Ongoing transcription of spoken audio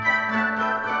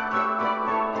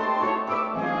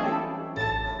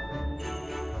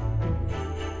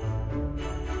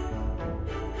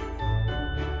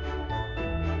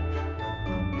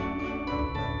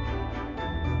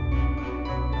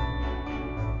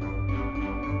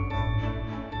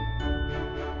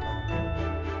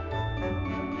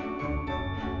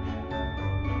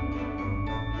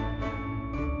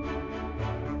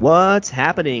What's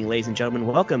happening, ladies and gentlemen?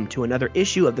 Welcome to another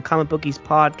issue of the Comic Bookies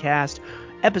podcast.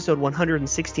 Episode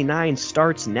 169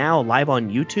 starts now live on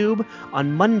YouTube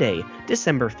on Monday,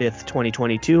 December 5th,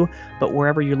 2022. But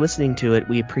wherever you're listening to it,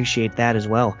 we appreciate that as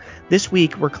well. This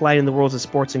week, we're colliding the worlds of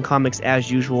sports and comics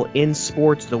as usual. In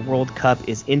sports, the World Cup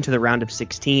is into the round of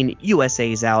 16.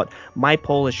 USA's out. My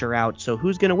Polish are out. So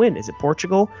who's going to win? Is it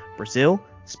Portugal, Brazil,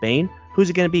 Spain? Who's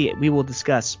it going to be? We will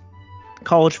discuss.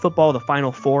 College football, the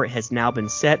Final Four has now been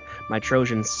set. My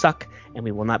Trojans suck, and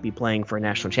we will not be playing for a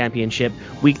national championship.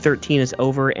 Week 13 is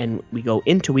over, and we go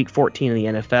into Week 14 in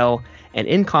the NFL. And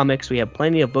in comics, we have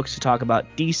plenty of books to talk about: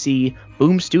 DC,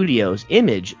 Boom Studios,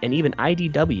 Image, and even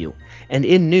IDW. And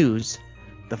in news,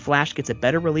 The Flash gets a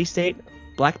better release date.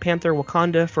 Black Panther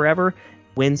Wakanda Forever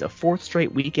wins a fourth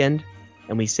straight weekend.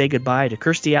 And we say goodbye to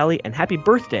Kirstie Alley and happy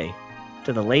birthday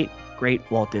to the late, great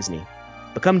Walt Disney.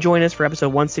 But come join us for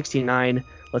episode 169.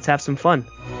 Let's have some fun.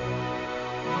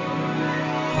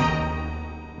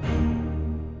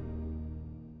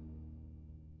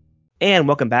 And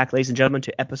welcome back, ladies and gentlemen,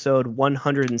 to episode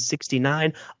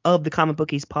 169 of the Comic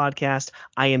Bookies podcast.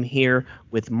 I am here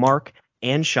with Mark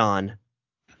and Sean.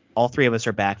 All three of us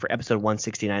are back for episode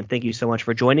 169. Thank you so much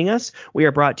for joining us. We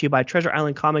are brought to you by Treasure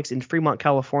Island Comics in Fremont,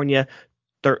 California.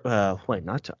 You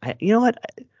know what?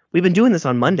 We've been doing this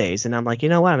on Mondays, and I'm like, you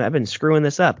know what? I've been screwing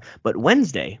this up. But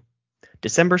Wednesday,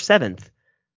 December 7th,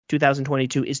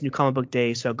 2022 is New Comic Book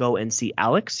Day, so go and see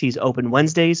Alex. He's open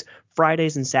Wednesdays,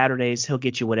 Fridays, and Saturdays. He'll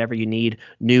get you whatever you need,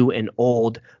 new and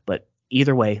old. But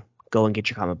either way, go and get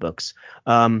your comic books.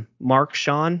 Mark,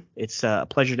 Sean, it's a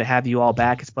pleasure to have you all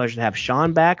back. It's a pleasure to have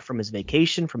Sean back from his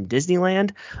vacation from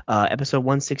Disneyland. Episode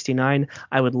 169.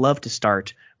 I would love to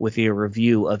start with your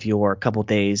review of your couple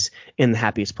days in the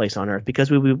happiest place on earth, because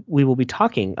we will be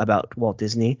talking about Walt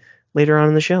Disney later on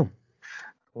in the show.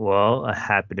 Well,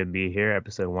 happy to be here.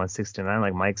 Episode 169,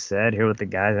 like Mike said, here with the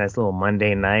guys. Nice little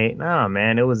Monday night. Oh,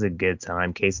 man, it was a good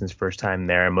time. Kaysen's first time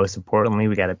there. And most importantly,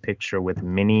 we got a picture with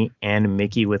Minnie and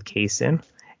Mickey with Kaysen.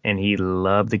 And he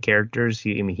loved the characters.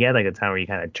 He had like a time where he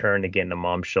kind of turned to get into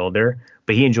Mom's shoulder.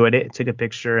 But he enjoyed it. Took a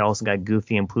picture. Also got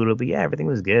Goofy and Pluto. But yeah, everything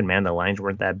was good, man. The lines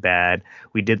weren't that bad.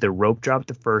 We did the rope drop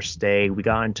the first day. We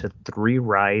got into 3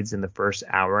 rides in the first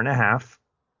hour and a half.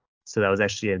 So that was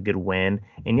actually a good win.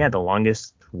 And yeah, the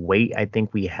longest wait I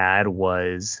think we had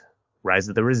was Rise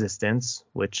of the Resistance,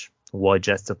 which was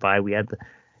justified. We had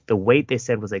the wait they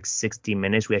said was like 60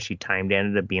 minutes. We actually timed it,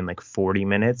 ended up being like 40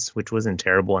 minutes, which wasn't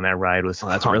terrible. And that ride was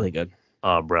that's really good.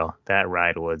 Oh, bro, that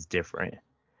ride was different.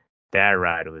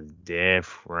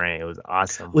 It was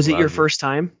awesome. Was it your first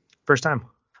time? First time.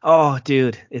 Oh,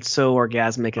 dude, it's so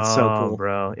orgasmic. It's so cool.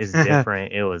 Bro, it's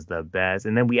different. It was the best.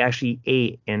 And then we actually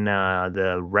ate in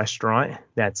the restaurant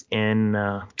that's in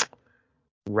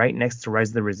right next to Rise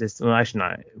of the Resistance. Well, actually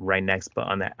not right next, but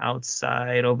on the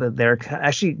outside over there.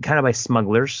 Actually, kind of by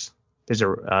Smugglers. There's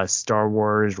a Star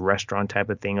Wars restaurant type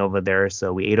of thing over there.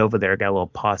 So we ate over there. Got a little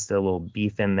pasta, a little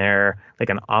beef in there, like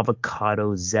an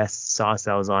avocado zest sauce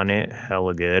that was on it.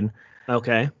 Hella good.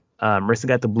 Okay. Marissa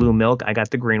got the blue milk. I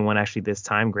got the green one actually this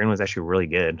time. Green was actually really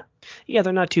good. Yeah,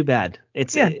 they're not too bad.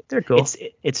 They're cool.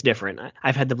 It's different.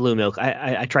 I've had the blue milk.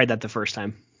 I tried that the first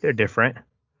time. They're different.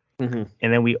 Mm-hmm.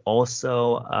 And then we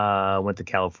also went to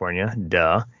California.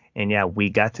 Duh. And yeah,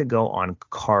 we got to go on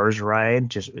Cars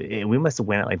ride. We must have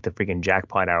went at like the freaking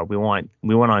jackpot hour. We went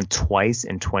on twice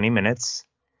in 20 minutes.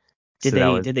 Did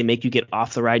they make you get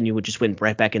off the ride and you would just went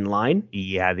right back in line?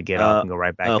 You had to get off and go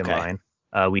right back in line.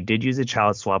 We did use a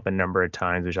child swap a number of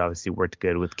times, which obviously worked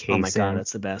good with Kaysen. Oh my god,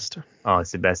 that's the best. Oh,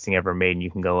 it's the best thing ever made. And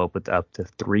you can go up to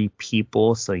 3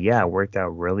 people. So yeah, it worked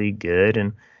out really good.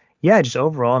 And yeah, just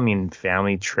overall, I mean,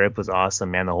 family trip was awesome,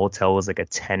 man. The hotel was like a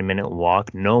 10-minute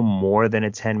walk, no more than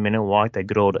a 10-minute walk. That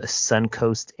good old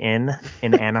Suncoast Inn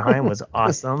in Anaheim was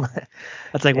awesome.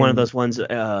 That's like one of those ones,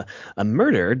 a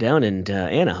murder down in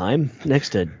Anaheim next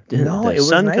to no, the it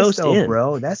was Suncoast nice though, Inn.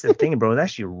 bro. That's the thing, bro. It was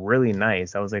actually really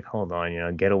nice. I was like, hold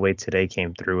on, Getaway today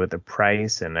came through with the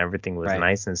price and everything was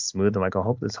nice and smooth. I'm like, I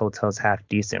hope this hotel's half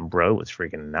decent, bro. It was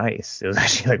freaking nice. It was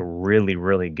actually like really,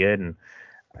 really good. And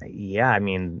yeah, I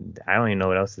mean, I don't even know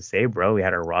what else to say, bro. We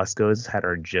had our Roscoe's, had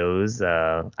our Joe's,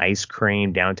 ice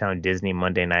cream, downtown Disney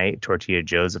Monday night, Tortilla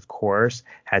Joe's, of course,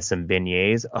 had some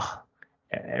beignets. Oh,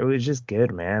 it was just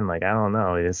good, man. Like, I don't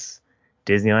know.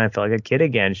 Disneyland, I felt like a kid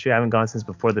again. Shoot, I haven't gone since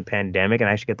before the pandemic, and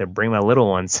I actually get to bring my little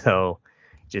one, so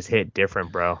it just hit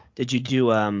different, bro. Did you do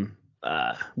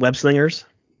web slingers?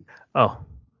 Oh,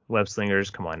 Web Slingers,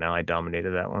 come on now, I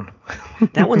dominated that one.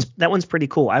 that one's pretty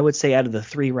cool. I would say out of the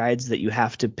 3 rides that you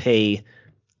have to pay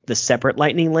the separate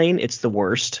lightning lane, it's the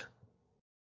worst.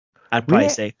 I'd probably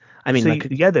say. I mean, so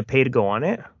you had to pay to go on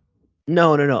it?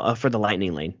 No. For the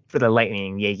lightning lane. For the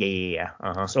lightning, yeah.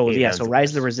 Uh-huh. So Yeah, yeah, that was so the Rise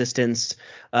of the worst. Resistance,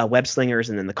 Web Slingers,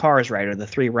 and then the Cars ride are the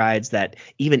three rides that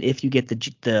even if you get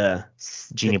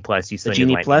Genie Plus, you the still need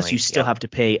Genie lightning Plus, you lane. still Yep. have to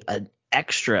pay an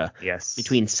extra Yes.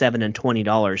 between $7 and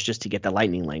 $20 just to get the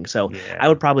Lightning Link. So I Yeah.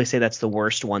 would probably say that's the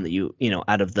worst one that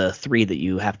out of the three that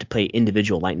you have to pay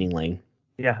individual Lightning Lane.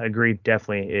 Yeah, agreed.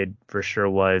 Definitely, it for sure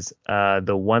was.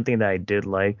 The one thing that I did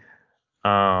like,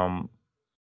 um,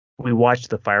 we watched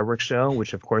the fireworks show,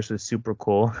 which of course was super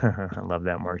cool. I love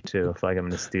that mark too. I feel like I'm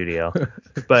in the studio.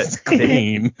 But the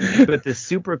Same. but the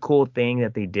super cool thing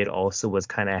that they did also was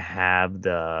kind of have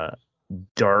the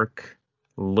dark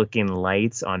looking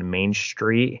lights on Main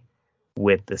Street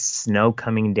with the snow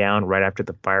coming down right after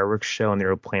the fireworks show, and they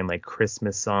were playing like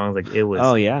Christmas songs. Like it Oh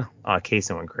was, yeah.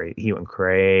 Casey went crazy. He went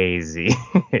crazy.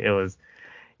 It was,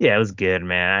 yeah, it was good,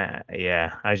 man.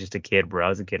 Yeah, I was just a kid, bro. I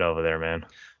was a kid over there, man.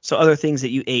 So other things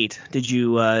that you ate, did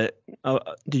you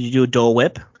do a Dole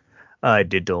Whip? I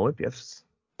did Dole Whip, yes.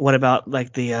 What about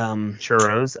like the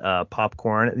Churros,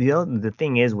 popcorn. The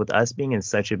thing is, with us being in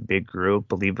such a big group,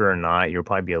 believe it or not, you'll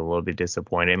probably be a little bit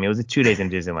disappointed. I mean, it was 2 days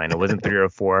in Disneyland. It wasn't 3 or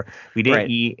 4. right,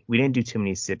 We didn't do too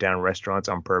many sit down restaurants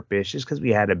on purpose, just because we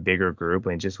had a bigger group,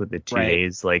 and just with the two right.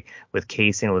 days, like with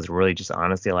Casey, it was really just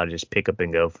honestly a lot of just pick up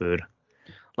and go food.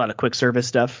 A lot of quick service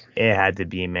stuff. It had to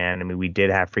be, man. I mean, we did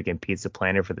have freaking Pizza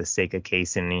Planet for the sake of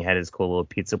Casey, and he had his cool little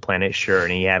Pizza Planet shirt,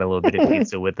 and he had a little bit of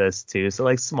pizza with us too. So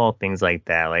like small things like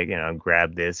that, like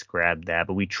grab this, grab that.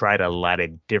 But we tried a lot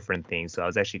of different things, so I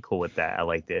was actually cool with that. I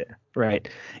liked it. Right.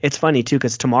 It's funny too,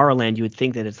 because Tomorrowland, you would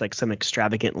think that it's like some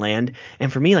extravagant land,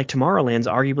 and for me, like Tomorrowland's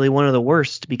arguably one of the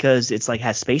worst because it's like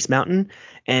has Space Mountain,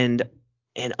 and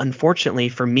unfortunately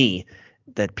for me,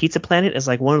 that Pizza Planet is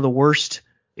like one of the worst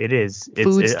It is.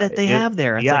 foods that they have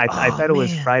there. It's Yeah, like, I oh thought it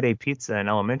was man, Friday pizza in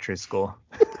elementary school.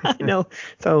 I know.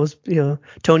 Thought it was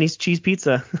Tony's Cheese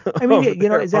Pizza I mean, over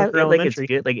there is at that Parker like it's Elementary.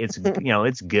 good? Like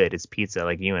it's good. It's pizza.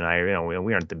 Like you and I,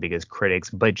 we aren't the biggest critics,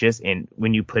 but just in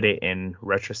when you put it in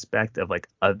retrospect of like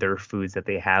other foods that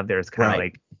they have there, it's kind of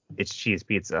Right. like it's cheese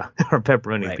pizza or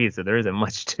pepperoni Right. pizza. There isn't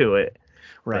much to it,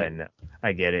 but Right. no,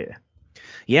 I get it.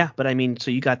 Yeah, but I mean,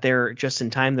 so you got there just in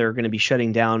time. They're going to be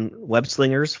shutting down Web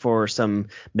Slingers for some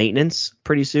maintenance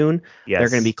pretty soon. They're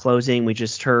going to be Yes, closing. We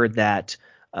just heard that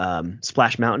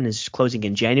Splash Mountain is closing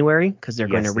in January because they're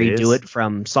going to yes, it redo is. it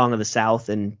from Song of the South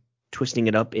and twisting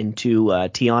it up into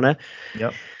Tiana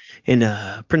Yep.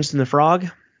 in Prince and the Frog.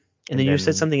 And And then you said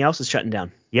then something else is shutting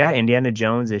down. yeah, Indiana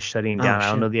Jones is shutting Oh down. I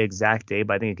don't shit. know the exact date,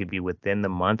 but I think it could be within the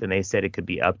month. And they said it could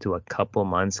be up to a couple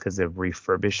months because of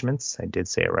refurbishments. I did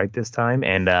say it right this time.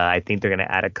 And I think they're going to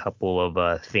add a couple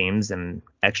of themes and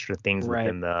extra things Right.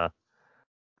 within the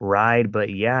ride. But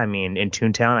yeah, I mean, in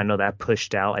Toontown, I know that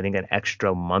pushed out, I think, an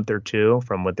extra month or two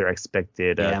from what their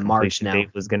expected Yeah, March completion now.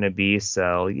 date was going to be.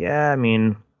 So yeah, I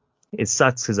mean, it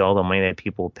sucks because all the money that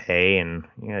people pay and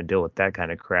you got to deal with that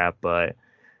kind of crap. But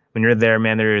when you're there,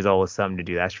 man, there is always something to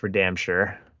do. That's for damn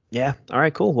sure. Yeah. All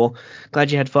right. Cool. Well, glad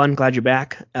you had fun. Glad you're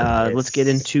back. Let's get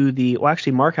It's into the. Well,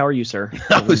 actually, Mark, how are you, sir?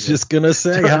 I was just gonna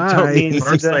say Don't hi. mean to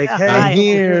Mark's say, like, "Yeah, hey, I'm hi.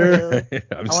 here.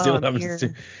 hello, I'm I'm here. still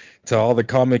to all the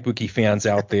comic booky fans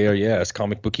out there. Yes,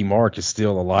 comic booky Mark is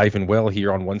still alive and well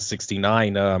here on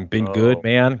 169. Been good, Oh,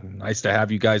 man. Nice to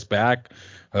have you guys back.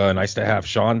 Nice to have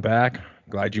Sean back.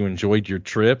 Glad you enjoyed your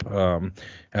trip.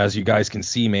 As you guys can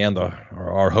see, man,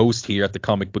 our host here at the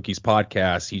Comic Bookies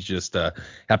podcast, he just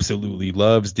absolutely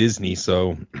loves Disney.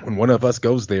 So when one of us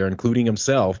goes there, including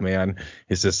himself, man,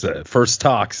 it's just first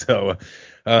talk. So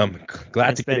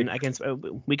glad to get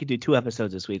it. We could do 2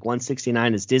 episodes this week.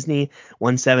 169 is Disney.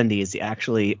 170 is the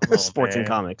actually oh sports and man,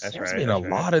 comics. that's There's right, been a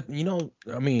that's right. lot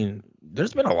of, I mean,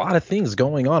 there's been a lot of things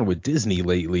going on with Disney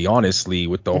lately, honestly,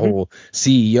 with the Hmm. whole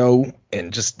CEO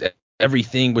and just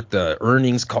everything with the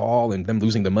earnings call and them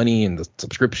losing the money and the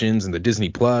subscriptions and the Disney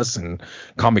Plus and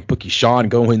comic bookie Sean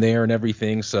going there and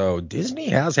everything. So Disney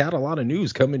has had a lot of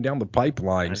news coming down the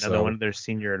pipeline. Another one So of their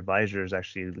senior advisors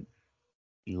actually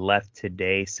left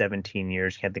today, 17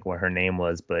 years. Can't think what her name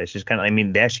was, but it's just kind of, I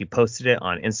mean, they actually posted it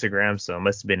on Instagram, so it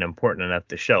must have been important enough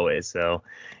to show it. So,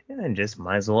 yeah, and just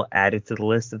might as well add it to the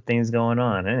list of things going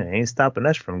on. It ain't stopping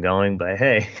us from going, but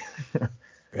hey.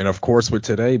 and of course with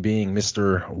today being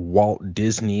Mr. Walt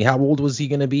Disney, how old was he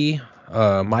going to be?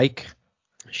 Mike?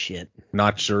 Shit.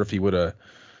 Not sure if he would have.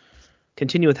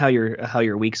 Continue with how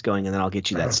your week's going, and then I'll get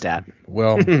you that stat.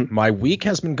 Well, my week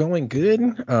has been going good.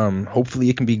 Hopefully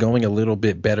it can be going a little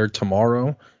bit better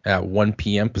tomorrow at 1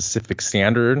 p.m. Pacific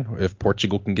Standard if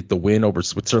Portugal can get the win over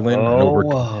Switzerland. I know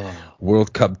Oh,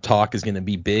 World Cup talk is going to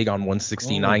be big on go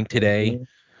 169 today. baby.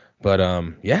 But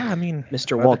yeah, I mean,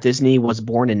 Mr. Walt Disney was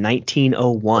born in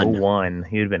 1901. 01.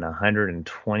 He would have been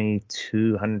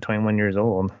 121 years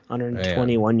old.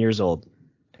 121 years old.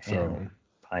 So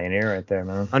Pioneer right there,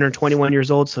 man. 121 years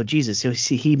old. So Jesus, so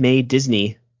see, he made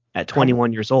Disney at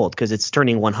 21 years old because it's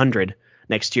turning 100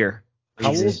 next year.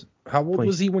 How old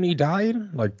was he when he died?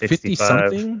 Like 50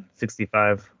 something?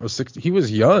 65. Or 60? He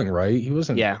was young, right? He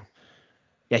wasn't. Yeah.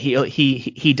 Yeah,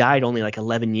 he died only like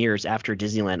 11 years after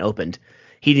Disneyland opened.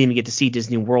 He didn't even get to see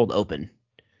Disney World open.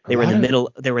 They were in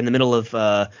the middle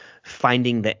of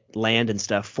finding the land and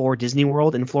stuff for Disney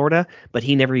World in Florida, but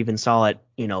he never even saw it,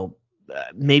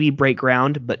 maybe break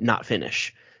ground, but not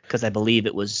finish, because I believe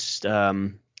it was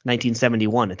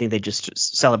 1971. I think they just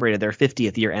celebrated their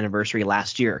 50th year anniversary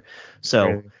last year.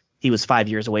 So he was 5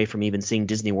 years away from even seeing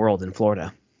Disney World in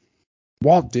Florida.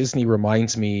 Walt Disney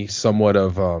reminds me somewhat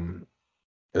of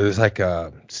it was like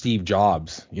Steve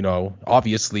Jobs.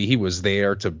 Obviously he was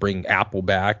there to bring Apple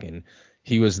back, and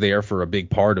he was there for a big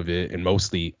part of it and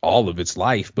mostly all of its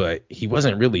life, but he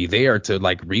wasn't really there to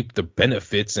like reap the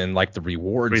benefits and like the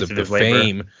rewards of the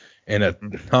fame and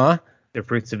the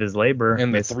fruits of his labor.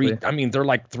 And they're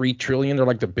like 3 trillion. They're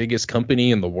like the biggest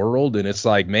company in the world. And it's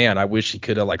like, man, I wish he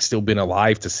could have like still been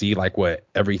alive to see like what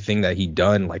everything that he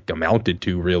done like amounted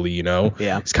to, really,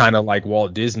 Yeah. It's kind of like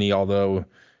Walt Disney, although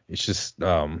it's just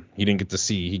he didn't get to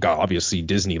see. He got obviously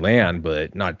Disneyland,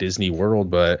 but not Disney World.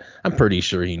 But I'm pretty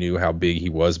sure he knew how big he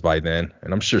was by then,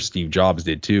 and I'm sure Steve Jobs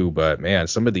did too. But man,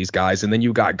 some of these guys, and then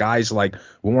you got guys like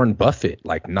Warren Buffett,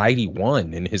 like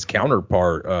 91, and his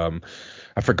counterpart.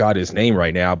 I forgot his name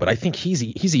right now, but I think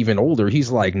he's even older. He's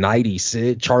like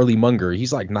 96. Charlie Munger,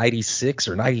 he's like 96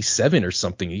 or 97 or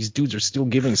something. These dudes are still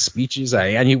giving speeches at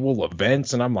annual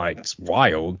events, and I'm like, it's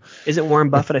wild. Isn't Warren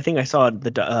Buffett? I think I saw the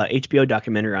HBO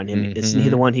documentary on him. Mm-hmm. Isn't he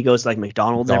the one? He goes to like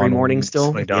McDonald's every morning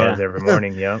still? McDonald's every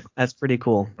morning, yep. That's pretty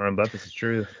cool. Warren Buffett's the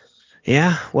truth.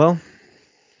 Yeah, well,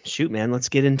 shoot, man, let's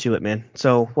get into it, man.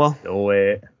 So, well,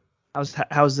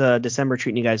 how's December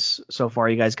treating you guys so far?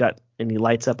 You guys got any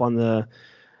lights up on the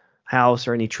house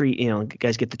or any tree? You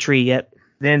guys get the tree yet?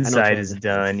 The inside is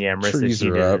done. Yeah, Marissa, trees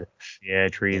are up. Yeah,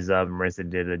 trees up. Marissa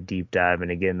did a deep dive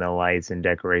into getting the lights and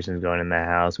decorations going in the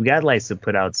house. We got lights to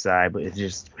put outside, but it's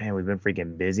just, man, we've been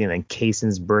freaking busy. And then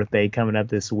Kaysen's birthday coming up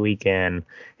this weekend,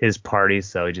 his party.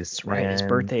 So just his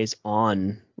birthday's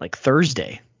on like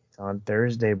Thursday. It's on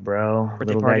Thursday, bro. Birthday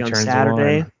little party on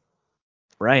Saturday. 1.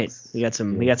 Right. We got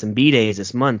some B days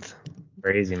this month.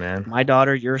 Crazy, man. My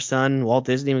daughter, your son, Walt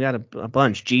Disney. We got a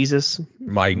bunch. Jesus.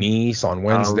 My niece on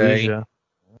Wednesday.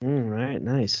 Right,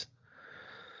 nice.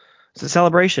 It's a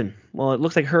celebration. Well, it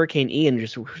looks like Hurricane Ian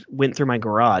just went through my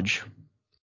garage.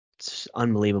 It's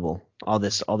unbelievable. All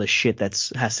this shit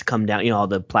has to come down. All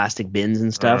the plastic bins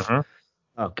and stuff. Uh-huh.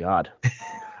 Oh God.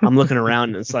 I'm looking around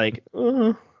and it's like,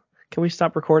 can we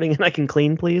stop recording and I can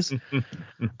clean, please?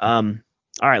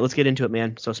 All right, let's get into it,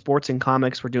 man. So sports and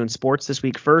comics. We're doing sports this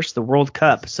week first. The World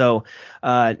Cup. So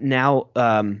now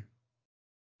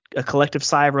a collective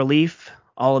sigh of relief.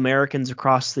 All Americans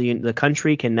across the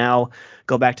country can now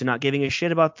go back to not giving a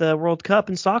shit about the World Cup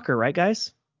and soccer, right,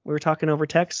 guys? We were talking over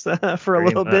text for a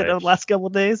little bit of the last couple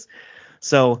of days.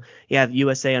 So, yeah, the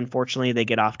USA, unfortunately, they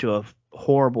get off to a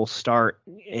horrible start,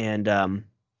 and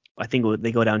I think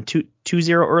they go down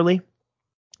 2-0 early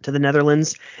to the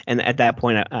Netherlands, and at that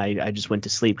point, I just went to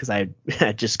sleep because I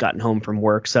had just gotten home from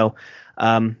work. So,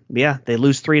 yeah, they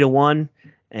lose 3-1,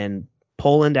 and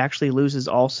Poland actually loses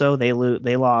also. They lose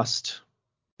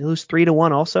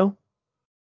 3-1 also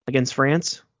against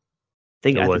France.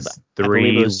 It was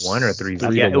 3-1 or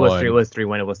 3-0. Yeah, it was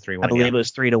 3-1. It was 3-1. I believe it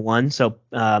was 3-1. So,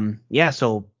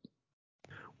 so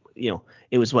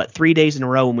it was 3 days in a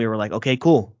row when we were like, okay,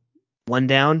 cool, one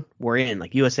down, we're in.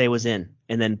 Like USA was in,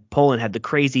 and then Poland had the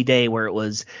crazy day where it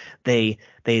was they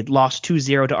lost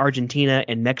 2-0 to Argentina,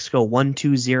 and Mexico won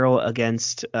 2-0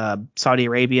 against Saudi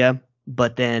Arabia,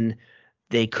 but then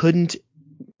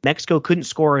Mexico couldn't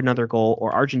score another goal,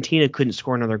 or Argentina couldn't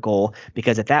score another goal,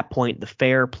 because at that point, the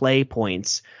fair play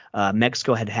points,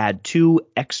 Mexico had 2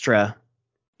 extra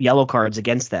yellow cards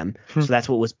against them. So that's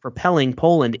what was propelling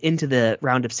Poland into the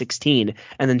round of 16.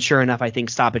 And then sure enough, I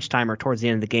think stoppage time or towards the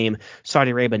end of the game,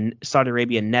 Saudi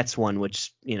Arabia nets one,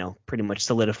 which, pretty much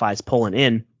solidifies Poland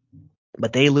in.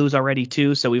 But they lose already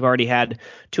too, so we've already had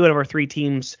 2 out of our 3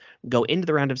 teams go into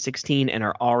the round of 16 and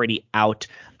are already out.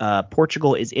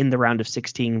 Portugal is in the round of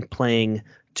 16 playing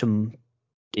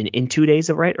in 2 days,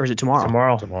 right? Or is it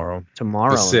tomorrow? Tomorrow. The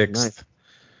 6th.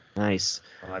 Nice.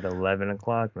 At 11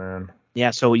 o'clock, man.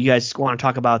 Yeah, so you guys want to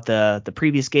talk about the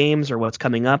previous games or what's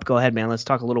coming up? Go ahead, man. Let's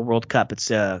talk a little World Cup. It's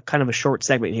kind of a short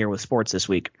segment here with sports this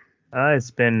week.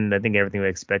 It's been, I think, everything we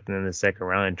expected in the second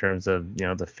round in terms of,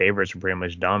 the favorites were pretty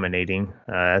much dominating.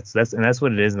 That's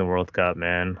what it is in the World Cup,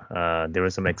 man. There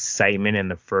was some excitement in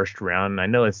the first round. I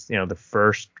know it's, the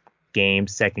first game,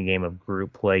 second game of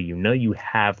group play. You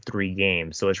have 3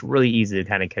 games, so it's really easy to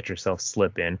kind of catch yourself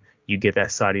slipping. You get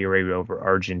that Saudi Arabia over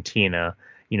Argentina.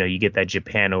 You get that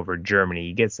Japan over Germany.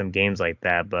 You get some games like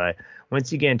that, but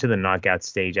once you get into the knockout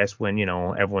stage, that's when,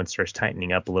 everyone starts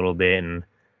tightening up a little bit, and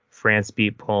France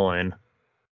beat Poland.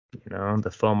 The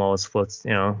FOMO is floats,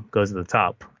 goes to the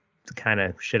top. It kind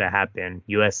of should have happened.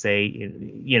 USA,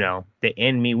 the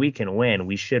end me, we can win.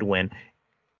 We should win.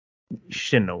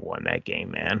 Shouldn't have won that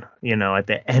game, man. At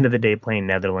the end of the day, playing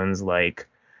Netherlands, like,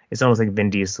 it's almost like Vin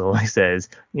Diesel says,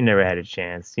 you never had a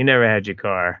chance. You never had your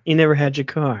car. You never had your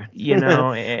car. And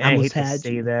I hate to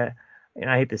say that. And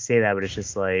I hate to say that, but it's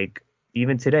just like,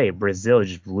 even today, Brazil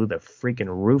just blew the freaking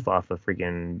roof off of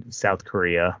freaking South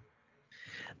Korea.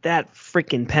 That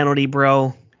freaking penalty,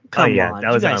 bro. Come on.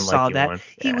 That was you guys saw that. one.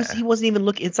 He wasn't even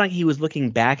looking. It's like he was looking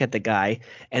back at the guy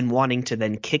and wanting to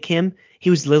then kick him. He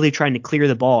was literally trying to clear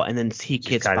the ball, and then he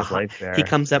gets behind. He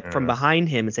comes up from behind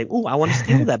him and saying, "Ooh, I want to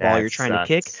steal that ball you're trying to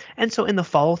kick." And so in the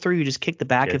follow through, you just kick the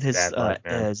back of his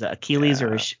Achilles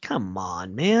or his. Come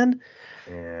on, man.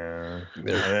 Yeah.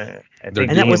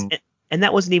 And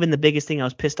that wasn't even the biggest thing I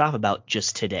was pissed off about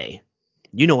just today.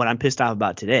 You know what I'm pissed off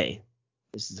about today?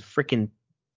 This is a freaking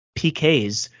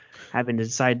PKs having to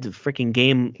decide the freaking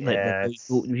game that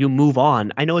you move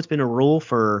on. I know it's been a rule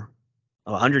for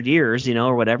 100 years,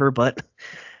 or whatever, but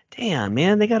damn,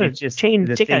 man, they gotta change.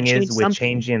 The thing is, with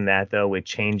changing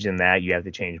that, you have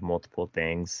to change multiple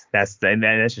things. That's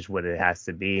just what it has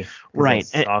to be. Right.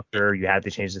 Soccer, you have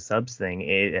to change the subs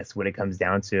thing. That's what it comes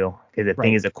down to. Because the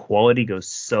thing is, the quality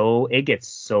it gets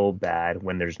so bad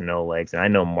when there's no legs, and I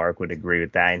know Mark would agree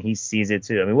with that, and he sees it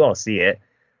too. I mean, we all see it.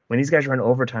 When these guys run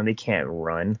overtime, they can't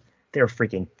run. They're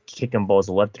freaking kicking balls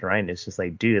left and right. And it's just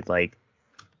like, dude, like,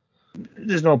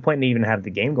 there's no point in even having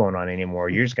the game going on anymore.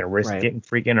 You're just going to risk getting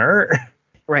freaking hurt.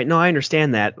 Right. No, I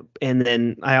understand that. And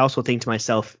then I also think to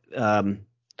myself, the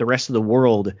rest of the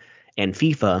world and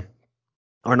FIFA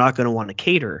are not going to want to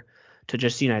cater to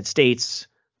just the United States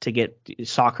to get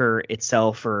soccer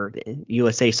itself or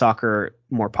USA soccer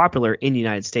more popular in the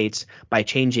United States by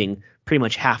changing pretty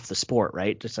much half the sport,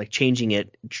 right? Just like changing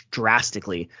it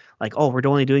drastically. Like, oh, we're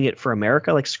only doing it for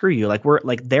America. Like, screw you. Like,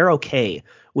 they're okay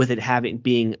with it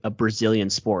being a Brazilian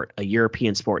sport, a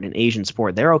European sport, and an Asian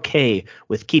sport. They're okay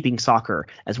with keeping soccer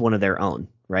as one of their own,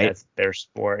 right? That's their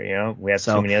sport. We have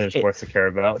too many other sports to care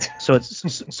about. So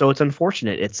it's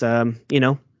unfortunate. It's And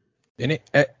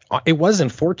it was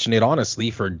unfortunate, honestly,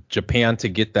 for Japan to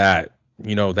get that,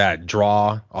 that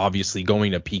draw, obviously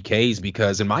going to PKs,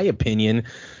 because in my opinion,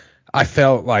 I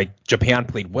felt like Japan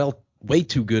played way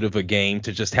too good of a game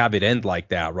to just have it end like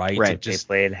that, right? Right. They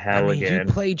played hella good.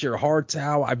 You played your hearts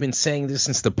out. I've been saying this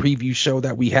since the preview show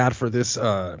that we had for this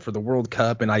for the World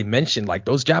Cup, and I mentioned, like,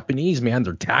 those Japanese, man,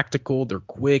 they're tactical, they're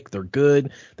quick, they're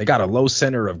good. They got a low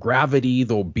center of gravity.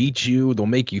 They'll beat you. They'll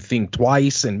make you think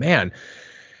twice, and man,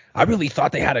 I really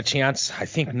thought they had a chance. I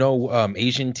think no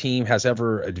Asian team has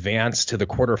ever advanced to the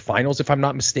quarterfinals, if I'm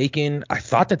not mistaken. I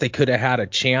thought that they could have had a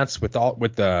chance with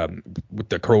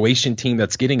the Croatian team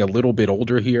that's getting a little bit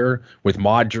older here, with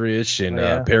Modric and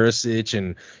Perisic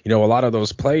and a lot of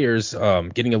those players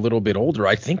getting a little bit older.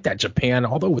 I think that Japan,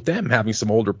 although with them having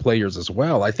some older players as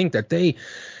well, I think that they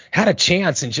had a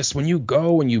chance. And just when you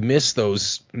go and you miss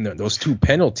those 2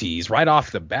 penalties right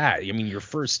off the bat, I mean, your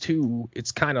first 2,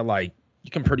 it's kind of like, you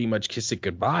can pretty much kiss it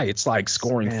goodbye. It's like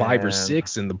scoring 5 or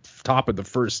 6 in the top of the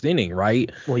first inning,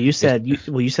 right? Well, you said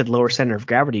lower center of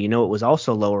gravity. It was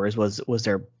also lower was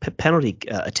their penalty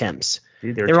attempts.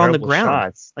 Dude, they were on the ground.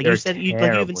 Shots. Like you said, you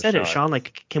even said it, Sean.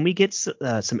 Like, can we get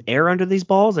some air under these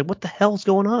balls? Like, what the hell's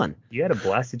going on? You had to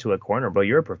blast it to a corner, bro.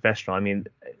 You're a professional. I mean,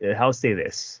 I'll say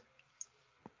this.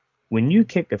 When you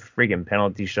kick a friggin'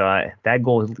 penalty shot, that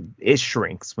goal, it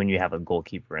shrinks when you have a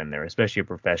goalkeeper in there, especially a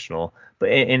professional. But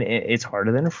it's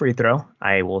harder than a free throw.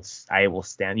 I will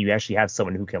stand. You actually have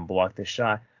someone who can block the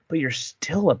shot, but you're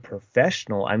still a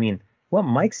professional. I mean, what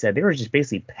Mike said, they were just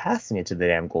basically passing it to the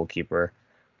damn goalkeeper.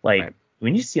 Like,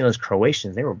 when you see those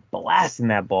Croatians, they were blasting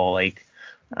that ball. Like,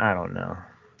 I don't know.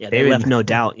 Yeah, they left no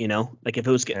doubt. Like, if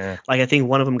it was like, I think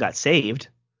one of them got saved.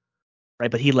 Right,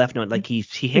 but he left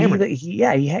he hammered.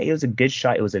 It was a good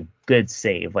shot. It was a good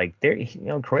save. Like,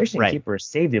 Croatian keeper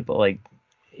saved it, but like,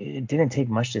 it didn't take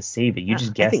much to save it. You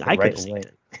just guessed the right way.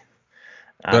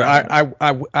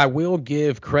 But I will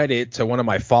give credit to one of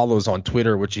my follows on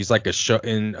Twitter, which he's like a show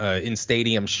in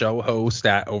stadium show host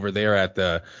over there at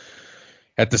the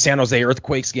at the San Jose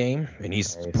Earthquakes game, and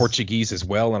he's Nice. Portuguese as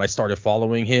well. And I started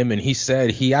following him, and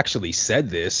he actually said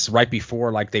this right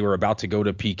before like they were about to go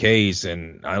to PKs,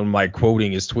 and I'm like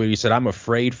quoting his tweet. He said, "I'm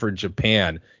afraid for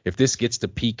Japan if this gets to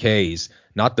PKs,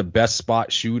 not the best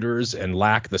spot shooters and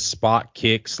lack the spot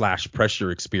kick /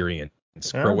 pressure experience.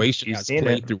 Oh,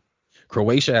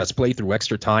 Croatia has played through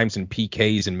extra times and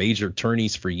PKs and major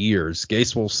tourneys for years.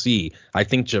 Guess we'll see. I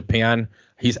think Japan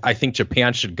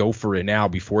should go for it now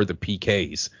before the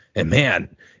PKs." And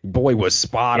man, boy was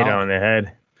spot Hit on. on the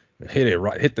head.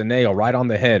 Hit the nail right on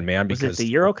the head, man. Was Because it the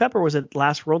Euro Cup or was it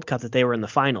last World Cup that they were in the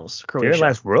finals? Croatia. Their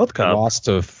last World they Cup. lost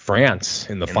to France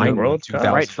in the final in World Cup.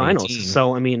 2018. Right, finals.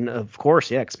 So, I mean, of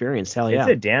course, yeah, experience. Hell yeah.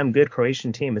 It's a damn good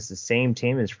Croatian team. It's the same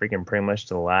team as freaking pretty much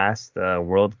the last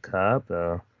World Cup.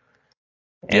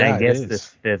 And Yeah, I guess it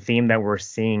is. the theme that we're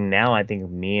seeing now, I think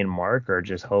me and Mark are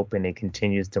just hoping it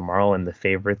continues tomorrow and the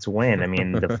favorites win. I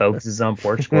mean, the focus is on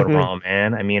Portugal tomorrow,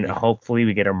 man. I mean, hopefully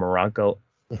we get a Morocco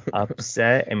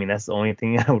upset. I mean, that's the only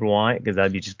thing I would want because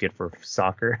that'd be just good for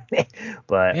soccer.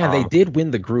 But Yeah, they did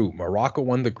win the group. Morocco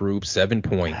won the group 7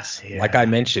 points. Yeah. Like I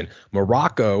mentioned,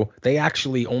 Morocco, they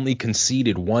actually only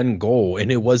conceded 1 goal,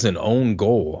 and it was an own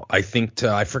goal. I think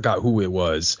I forgot who it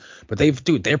was, but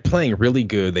they're playing really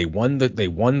good. They won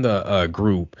the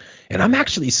group, and I'm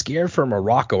actually scared for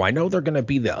Morocco. I know they're going to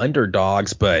be the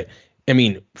underdogs, but I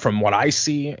mean, from what I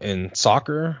see in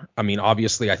soccer, I mean,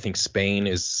 obviously, I think Spain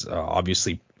is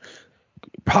obviously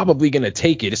probably going to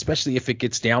take it, especially if it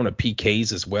gets down to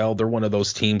PKs as well. They're one of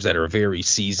those teams that are very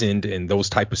seasoned in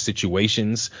those type of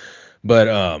situations. But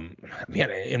man,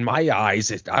 in my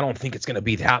eyes, I don't think it's going to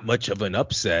be that much of an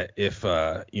upset if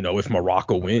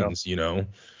Morocco wins.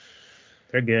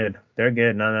 They're good. They're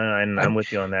good. No, I'm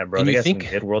with you on that, bro. And They you got some think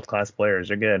good world class players.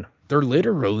 They're good. they're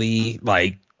literally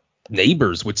like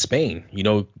neighbors with Spain.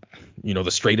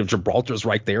 The Strait of Gibraltar is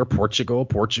right there.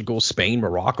 Portugal, Spain,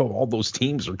 Morocco, all those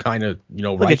teams are kind of,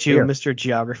 Look right at you, there. Mr.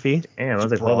 Geography. Damn, I was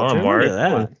like, hold Gibraltar, on, Mark. look at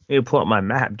that. You pull up my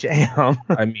map, jam.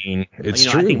 I mean, it's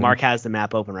true. I think Mark has the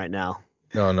map open right now.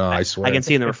 No, I swear. I can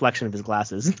see in the reflection of his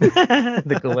glasses.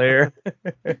 The glare.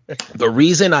 The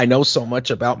reason I know so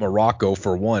much about Morocco,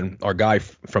 for one, our guy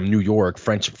from New York,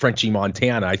 Frenchie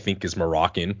Montana, I think is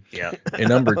Moroccan. Yeah. And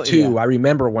number two, Yeah. I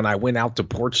remember when I went out to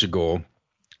Portugal.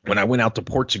 When I went out to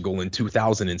Portugal in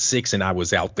 2006 and I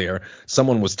was out there,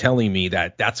 someone was telling me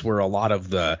that that's where a lot of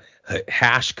the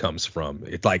hash comes from.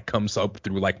 It like comes up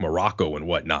through like Morocco and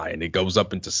whatnot, and it goes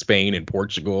up into Spain and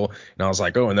Portugal. And I was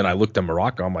like, oh, and then I looked at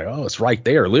Morocco. I'm like, oh, it's right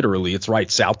there. Literally, it's right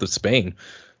south of Spain.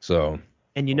 So.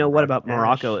 And you know what about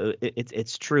Morocco?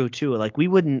 It's true too. Like we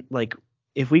wouldn't like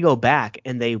if we go back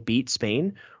and they beat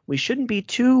Spain, we shouldn't be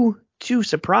too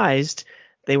surprised.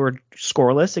 They were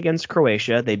scoreless against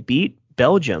Croatia. They beat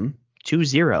Belgium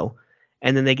 2-0,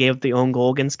 and then they gave up the own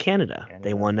goal against Canada.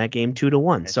 They won that game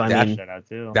 2-1. So I mean,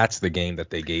 that's the game that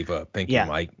they gave up. Thank you,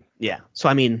 Mike. Yeah. So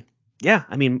I mean,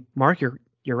 Mark, you're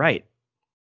right.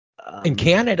 And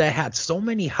Canada had so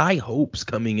many high hopes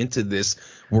coming into this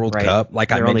World Right. Cup. Like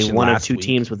They're I mentioned only one of last two week.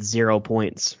 teams with 0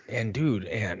 points. And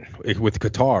with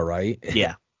Qatar, right?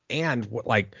 Yeah. And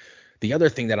the other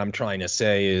thing that I'm trying to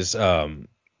say is,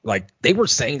 they were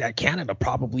saying that Canada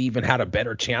probably even had a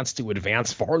better chance to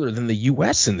advance farther than the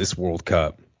U.S. in this World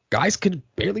Cup. Guys couldn't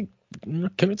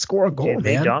score a goal,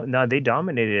 man. They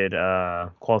dominated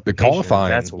qualifications. The qualifying.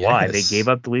 That's why yes. they gave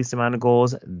up the least amount of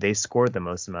goals. They scored the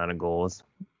most amount of goals.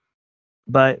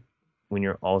 But when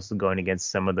you're also going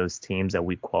against some of those teams that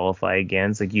we qualify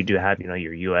against, like you do have,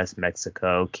 your U.S.,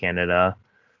 Mexico, Canada.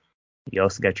 You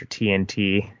also got your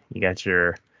TNT. You got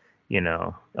your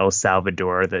El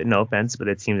Salvador, no offense, but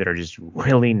the teams that are just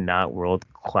really not world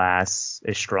class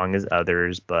as strong as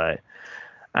others. But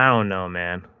I don't know,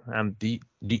 man. Too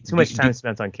much time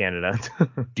spent on Canada.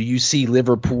 Do you see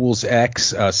Liverpool's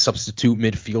substitute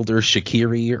midfielder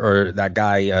Shaqiri, or that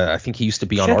guy? I think he used to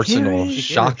be on Arsenal.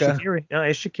 Xhaka. Shaqiri. No,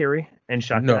 it's Shaqiri and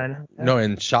Xhaka. No,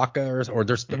 and Xhaka, or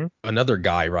there's another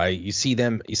guy, right? You see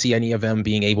any of them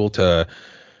being able to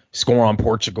score on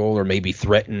Portugal or maybe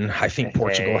threaten? I think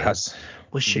Portugal has.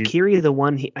 Was Shaqiri the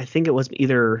one? I think it was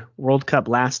either World Cup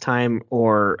last time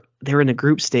or they were in the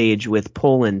group stage with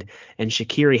Poland, and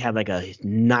Shaqiri had like a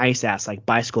nice ass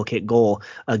bicycle kick goal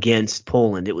against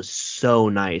Poland. It was so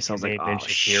nice. I was like, oh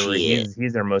shit.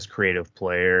 He's their most creative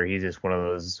player. He's just one of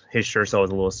those. His shirt's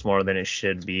always a little smaller than it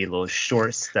should be. A little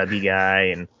short, stubby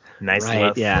guy and nice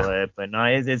left foot. But no,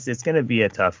 it's going to be a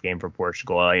tough game for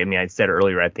Portugal. I mean, I said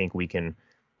earlier, I think we can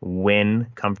win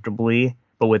comfortably.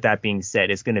 But with that being said,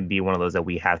 it's going to be one of those that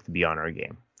we have to be on our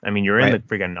game. I mean, you're in the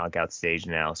freaking knockout stage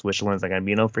now. Switzerland's not going to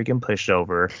be no freaking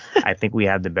pushover. I think we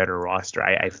have the better roster.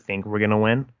 I think we're going to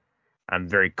win. I'm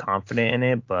very confident in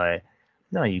it, but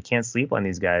no, you can't sleep on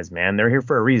these guys, man. They're here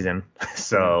for a reason.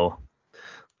 So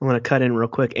I'm going to cut in real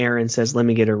quick. Aaron says, let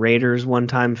me get a Raiders one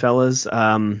time, fellas.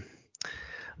 Raiders.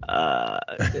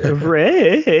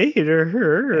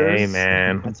 hey,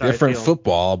 man. That's how I Different feel.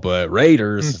 football, but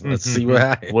Raiders. Let's see what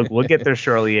happens. We'll get there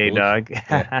shortly, dog.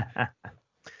 Yeah.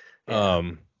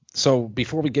 So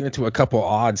before we get into a couple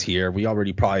odds here, we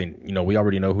already know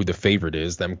who the favorite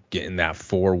is, them getting that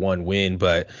 4-1 win.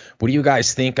 But what do you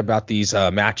guys think about these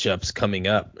matchups coming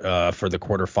up for the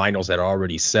quarterfinals that are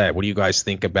already set? What do you guys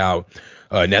think about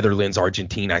Netherlands,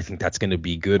 Argentina? I think that's going to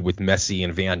be good with Messi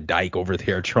and Van Dijk over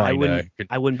there trying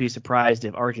I wouldn't be surprised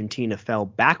if Argentina fell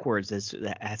backwards as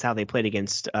how they played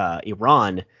against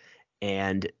Iran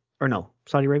Saudi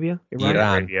Arabia?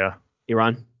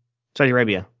 Iran? Saudi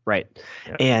Arabia, right.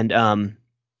 Yeah.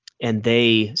 And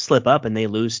they slip up and they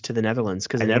lose to the Netherlands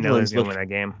because the Netherlands win that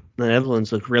game. The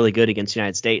Netherlands look really good against the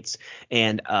United States.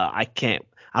 And I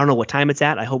don't know what time it's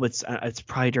at. I hope it's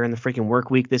probably during the freaking work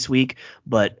week this week.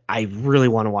 But I really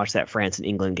want to watch that France and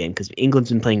England game because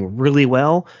England's been playing really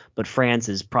well, but France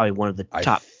is probably one of the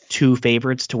top two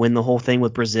favorites to win the whole thing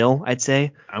with Brazil, I'd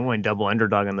say. I'm going double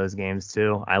underdog in those games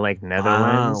too. I like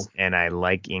Netherlands and I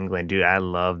like England. Dude, I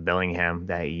love Bellingham,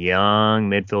 that young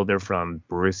midfielder from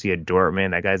Borussia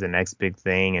Dortmund. That guy's the next big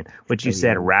thing. And what you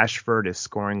said, Rashford is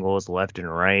scoring goals left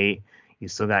and right. You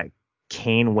still got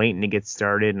Kane waiting to get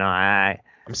started. No, I'm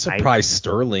surprised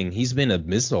Sterling. He's been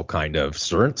abysmal, kind of.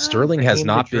 Sterling has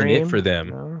not been it for them.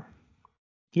 No.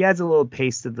 He adds a little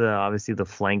pace to the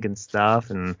flank and stuff,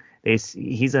 and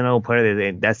he's an old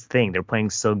player. That's the thing. They're playing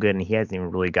so good, and he hasn't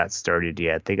even really got started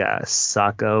yet. They got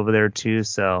Saka over there too,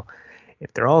 so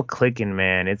if they're all clicking,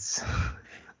 man, it's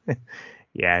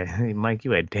yeah. Mike,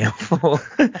 you had damn full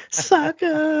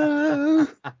Saka.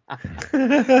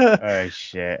 Oh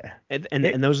shit.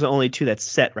 And those are the only two that's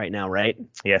set right now, right?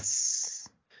 Yes.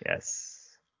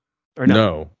 Or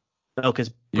no? Oh, because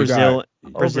Brazil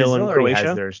and Croatia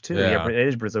has theirs too. Yeah, it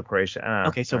is Brazil, Croatia.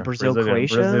 Okay, so Brazil,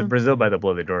 Croatia. Brazil by the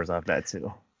blow the doors off that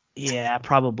too. Yeah,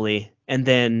 probably. And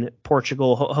then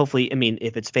Portugal. Hopefully, I mean,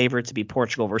 if it's favored to be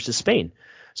Portugal versus Spain.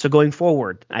 So going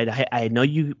forward, I know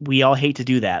we all hate to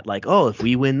do that. Like, oh, if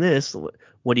we win this,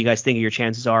 what do you guys think your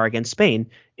chances are against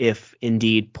Spain if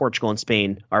indeed Portugal and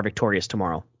Spain are victorious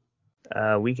tomorrow?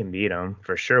 We can beat them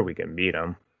for sure. We can beat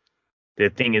them. The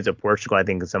thing is, with Portugal, I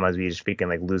think sometimes we just freaking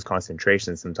like lose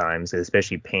concentration sometimes,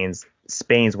 especially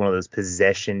Spain's one of those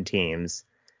possession teams.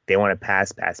 They want to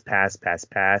pass,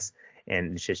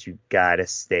 and it's just you gotta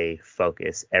stay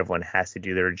focused. Everyone has to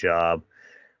do their job.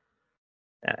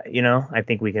 I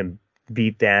think we can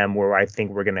beat them. Where I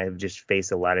think we're gonna just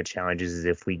face a lot of challenges is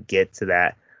if we get to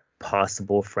that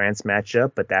possible France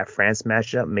matchup, but that France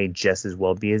matchup may just as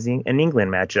well be as an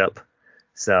England matchup.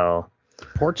 So.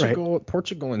 Portugal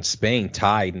and Spain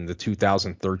tied in the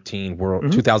 2018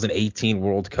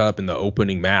 World Cup in the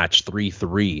opening match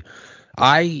 3-3.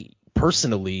 I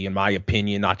personally, in my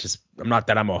opinion, not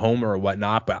that I'm a homer or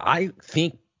whatnot, but I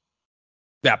think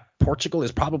that Portugal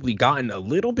has probably gotten a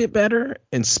little bit better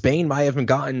and Spain might have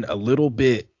gotten a little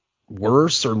bit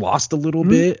worse or lost a little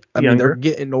bit. I mean, they're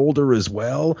getting older as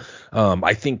well.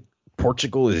 I think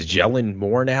Portugal is gelling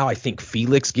more now. I think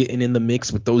Felix getting in the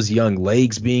mix with those young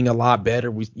legs being a lot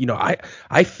better.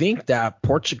 I think that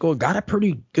Portugal got a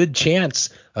pretty good chance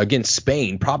against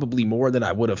Spain, probably more than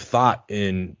I would have thought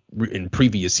in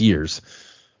previous years.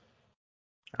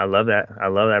 I love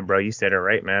that, bro. You said it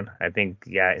right, man. I think,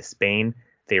 Spain,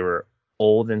 they were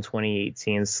old in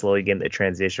 2018, slowly getting the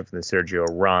transition from the Sergio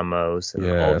Ramos and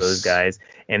all those guys.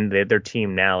 And their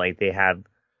team now, like they have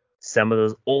some of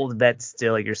those old vets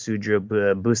still, like your Sergio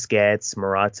Busquets,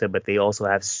 Morata, but they also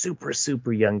have super,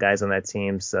 super young guys on that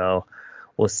team. So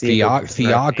we'll see. Thiago's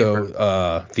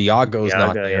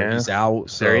not there. Yeah. He's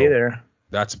out. So there either.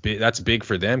 That's big. That's big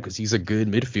for them because he's a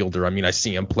good midfielder. I mean, I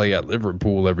see him play at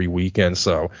Liverpool every weekend.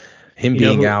 So him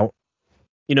being out.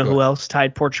 You know who else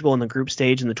tied Portugal in the group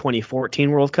stage in the 2014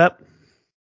 World Cup?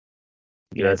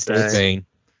 United States.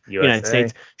 United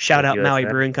States. Shout out Maui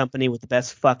Brewing Company with the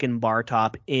best fucking bar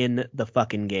top in the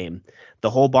fucking game. The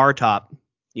whole bar top,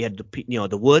 you had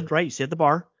the wood, right? You sit at the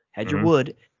bar, had your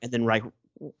wood, and then right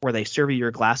where they serve you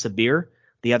your glass of beer,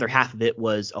 the other half of it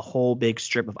was a whole big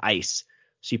strip of ice.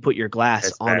 So you put your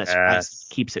glass on it, so ice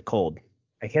keeps it cold.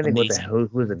 I can't think who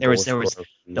the there was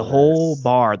the whole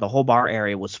bar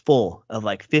area was full of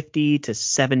like 50 to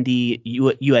 70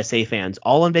 USA fans,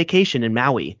 all on vacation in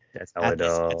Maui at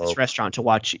this restaurant to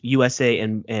watch USA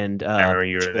and I remember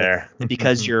you were there. And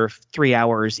because you're 3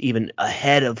 hours even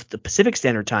ahead of the Pacific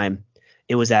Standard Time,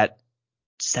 it was at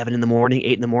 7 in the morning,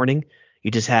 8 in the morning. You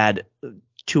just had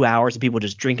 2 hours of people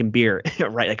just drinking beer,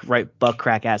 right buck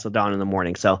crack ass till dawn in the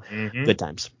morning. So good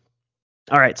times.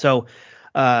 All right, so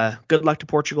good luck to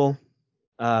Portugal.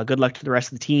 Good luck to the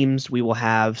rest of the teams. We will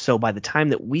have, so by the time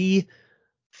that we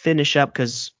finish up,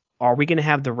 because are we going to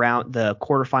have the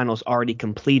quarterfinals already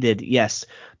completed? Yes,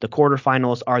 the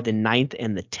quarterfinals are the 9th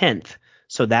and the 10th.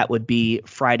 So that would be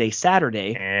Friday,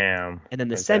 Saturday. Damn. And then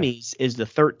the semis is the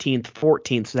 13th,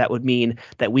 14th. So that would mean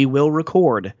that we will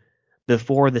record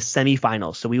before the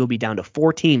semifinals. So we will be down to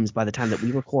 4 teams by the time that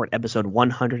we record episode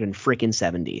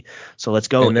 170. So let's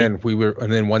go. And then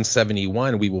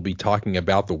 171, we will be talking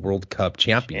about the World Cup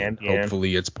champion.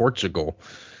 Hopefully it's Portugal.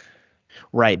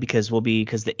 Right, because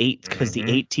the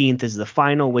 18th is the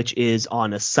final, which is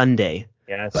on a Sunday.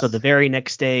 Yes. So the very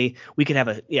next day we could have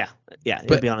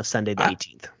it'll be on a Sunday, the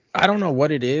 18th. I don't know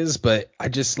what it is, but I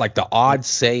just like the odds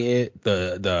say it,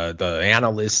 the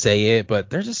analysts say it, but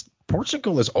they're just,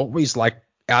 Portugal is always like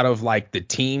out of like the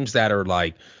teams that are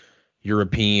like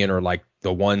European or like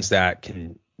the ones that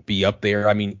can be up there.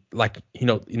 I mean, like,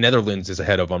 Netherlands is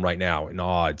ahead of them right now in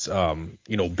odds.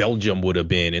 Belgium would have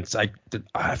been. It's like,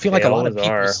 I feel like a lot of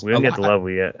people. We don't get the love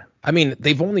we get. I mean,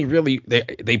 they've only really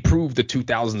they proved the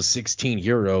 2016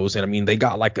 Euros, and I mean they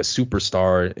got like a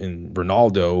superstar in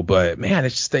Ronaldo, but man,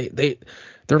 it's just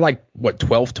they're like what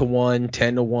 12-1,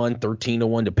 10-1,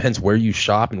 13-1, depends where you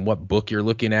shop and what book you're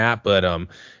looking at. But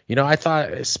I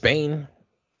thought Spain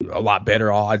a lot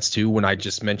better odds too when I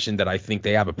just mentioned that I think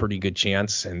they have a pretty good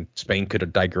chance and Spain could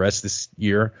have digressed this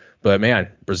year. But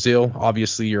man, Brazil,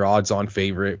 obviously your odds-on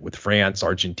favorite with France,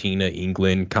 Argentina,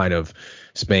 England, kind of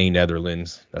Spain,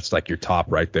 Netherlands. That's like your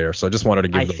top right there. So I just wanted to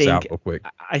give those out real quick.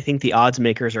 I think the odds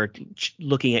makers are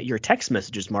looking at your text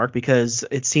messages, Mark, because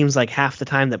it seems like half the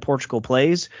time that Portugal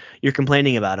plays, you're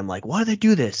complaining about them. Like, why do they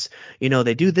do this? They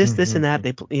do this, this, and that.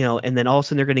 They, and then all of a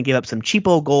sudden they're going to give up some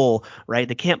cheapo goal, right?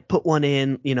 They can't put one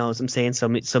in. As I'm saying,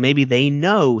 so maybe they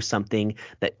know something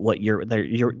that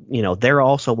they're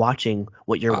also watching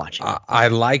what you're watching. I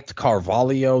liked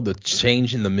Carvalho, the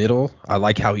change in the middle. I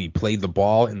like how he played the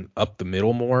ball and up the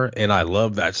middle more, and I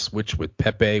love that switch with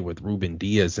Pepe with Ruben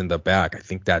Diaz in the back. I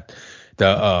think that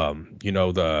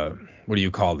the what do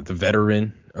you call it, the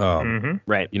veteran,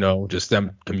 right? Just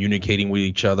them communicating with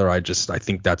each other. I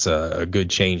think that's a good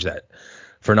change that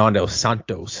Fernando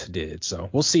Santos did. So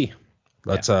we'll see.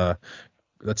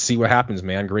 Let's see what happens,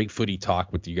 man. Great footy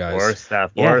talk with you guys.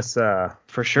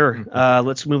 For sure.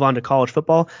 Let's move on to college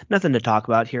football. Nothing to talk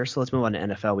about here, so let's move on to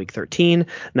NFL Week 13.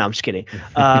 No, I'm just kidding.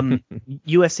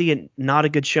 USC, not a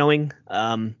good showing.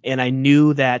 And I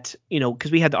knew that,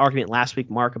 because we had the argument last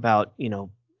week, Mark, about,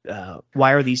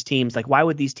 why would these teams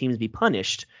be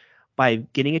punished by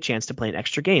getting a chance to play an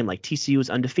extra game? Like TCU is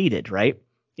undefeated, right?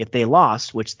 If they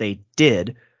lost, which they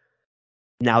did,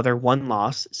 now they're one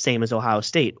loss, same as Ohio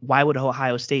State. Why would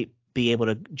Ohio State be able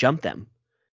to jump them?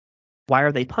 Why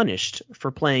are they punished for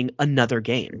playing another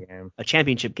game, a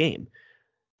championship game?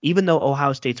 Even though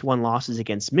Ohio State's one loss is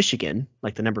against Michigan,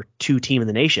 like the number 2 team in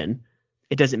the nation,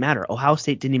 it doesn't matter. Ohio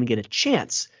State didn't even get a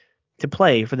chance to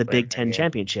play for the Big Ten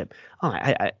championship.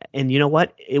 And you know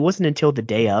what? It wasn't until the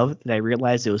day of that I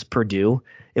realized it was Purdue.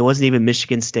 It wasn't even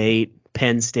Michigan State,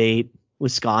 Penn State,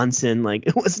 Wisconsin. Like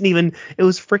it was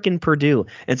freaking Purdue.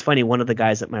 And it's funny. One of the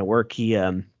guys at my work,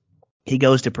 he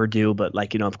goes to Purdue, but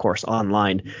of course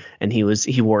online, and he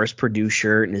wore his Purdue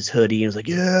shirt and his hoodie and was like,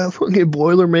 yeah, fucking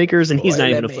Boilermakers. And he's not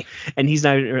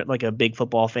even like a big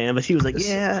football fan, but he was like,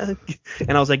 yeah.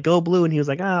 And I was like, go Blue. And he was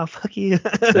like, fuck you.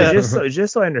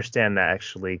 just so I understand that,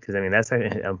 actually, because I mean,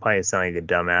 I'm probably sounding like a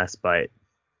dumbass, but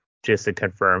just to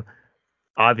confirm,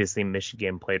 obviously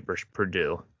Michigan played versus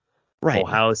Purdue. Right.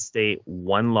 Ohio State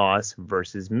one loss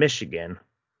versus Michigan.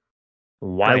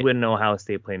 Why wouldn't Ohio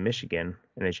State play Michigan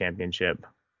in the championship?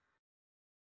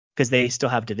 Because they still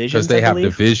have divisions. Because they have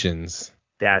divisions.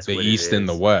 That's the what East and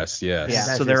the West. Yes.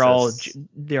 Yeah. So they're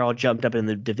all jumped up in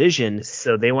the division.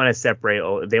 So they want to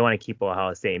separate. They want to keep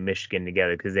Ohio State and Michigan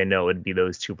together because they know it'd be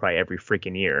those two probably every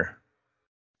freaking year.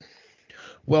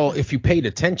 Well, if you paid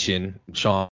attention,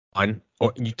 Sean,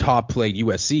 Utah played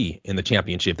USC in the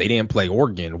championship. They didn't play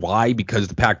Oregon. Why? Because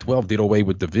the Pac-12 did away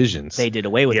with divisions. They did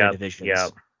away with their divisions. Yeah.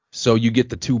 So you get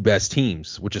the 2 best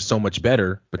teams, which is so much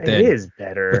better. But it is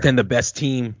better. But then the best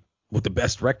team with the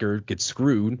best record gets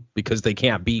screwed because they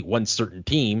can't beat one certain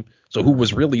team. So who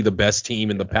was really the best team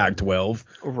in the Pac-12?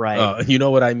 Right. You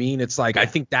know what I mean? It's like I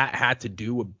think that had to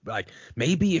do with like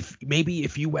maybe if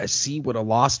USC would have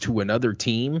lost to another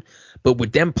team, but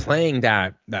with them playing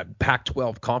that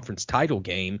Pac-12 conference title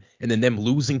game and then them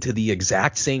losing to the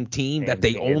exact same team that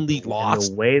they only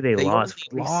lost. The way they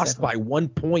lost by 1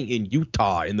 point in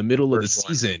Utah in the middle of the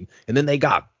season, and then they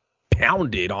got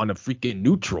pounded on a freaking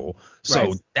neutral. So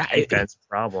Right. that Defense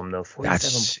problem though.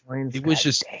 47 points. it was God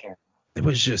just damn. it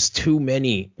was just too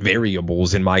many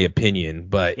variables in my opinion.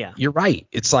 But Yeah. you're right.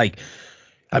 It's like,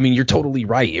 I mean, you're totally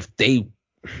right.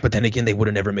 But then again, they would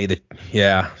have never made it.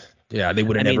 Yeah. Yeah, they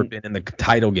would have never been in the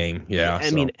title game. Yeah.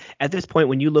 I mean, at this point,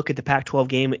 when you look at the Pac-12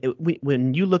 game,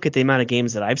 when you look at the amount of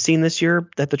games that I've seen this year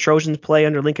that the Trojans play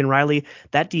under Lincoln Riley,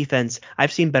 that defense,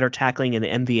 I've seen better tackling in the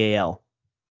MVAL.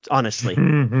 Honestly,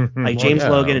 like James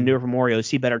Logan and Newer Memorial, you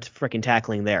see better freaking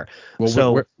tackling there. Well,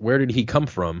 so where did he come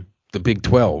from? The Big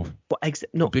 12.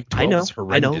 No, the Big 12 I know, is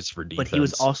horrendous for defense. but he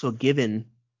was also given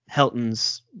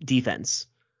Helton's defense,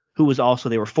 who was also,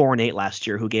 they were 4-8 last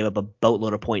year, who gave up a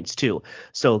boatload of points too.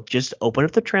 So just open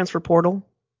up the transfer portal,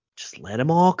 just let them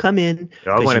all come in.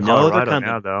 They're all going to they're Colorado coming.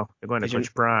 now, though. They're going to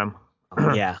Coach Prime.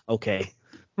 Oh, yeah, okay.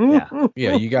 Yeah.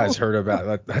 Yeah, you guys heard about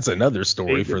that. That's another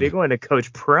story they're going to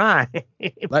Coach Prime.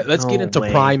 Let's get into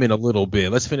Prime in a little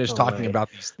bit. Let's finish talking about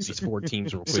these four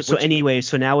teams real quick.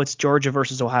 So now it's Georgia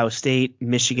versus Ohio State,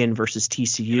 Michigan versus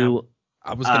TCU.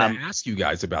 I was going to ask you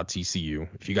guys about TCU.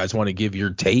 If you guys want to give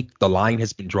your take, the line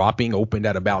has been dropping, opened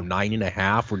at about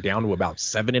 9.5. We're down to about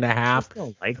 7.5. I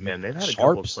don't like them. They've had a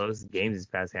couple of close games these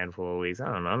past handful of weeks.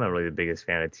 I don't know. I'm not really the biggest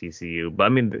fan of TCU, but I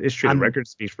mean, it's true. The record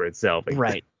speaks for itself.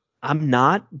 Right. I'm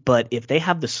not, but if they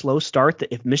have the slow start,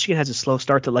 if Michigan has a slow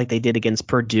start like they did against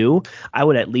Purdue, I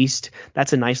would at least,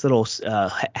 that's a nice little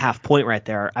half point right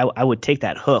there. I would take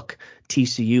that hook,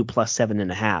 TCU plus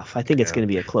 7.5. I think it's going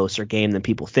to be a closer game than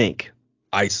people think.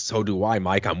 So do I,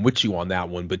 Mike. I'm with you on that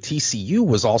one. But TCU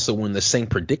was also in the same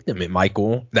predicament,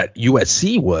 Michael, that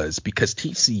USC was, because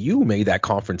TCU made that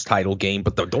conference title game.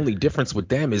 But the only difference with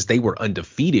them is they were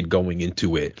undefeated going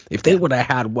into it. If they would have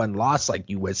had one loss like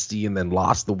USC and then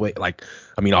lost the way, like,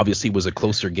 I mean, obviously it was a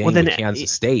closer game with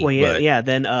Kansas State.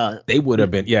 Then they would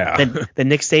have been, then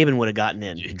Nick Saban would have gotten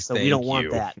in. So we don't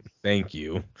want that. Thank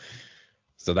you.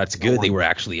 So that's good. They were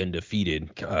actually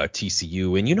undefeated,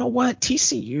 TCU. And you know what?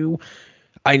 TCU,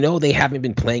 I know they haven't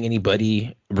been playing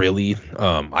anybody really.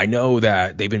 I know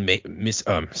that they've been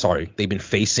they've been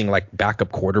facing like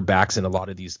backup quarterbacks in a lot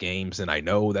of these games, and I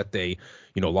know that they,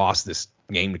 lost this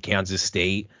game to Kansas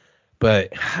State.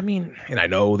 But I mean, and I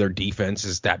know their defense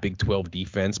is that Big 12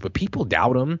 defense, but people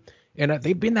doubt them, and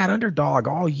they've been that underdog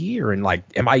all year. And like,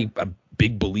 am I a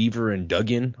big believer in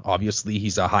Duggan? Obviously,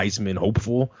 he's a Heisman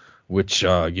hopeful, which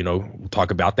we'll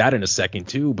talk about that in a second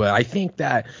too. But I think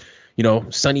that,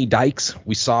 Sonny Dykes,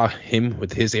 we saw him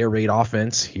with his air raid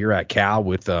offense here at Cal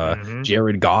with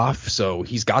Jared Goff. So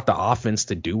he's got the offense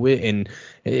to do it. And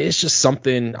it's just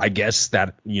something, I guess,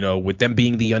 that, with them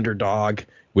being the underdog,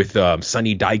 with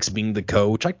Sonny Dykes being the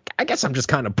coach, I guess I'm just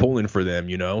kind of pulling for them,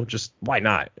 just why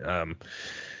not?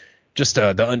 Just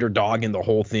the underdog in the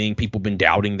whole thing. People been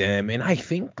doubting them. And I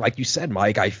think, like you said,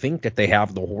 Mike, I think that they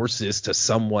have the horses to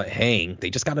somewhat hang.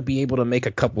 They just got to be able to make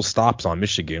a couple stops on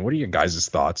Michigan. What are your guys'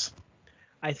 thoughts?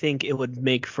 I think it would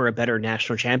make for a better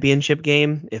national championship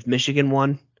game if Michigan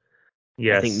won.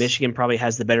 Yes. I think Michigan probably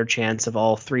has the better chance of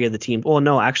all three of the teams. Well,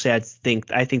 no, actually, I think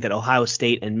that Ohio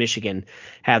State and Michigan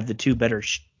have the two better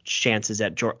chances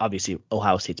at Georgia. Obviously,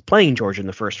 Ohio State's playing Georgia in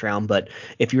the first round, but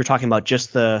if you're talking about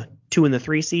just the 2 and the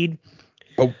 3 seed,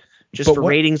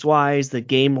 ratings wise, the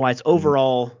game wise,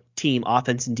 overall team,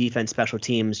 offense and defense, special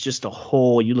teams, just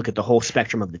you look at the whole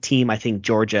spectrum of the team. I think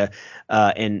Georgia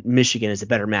and Michigan is a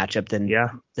better matchup than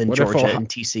Georgia and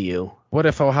TCU. What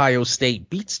if Ohio State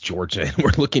beats Georgia and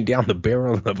we're looking down the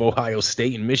barrel of Ohio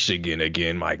State and Michigan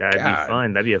again? That'd be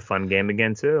fun. That'd be a fun game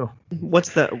again too. What's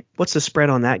the spread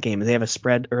on that game? Do they have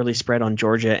a early spread on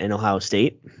Georgia and Ohio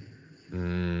State?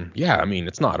 Yeah, I mean,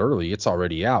 it's not early. It's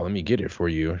already out. Let me get it for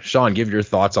you. Sean, give your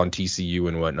thoughts on TCU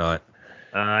and whatnot.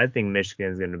 I think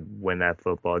Michigan's going to win that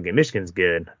football game. Michigan's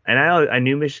good. And I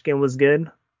knew Michigan was good,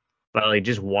 but like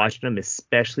just watching them,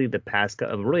 especially the past,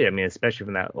 especially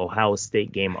from that Ohio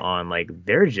State game on, like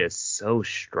they're just so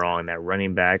strong. That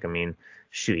running back, I mean,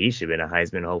 shoot, he should have been a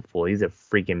Heisman hopeful. He's a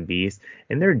freaking beast.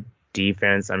 And their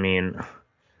defense, I mean,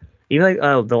 even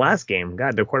like the last game,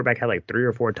 God, their quarterback had like 3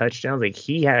 or 4 touchdowns. Like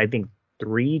he had, I think,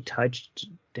 3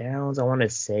 touchdowns, I want to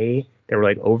say. They were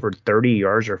like over 30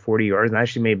 yards or 40 yards. And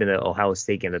actually maybe the Ohio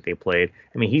State game that they played.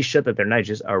 I mean, he showed that they're not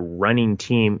just a running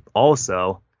team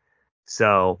also.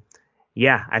 So,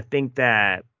 yeah, I think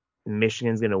that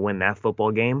Michigan's going to win that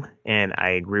football game. And I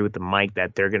agree with the Mike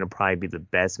that they're going to probably be the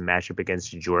best matchup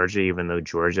against Georgia, even though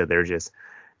Georgia,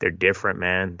 they're different,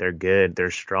 man. They're good. They're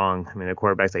strong. I mean, the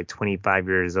quarterback's like 25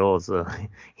 years old. So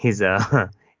he's a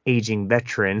aging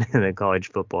veteran in the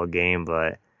college football game.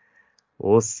 But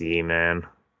we'll see, man.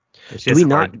 It's just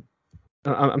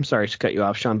I'm sorry to cut you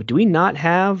off, Sean, but do we not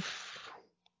have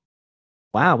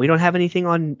Wow, we don't have anything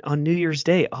on New Year's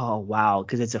Day. Oh wow,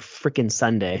 because it's a freaking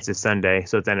Sunday. It's a Sunday,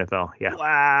 so it's NFL. Yeah.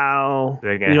 Wow.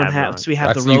 They're We gonna don't have it have. on. So we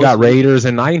have the You got Rose. Raiders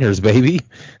and Niners, baby.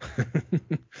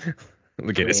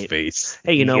 Look at his Great. face.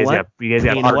 Hey, you know what? You guys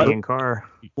got Hey, you know Party what? and Carr.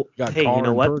 Got Hey, you Carr know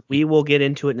and what? Turkey. We will get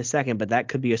into it in a second, but that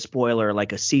could be a spoiler,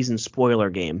 like a season spoiler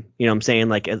game. You know what I'm saying?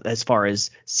 Like as far as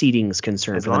seeding is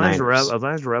concerned As for the long as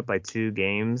Niners. we're up by 2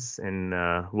 games, and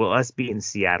us beating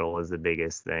Seattle is the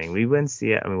biggest thing. We win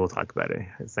Seattle. I mean, we'll talk about it.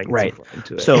 It's like Right. too far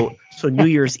into it. So New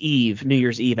Year's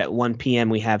Eve at 1 p.m.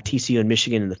 we have TCU and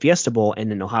Michigan in the Fiesta Bowl, and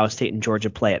then Ohio State and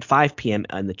Georgia play at 5 p.m.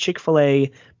 in the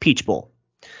Chick-fil-A Peach Bowl.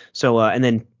 So and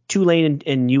then Tulane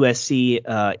and USC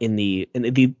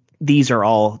these are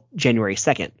all January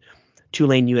 2nd.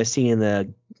 Tulane USC in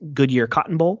the Goodyear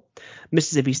Cotton Bowl,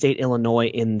 Mississippi State Illinois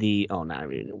in the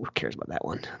who cares about that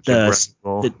one? The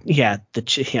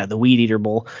Weed Eater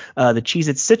Bowl. The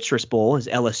Cheez-It Citrus Bowl is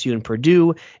LSU and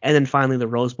Purdue, and then finally the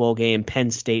Rose Bowl game,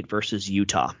 Penn State versus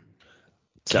Utah.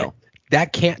 So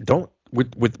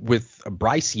with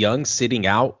Bryce Young sitting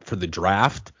out for the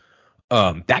draft.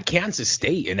 That Kansas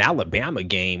State and Alabama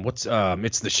game, it's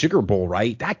the Sugar Bowl,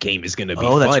 right? That game is going to be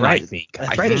fun, right. I think.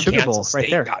 That's right, the Sugar Bowl, right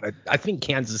there. I think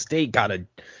Kansas State got a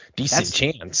decent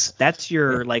chance. That's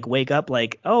your wake up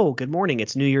oh, good morning,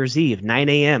 it's New Year's Eve, 9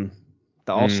 a.m.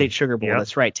 The All-State Sugar Bowl. Yep.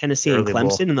 That's right. Tennessee and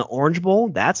Clemson in the Orange Bowl.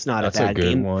 That's not a bad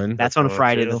game. One. That's on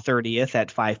Friday the 30th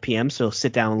at 5 p.m. So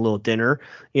sit down, a little dinner,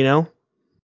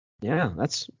 Yeah,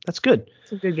 that's good.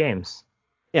 Some good games.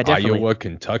 Yeah, definitely. Iowa,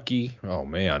 Kentucky. Oh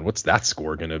man, what's that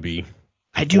score gonna be?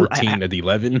 14 to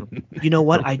 11. You know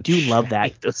what? I do love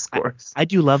that. Those scores. I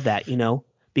do love that.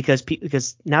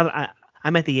 Because now that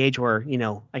I'm at the age where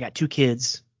I got 2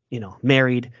 kids,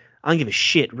 married. I don't give a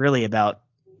shit really about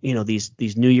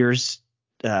these New Year's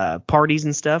parties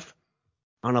and stuff.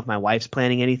 I don't know if my wife's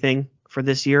planning anything for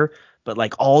this year. But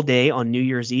like all day on New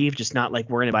Year's Eve, just not like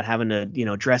worrying about having to,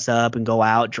 dress up and go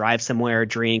out, drive somewhere,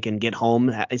 drink, and get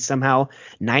home somehow.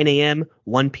 9 a.m.,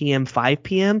 1 p.m., 5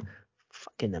 p.m.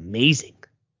 Fucking amazing.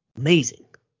 Amazing.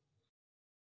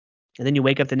 And then you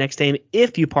wake up the next day.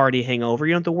 If you party hangover,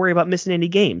 you don't have to worry about missing any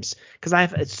games.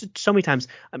 Because it's so many times,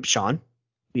 Sean,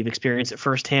 we've experienced it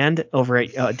firsthand over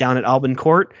at down at Alban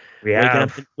Court.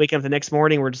 Waking up the next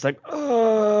morning, we're just like,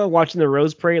 watching the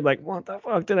Rose Parade, like, what the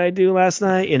fuck did I do last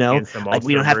night? Like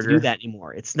we don't have to do that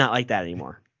anymore. It's not like that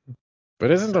anymore.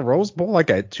 But isn't the Rose Bowl like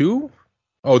at 2?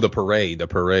 Oh, the parade,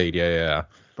 yeah.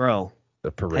 Bro,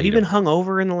 the parade. Have you been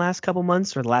hungover in the last couple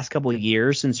months or the last couple of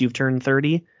years since you've turned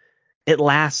 30? It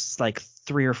lasts like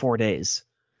 3 or 4 days.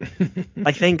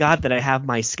 Like, thank God that I have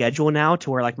my schedule now to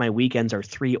where like my weekends are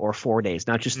 3 or 4 days,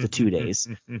 not just the 2 days.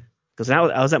 Because I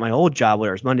was at my old job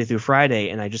where it was Monday through Friday,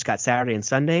 and I just got Saturday and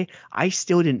Sunday. I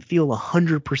still didn't feel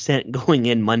 100% going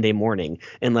in Monday morning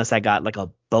unless I got like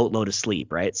a boatload of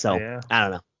sleep, right? So I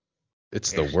don't know.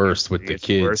 It's the worst with the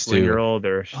kids worse too. When you're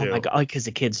older. Oh my God, because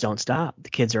the kids don't stop. The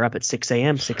kids are up at 6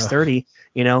 a.m., 6:30.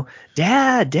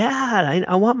 Dad,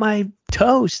 I want my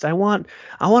toast. I want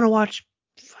to watch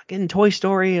fucking Toy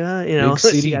Story. Big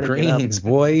City Greens,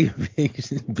 boy.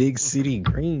 Big City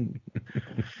Green.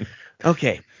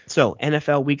 Okay, so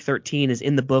NFL Week 13 is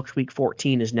in the books. Week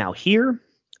 14 is now here.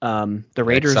 The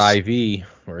Raiders. XIV,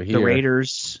 we're here. The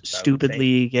Raiders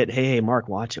stupidly get. Hey, Mark,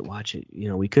 watch it.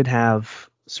 We could have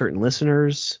certain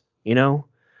listeners. Sean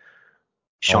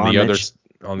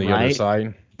on the other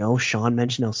side. No, Sean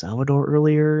mentioned El Salvador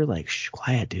earlier. Like,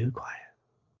 quiet, dude, quiet.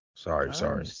 Sorry.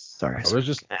 I was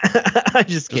just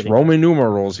just kidding. Roman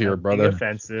numerals here, brother.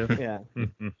 Offensive. Yeah.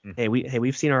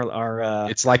 We've seen our.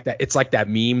 It's like that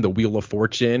meme, the Wheel of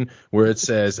Fortune, where it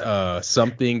says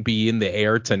something be in the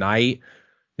air tonight.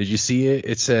 Did you see it?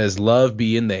 It says love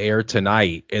be in the air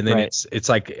tonight, and then it's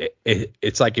like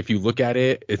if you look at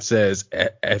it, it says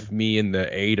F me in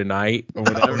the A tonight or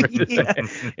whatever.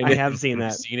 And I have seen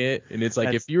that. Seen it, and it's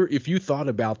like if you thought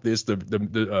about this,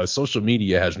 the social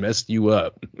media has messed you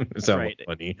up. It's hella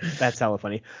funny. That's hella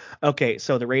funny. Okay,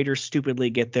 so the Raiders stupidly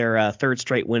get their third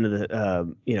straight win of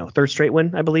the third straight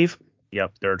win, I believe.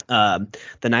 Yep, third.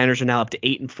 The Niners are now up to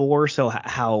 8-4. So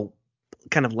how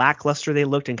kind of lackluster they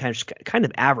looked and kind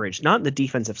of average, not the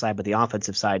defensive side, but the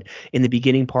offensive side in the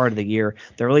beginning part of the year.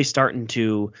 They're really starting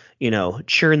to,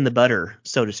 churn the butter,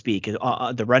 so to speak.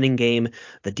 The running game,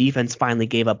 the defense finally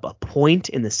gave up a point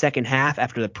in the second half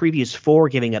after the previous 4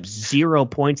 giving up 0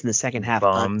 points in the second half.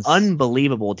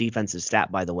 Unbelievable defensive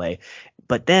stat, by the way.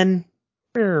 But then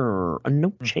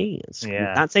No chance.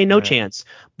 Yeah. Not saying no chance,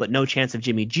 but no chance of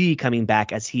Jimmy G coming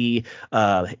back as he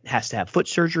has to have foot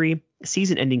surgery,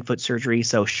 season-ending foot surgery.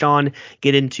 So Sean,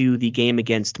 get into the game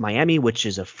against Miami, which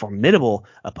is a formidable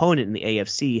opponent in the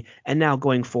AFC. And now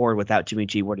going forward without Jimmy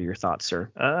G, what are your thoughts, sir?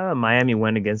 Miami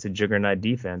went against a juggernaut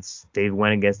defense. They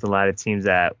went against a lot of teams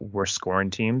that were scoring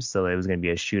teams, so it was going to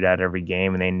be a shootout every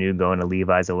game, and they knew going to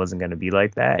Levi's it wasn't going to be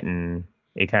like that, and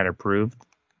it kind of proved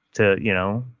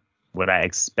to, what I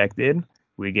expected.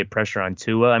 We get pressure on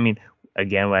Tua. I mean,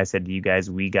 again, what I said to you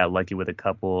guys, we got lucky with a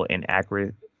couple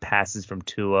inaccurate passes from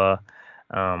Tua,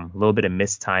 a little bit of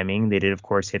mistiming. They did, of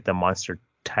course, hit the monster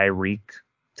Tyreek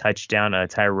touchdown.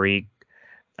 Tyreek,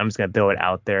 I'm just going to throw it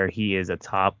out there. He is a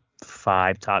top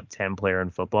 5, top 10 player in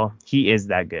football. He is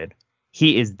that good.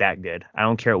 He is that good. I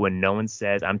don't care what no one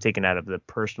says. I'm taking out of the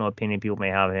personal opinion people may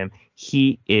have of him.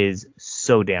 He is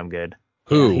so damn good.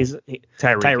 Who? Yeah,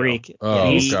 Tyreek. Oh,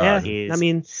 God. He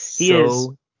is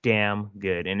damn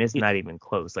good, and it's not even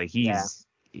close. Like he's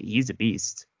a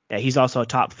beast. Yeah, he's also a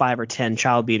top 5 or 10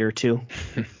 child beater too.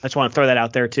 I just want to throw that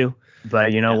out there too.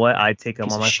 But you know what? I'd take him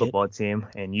on my football team,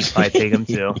 and you'd probably take him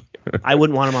too. I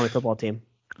wouldn't want him on my football team.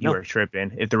 You are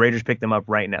tripping. If the Raiders picked him up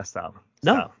right now, stop.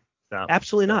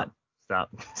 Absolutely not.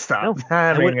 Stop. No,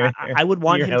 I would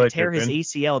want him to tear his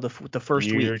ACL the first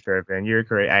week. You're tripping. You're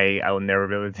crazy. I will never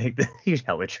be able to take that. You're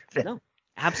hella tripping. No,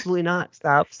 absolutely not.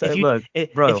 Stop. Look,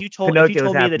 bro. If you told me that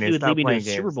he would lead me to a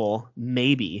Super Bowl,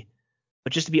 maybe.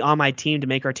 But just to be on my team to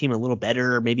make our team a little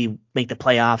better, maybe make the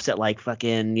playoffs at like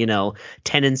fucking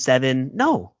 10-7.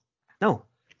 No.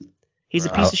 He's a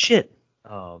piece of shit.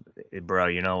 Oh, bro,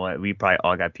 you know what? We probably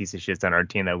all got piece of shits on our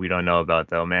team that we don't know about,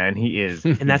 though, man. He is.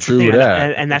 And that's the thing.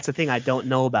 And that's the thing. I don't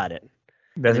know about it.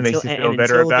 Doesn't make you feel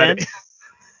better about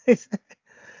it.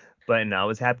 But no, I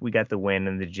was happy we got the win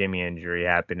and the Jimmy injury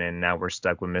happened, and now we're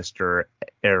stuck with Mr.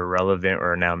 Irrelevant,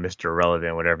 or now Mr.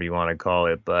 Relevant, whatever you want to call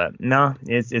it. But no,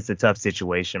 it's a tough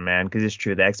situation, man, because it's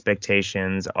true. The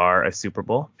expectations are a Super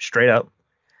Bowl, straight up.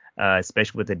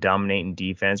 Especially with the dominating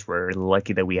defense. We're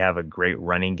lucky that we have a great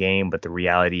running game, but the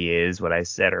reality is what I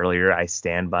said earlier. I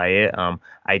stand by it.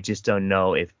 I just don't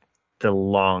know if the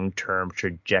long-term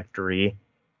trajectory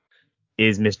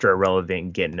is Mr.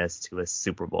 Irrelevant getting us to a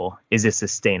Super Bowl. Is it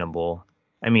sustainable?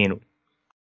 I mean,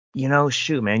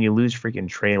 shoot, man, you lose freaking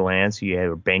Trey Lance, who you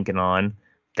were banking on,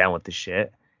 down with the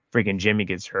shit. Freaking Jimmy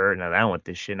gets hurt, now down with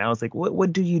this shit. Now it's like,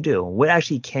 what do you do? What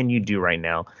actually can you do right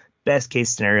now? Best case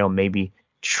scenario, maybe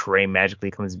Trey magically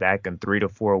comes back in 3 to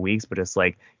 4 weeks, but it's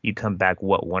like you come back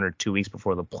 1 or 2 weeks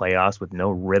before the playoffs with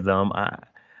no rhythm. I'm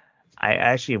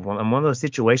one of those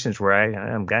situations where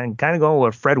I'm kind of going with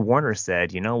what Fred Warner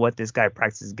said. You know what? This guy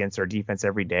practices against our defense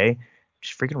every day.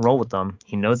 Just freaking roll with him.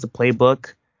 He knows the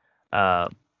playbook.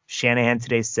 Shanahan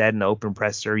today said in the open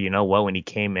presser, you know what? When he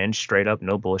came in, straight up,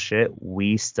 no bullshit,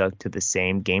 we stuck to the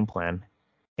same game plan.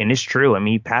 And it's true. I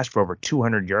mean, he passed for over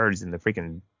 200 yards in the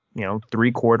freaking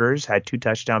 3 quarters, had 2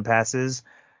 touchdown passes.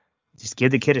 Just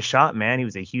give the kid a shot, man. He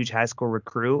was a huge high school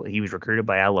recruit. He was recruited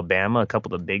by Alabama, a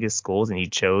couple of the biggest schools, and he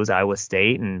chose Iowa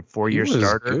State and 4-year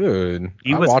starter. Good.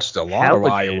 I watched a lot of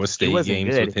Iowa State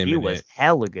games with him. He was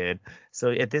hella good.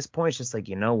 So at this point, it's just like,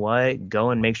 you know what? Go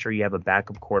and make sure you have a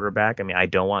backup quarterback. I mean, I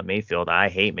don't want Mayfield. I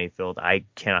hate Mayfield. I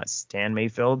cannot stand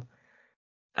Mayfield.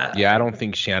 I don't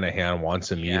think Shanahan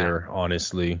wants him either,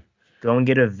 honestly. Go and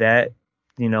get a vet.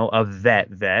 A vet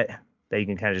that you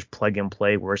can kind of just plug and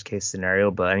play, worst case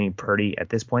scenario. But I mean, Purdy, at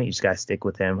this point, you just got to stick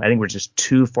with him. I think we're just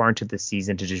too far into the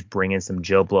season to just bring in some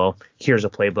Joe Blow. Here's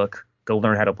a playbook. Go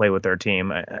learn how to play with our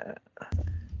team.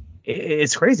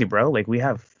 It's crazy, bro. Like, we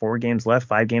have 4 games left,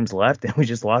 5 games left, and we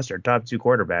just lost our top 2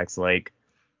 quarterbacks. Like,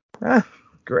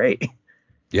 great.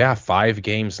 Yeah, 5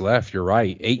 games left. You're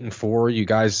right. 8-4. You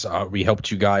guys, we helped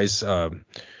you guys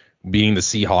beating the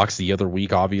Seahawks the other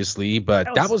week, obviously,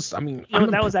 but that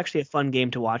was actually a fun game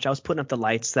to watch. I was putting up the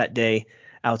lights that day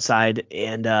outside,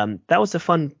 and that was a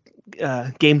fun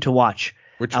game to watch.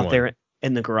 Which out one? There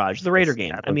in the garage, the Raider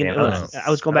game. I mean, I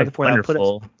was going back and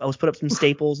forth. I was put up some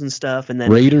staples and stuff, and then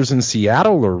Raiders in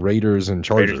Seattle or Raiders and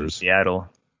Chargers? Raiders in Seattle.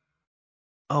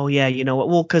 Oh yeah, you know what?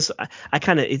 Well, because I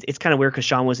kind of it's kind of weird because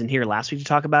Sean wasn't here last week to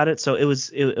talk about it, so it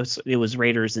was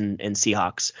Raiders and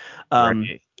Seahawks.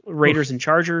 Right. Raiders and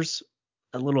Chargers,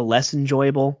 a little less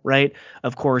enjoyable, right?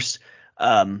 Of course,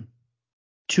 2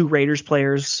 Raiders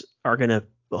players are going to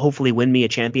hopefully win me a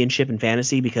championship in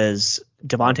fantasy because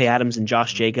Devontae Adams and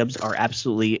Josh Jacobs are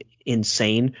absolutely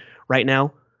insane right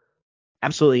now.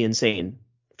 Absolutely insane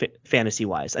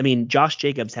fantasy-wise. I mean, Josh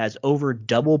Jacobs has over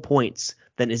double points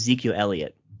than Ezekiel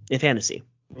Elliott in fantasy.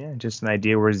 Yeah, just an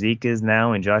idea where Zeke is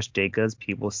now and Josh Jacobs,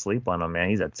 people sleep on him, man.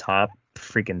 He's a top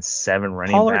freaking 7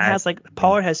 running backs.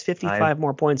 Pollard has 55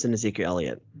 more points than Ezekiel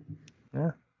Elliott.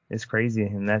 Yeah, it's crazy,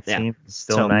 and that Yeah. team is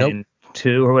still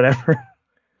 9-2 or whatever.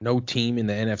 No team in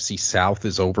the NFC South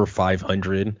is over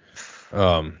 500.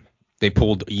 They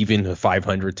pulled even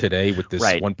 500 today with this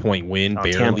 1-point win,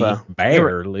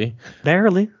 barely.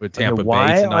 With Tampa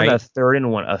Bay tonight. On a 3rd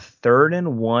and 1? A 3rd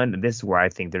and 1. This is where I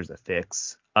think there's a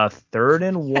fix. A 3rd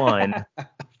and 1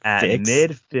 at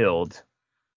midfield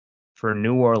for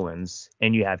New Orleans,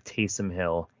 and you have Taysom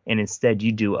Hill, and instead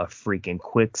you do a freaking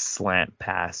quick slant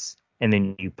pass, and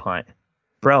then you punt,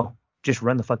 bro. Just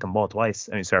run the fucking ball twice.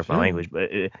 I mean, sorry for my language,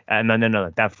 but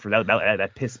no,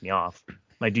 that pissed me off.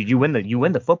 Like, dude, you win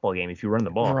the football game if you run the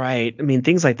ball. Right. I mean,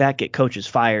 things like that get coaches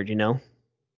fired, you know.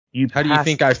 How do you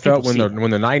think I felt when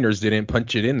the Niners didn't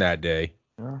punch it in that day?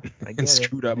 And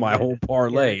screwed up my whole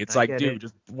parlay. It's like, dude,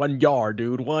 just 1 yard,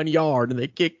 dude, 1 yard, and they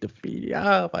kicked the feet.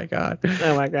 Oh my god.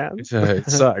 It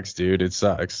sucks, dude. It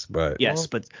sucks. But yes,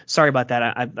 but sorry about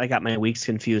that. I got my weeks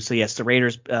confused. So yes, the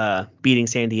Raiders beating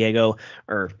San Diego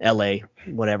or LA,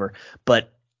 whatever.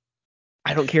 But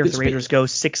I don't care if the Raiders go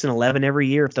 6-11 every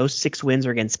year. If those 6 wins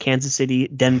are against Kansas City,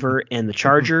 Denver, and the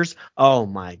Chargers, oh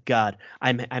my God,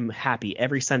 I'm happy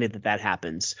every Sunday that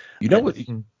happens. You know what?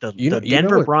 The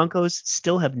Denver Broncos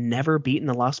still have never beaten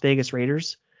the Las Vegas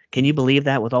Raiders. Can you believe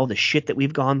that, with all the shit that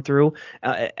we've gone through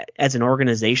as an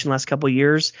organization last couple of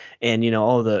years, and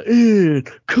all the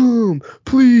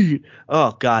complete.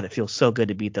 Oh God, it feels so good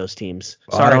to beat those teams.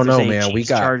 Sorry, I don't know, man. We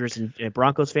got Chargers and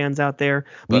Broncos fans out there,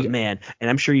 but man, and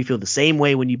I'm sure you feel the same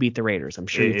way when you beat the Raiders. I'm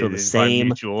sure you feel the same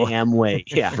damn way.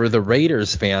 Yeah. For the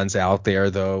Raiders fans out there,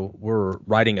 though, we're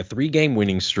riding a 3-game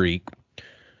winning streak.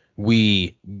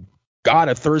 We got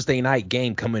a Thursday night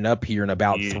game coming up here in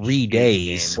about 3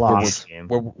 days where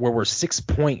we're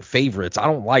 6-point favorites. I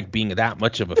don't like being that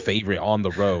much of a favorite on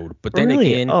the road, but then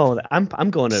again,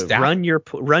 I'm going to run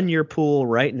your pool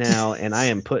right now, and I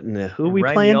am putting who we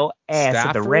playing? Your ass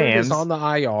at the Rams. Is on the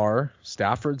IR.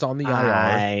 Stafford's on the IR.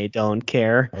 I don't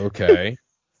care. Okay.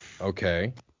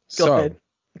 Go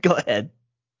ahead.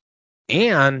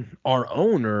 And our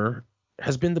owner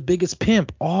has been the biggest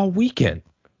pimp all weekend.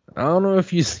 I don't know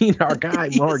if you've seen our guy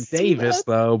Mark Davis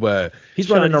though, but he's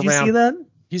running around. Did you see that?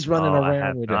 He's running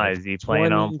around with is he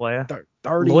playing on player?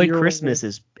 30 Lloyd Christmas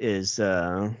is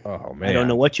oh man. I don't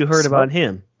know what you heard about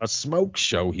him. A smoke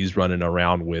show he's running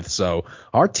around with. So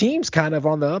our team's kind of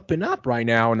on the up and up right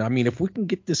now. And I mean, if we can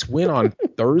get this win on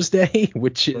Thursday,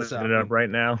 which is it up right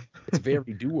now, it's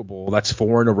very doable. That's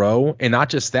 4 in a row. And not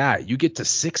just that, you get to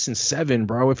 6-7,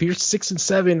 bro. If you're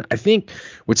 6-7, I think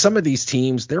with some of these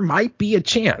teams, there might be a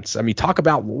chance. I mean, talk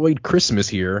about Lloyd Christmas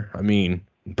here. I mean,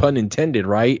 pun intended,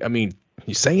 right? I mean,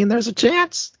 you saying there's a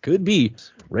chance? Could be.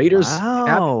 Raiders have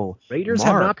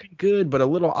not been good, but a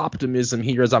little optimism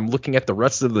here as I'm looking at the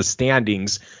rest of the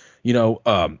standings.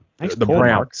 The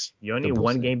Browns. You're only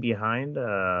 1 game behind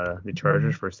the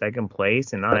Chargers for 2nd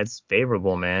place, and it's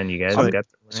favorable, man. You guys got.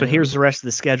 So here's the rest of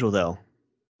the schedule, though.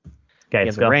 Okay, you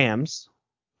have the Rams.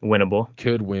 Winnable.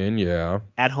 Could win, yeah.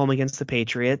 At home against the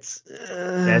Patriots.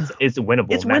 It's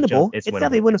winnable. It's winnable. It's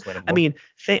definitely winnable. I mean,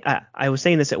 I was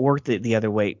saying this at work the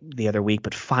other week,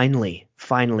 but finally,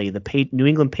 the New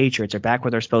England Patriots are back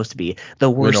where they're supposed to be. The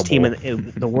worst team in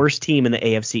the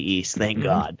AFC East. Thank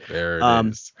God. There it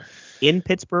is. In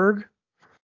Pittsburgh,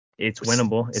 it's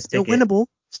winnable. It's still winnable.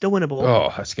 Still winnable.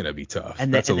 Oh, that's gonna be tough.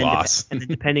 That's a loss. And then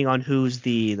depending on who's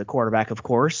the quarterback, of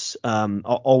course,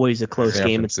 always a close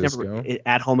game. It's never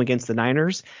at home against the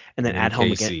Niners, and then at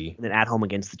home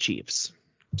against the Chiefs.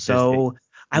 So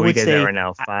I would say right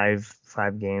now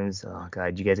 5 games. Oh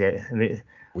God, you guys get.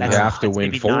 We have to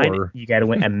win 4. 9. You got to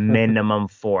win a minimum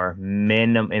 4, and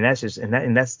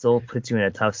that still puts you in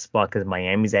a tough spot because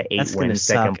Miami's at 8 wins,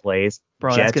 2nd place.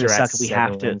 Bro, Jets that's gonna are suck if we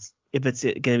have to. If it's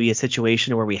going to be a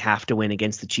situation where we have to win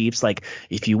against the Chiefs, like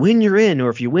if you win, you're in, or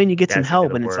if you win, you get some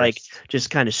help, and it's like just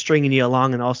kind of stringing you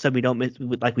along, and all of a sudden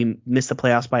we miss the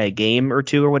playoffs by a game or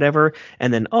 2 or whatever,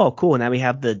 and then cool, now we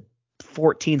have the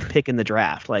 14th pick in the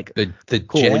draft, like the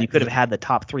cool when you could have had the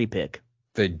top 3 pick.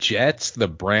 The Jets, the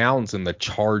Browns, and the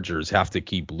Chargers have to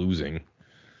keep losing.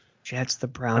 Jets, the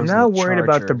Browns. I'm not worried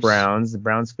about the Browns. The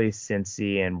Browns face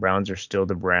Cincy, and Browns are still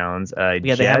the Browns.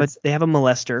 Jets, they have a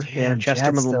molester. They have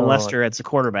Chester molester as a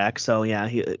quarterback. So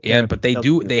but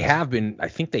they have been. I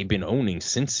think they've been owning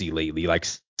Cincy lately. Like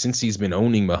Cincy's been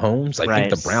owning Mahomes. I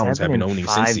think the Browns have been owning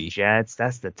Cincy. Jets.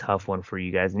 That's the tough one for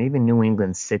you guys, and even New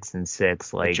England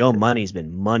 6-6. Like Joe Money's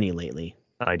been money lately.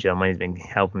 Joe Money's been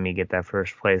helping me get that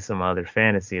first place in my other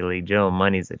fantasy league. Joe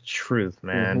Money's the truth,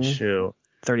 man. Shoot.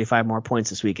 35 more points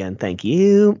this weekend. Thank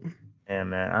you. Yeah,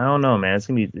 man. I don't know, man. It's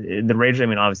gonna be the Raiders. I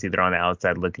mean, obviously they're on the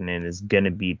outside looking in. Is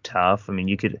gonna be tough. I mean,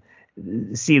 you could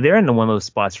see they're in one of those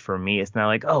spots for me. It's not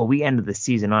like, oh, we ended the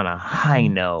season on a high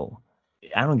note.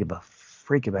 I don't give a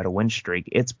freak about a win streak.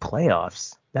 It's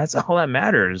playoffs. That's all that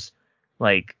matters.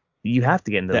 Like, you have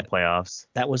to get into the playoffs.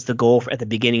 That was the goal at the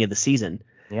beginning of the season.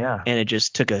 Yeah. And it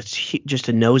just took just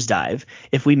a nosedive.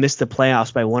 If we miss the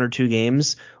playoffs by 1 or 2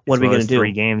 games, what are we going to do?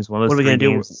 3 games. One of what those are we going to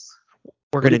do? games.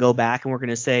 We're going to go back and we're going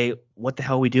to say, what the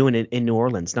hell are we doing in New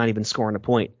Orleans? Not even scoring a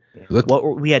point.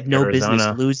 We had no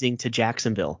business losing to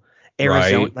Jacksonville.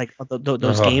 Arizona, right. like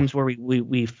those games where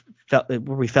we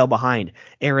fell behind.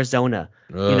 Arizona,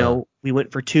 we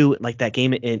went for 2, like that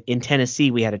game in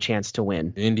Tennessee, we had a chance to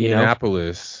win.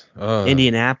 Indianapolis,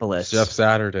 Indianapolis, Jeff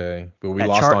Saturday, but we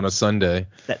lost on a Sunday.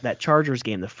 That Chargers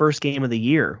game, the first game of the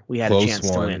year, we had a chance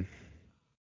to win.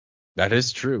 That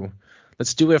is true.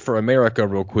 Let's do it for America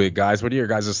real quick, guys. What are your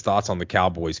guys' thoughts on the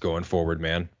Cowboys going forward,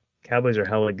 man? Cowboys are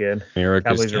hella good.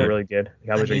 Cowboys are really good.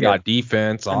 Cowboys are good. Got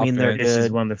defense, offense. This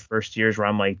is one of the first years where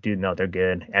I'm like, dude, no, they're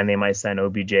good. And they might sign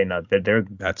OBJ. No, they're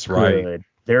That's good. right.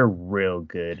 They're real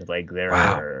good. Like, they're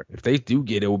wow. If they do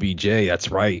get OBJ, that's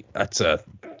right. That's a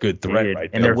good threat right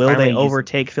and there. Will they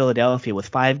overtake Philadelphia with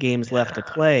 5 games left to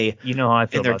play? You know how I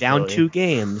feel and they're about down Philly. 2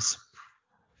 games.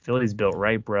 Philly's built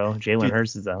right, bro. Jalen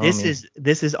Hurts is a homie.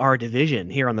 This is our division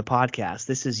here on the podcast.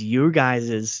 This is your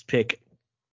guys' pick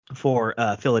for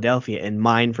Philadelphia and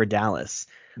mine for Dallas.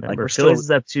 Remember, Philly's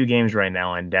is up 2 games right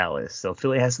now on Dallas, so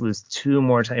Philly has to lose 2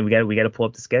 more times. We got to pull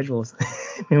up the schedules.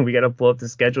 We got to pull up the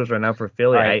schedules right now for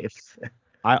Philly. Right.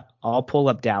 I'll pull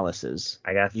up Dallas's.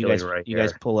 I got Philly right here. You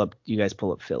guys pull up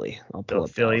Philly. I'll pull up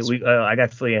Philly. Dallas. I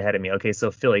got Philly ahead of me. Okay, so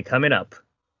Philly coming up.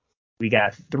 We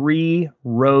got 3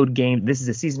 road games. This is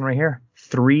a season right here.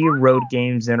 3 road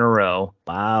games in a row.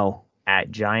 Wow.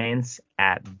 At Giants,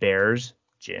 at Bears,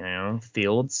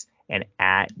 Fields, and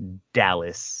at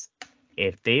Dallas.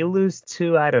 If they lose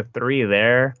 2 out of 3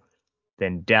 there,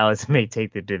 then Dallas may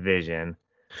take the division.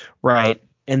 Right.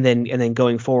 And then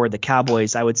going forward, the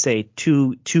Cowboys, I would say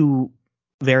two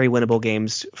very winnable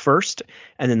games first,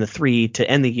 and then the 3 to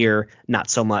end the year, not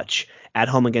so much. At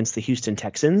home against the Houston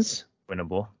Texans.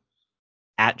 Winnable.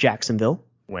 At Jacksonville.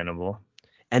 Winnable.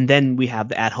 And then we have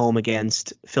the at home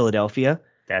against Philadelphia.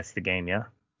 That's the game, yeah.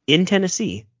 In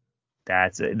Tennessee.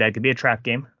 That could be a trap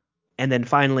game. And then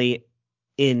finally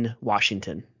in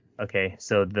Washington. Okay,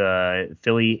 so the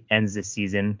Philly ends the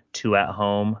season 2 at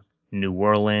home, New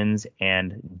Orleans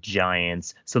and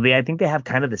Giants. So I think they have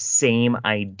kind of the same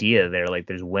idea there. Like,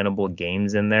 there's winnable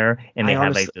games in there, and they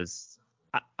have like those.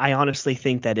 I honestly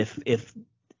think that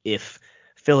if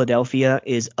Philadelphia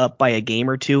is up by a game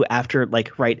or 2 after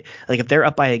if they're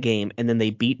up by a game and then they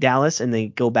beat Dallas and they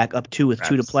go back up 2 with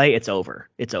 2 to play, it's over.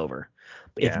 It's over.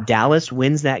 Yeah. If Dallas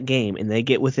wins that game and they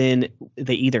get within,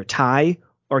 they either tie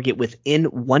or get within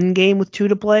 1 game with 2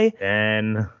 to play,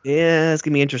 then it's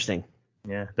gonna be interesting.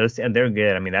 Yeah, they're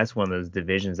good. I mean, that's one of those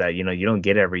divisions that you don't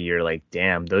get every year. Like,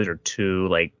 damn, those are 2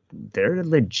 they're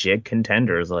legit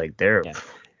contenders. Like, they're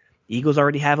Eagles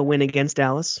already have a win against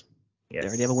Dallas. Yes. They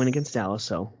already have a win against Dallas,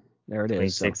 so there it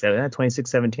is.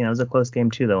 26-17. That was a close game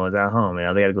too, though. It was at home. They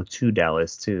got to go to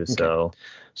Dallas too. Okay.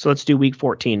 So let's do Week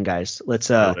 14, guys. Let's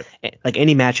like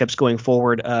any matchups going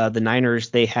forward. The Niners,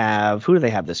 who do they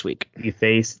have this week? You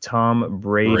face Tom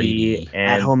Brady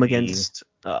and at home against.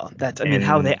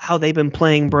 How they've been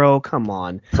playing, bro. Come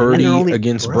on. Purdy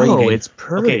against Brady. It's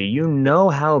Purdy. Okay. You know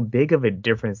how big of a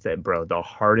difference that, bro. The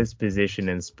hardest position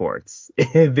in sports.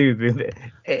 Dude,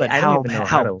 but how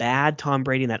bad Tom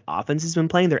Brady and that offense has been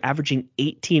playing. They're averaging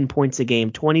 18 points a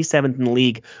game, 27th in the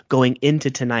league going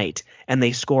into tonight, and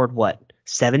they scored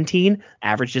 17.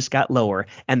 Average just got lower,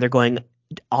 and they're going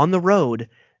on the road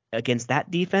against that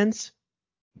defense.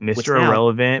 Mr.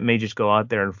 Irrelevant may just go out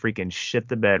there and freaking shit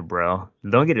the bed, bro.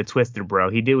 Don't get it twisted,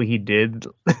 bro. He did what he did,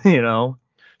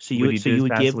 So you'd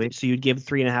give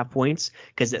 3.5 points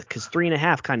because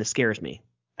 3.5 kind of scares me.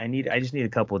 I just need a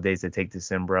couple of days to take this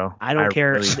in, bro. I don't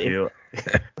care. Really do.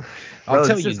 I'll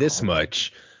tell you this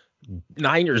much: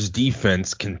 Niners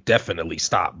defense can definitely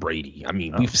stop Brady. I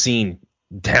mean, we've seen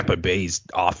Tampa Bay's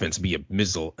offense be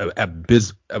abysmal.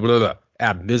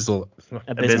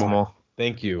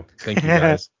 Thank you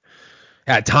guys.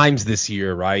 At times this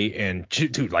year, right? And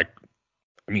dude,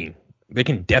 they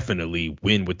can definitely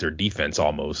win with their defense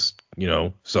almost,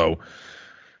 So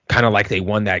kind of like they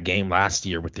won that game last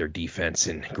year with their defense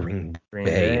in Green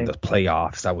Bay in the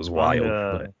playoffs. That was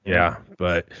wild.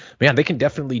 But man, they can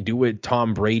definitely do it.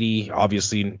 Tom Brady,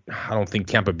 obviously, I don't think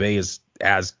Tampa Bay is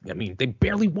they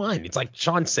barely won. It's like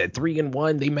Sean said,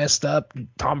 3-1. They messed up.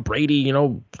 Tom Brady,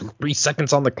 3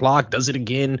 seconds on the clock, does it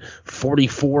again.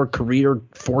 44 career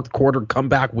fourth quarter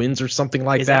comeback wins or something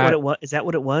like that. Is that what it was? Is that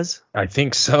what it was? I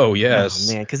think so. Yes.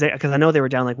 Oh man, because I know they were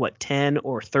down like 10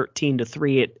 or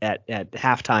 13-3 at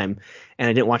halftime, and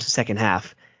I didn't watch the second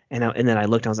half. And then I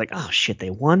looked, and I was like, oh shit, they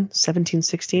won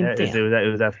 17-16. Yeah,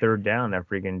 it was that third down that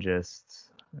freaking just.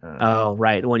 Oh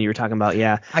right, the one you were talking about.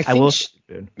 Yeah, I will.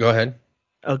 Go ahead.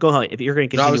 Oh, go ahead. If you're going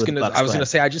to continue with the Bucs, I was gonna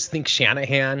say, I just think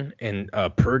Shanahan and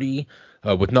Purdy,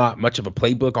 with not much of a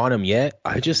playbook on him yet,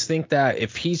 I just think that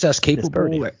if he's as capable,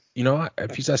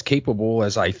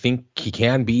 as I think he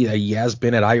can be, that he has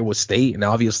been at Iowa State, and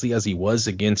obviously as he was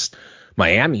against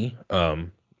Miami,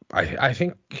 I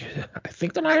think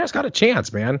the Niners got a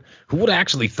chance, man. Who would have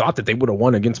actually thought that they would have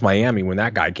won against Miami when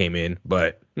that guy came in?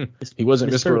 But he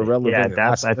wasn't Mr. Irrelevant.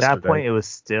 Yeah, at that point, it was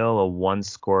still a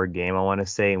one-score game, I want to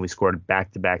say, and we scored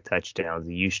back-to-back touchdowns,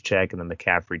 the Juszczyk and the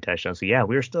McCaffrey touchdown. So, yeah, it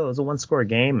was a one-score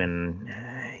game, and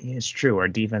it's true. Our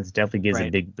defense definitely gives a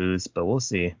big boost, but we'll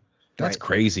see. That's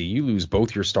crazy. You lose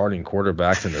both your starting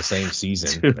quarterbacks in the same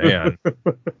season. Man.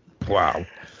 Wow.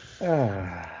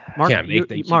 Mark,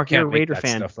 you're a Raider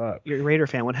fan. You're a Raider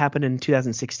fan. What happened in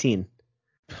 2016?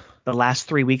 The last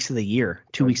 3 weeks of the year,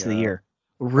 2 weeks of the year,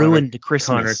 ruined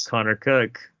Christmas. Connor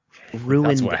Cook. Ruined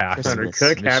That's what happened. Christmas.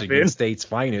 Connor Cook Michigan happened. State's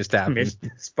finest happened.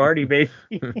 Sparty, baby.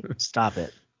 Stop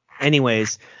it.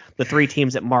 Anyways, the 3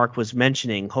 teams that Mark was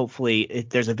mentioning, hopefully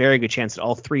there's a very good chance that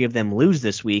all 3 of them lose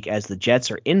this week, as the Jets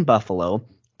are in Buffalo,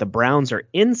 the Browns are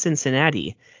in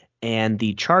Cincinnati, and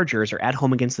the Chargers are at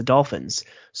home against the Dolphins.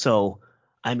 So,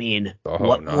 I mean,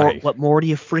 what more do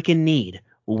you freaking need?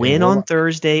 Win on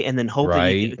Thursday and then hope that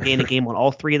you gain a game on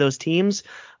all 3 of those teams.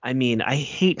 I mean, I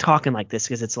hate talking like this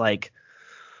because it's like,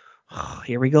 oh,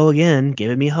 here we go again,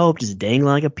 giving me hope, just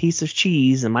dangling like a piece of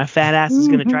cheese, and my fat ass is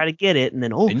going to try to get it, and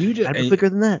then, gotta be quicker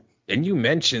than that. And you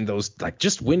mentioned those, like,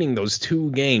 just winning those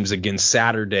 2 games against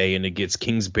Saturday and against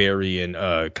Kingsbury and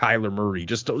Kyler Murray,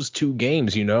 just those 2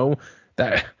 games,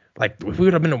 that – like, we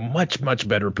would have been in a much, much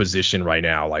better position right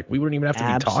now. Like, we wouldn't even have to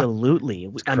be talking. Absolutely.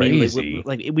 I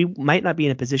mean, we might not be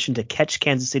in a position to catch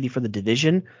Kansas City for the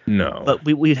division. No. But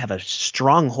we'd have a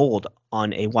strong hold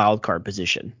on a wild card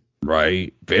position.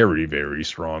 Right. Very, very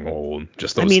strong hold.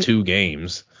 Just those 2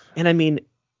 games. And I mean,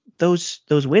 those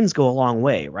wins go a long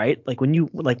way, right? Like when you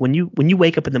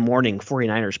wake up in the morning,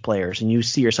 49ers players, and you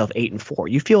see yourself 8-4,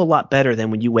 you feel a lot better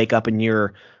than when you wake up and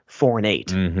you're 4-8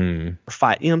 mm-hmm. or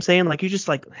 5. You know what I'm saying? Like, you're just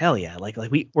like, hell yeah, like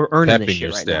we're earning this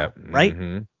shit right now, right?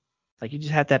 Mm-hmm. Like, you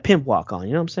just have that pimp walk on.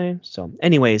 You know what I'm saying? So,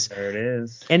 anyways, there it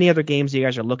is. Any other games you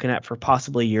guys are looking at for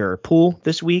possibly your pool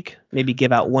this week? Maybe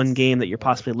give out one game that you're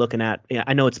possibly looking at. Yeah,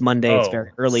 I know it's Monday. It's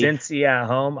very early. Cincy at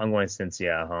home. I'm going Cincy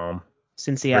at home.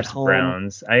 Cincy at home.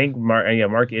 Browns. I think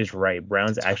Mark is right.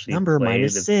 Browns actually number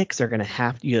 -6. They're gonna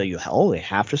have they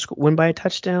have to win by a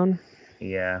touchdown.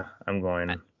 Yeah, I'm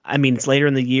going. I mean, it's later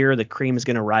in the year. The cream is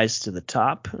gonna rise to the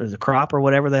top, or the crop, or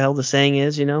whatever the hell the saying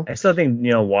is. I still think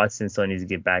Watson still needs to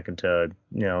get back into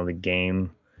the game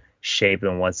shape,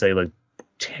 and Watson he looked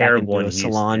terrible in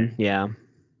Houston. Salon. Yeah.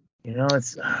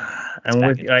 It's. I'm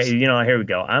with you. Here we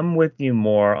go. I'm with you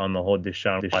more on the whole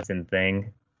Deshaun Watson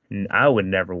thing. I would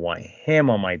never want him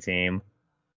on my team,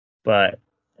 but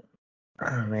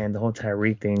oh man, the whole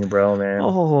Tyreek thing, bro, man.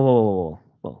 Oh,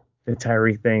 well, the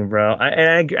Tyreek thing, bro.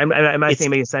 I'm not saying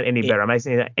make it sound any better. I'm not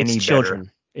saying that any better.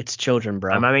 Children. It's children,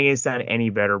 bro. I'm not making it sound any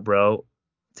better, bro.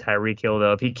 Tyreek Hill,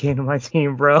 though, if he came to my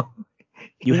team, bro.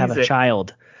 You have a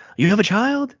child. You have a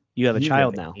child? You have a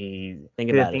child now. Think about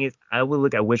it. The thing is, I would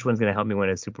look at which one's gonna help me win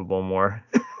a Super Bowl more.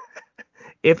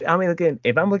 If I'm looking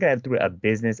at it through a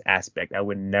business aspect, I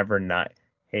would never not.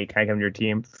 Hey, can I come to your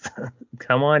team?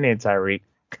 Come on in, Tyreek.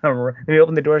 Let me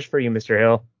open the doors for you, Mr.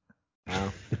 Hill.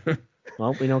 Wow.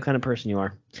 Well, we know what kind of person you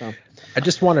are. So I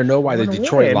just want to know why the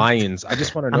Detroit Lions. I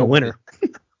just want to know. I'm a winner.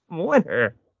 I'm a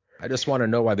winner. I just want to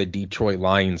know why the Detroit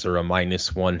Lions are a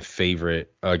 -1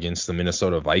 favorite against the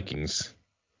Minnesota Vikings.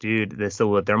 Dude, so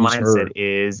what their mindset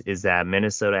is that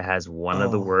Minnesota has one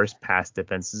of the worst pass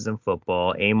defenses in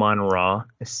football. Amon-Ra,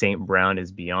 St. Brown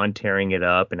is beyond tearing it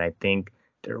up, and I think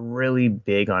they're really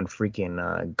big on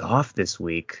freaking Goff this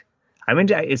week. I mean,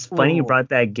 it's funny you brought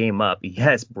that game up.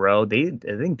 Yes, bro. I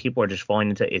think people are just falling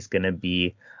into it's gonna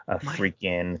be a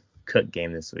freaking Cook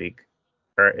game this week,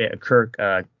 or Kirk.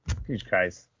 Jesus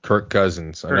Christ. Kirk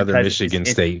Cousins, another Michigan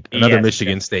State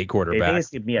quarterback. I think it's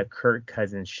gonna be a Kirk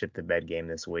Cousins shit the bed game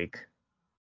this week.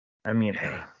 I mean,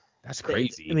 that's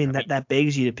crazy. I mean, that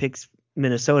begs you to pick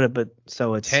Minnesota, but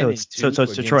so it's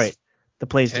Detroit. The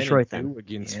play's Detroit then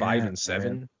against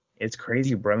 5-7. It's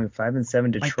crazy, bro. I mean,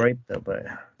 5-7 Detroit though, but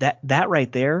that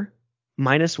right there,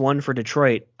 -1 for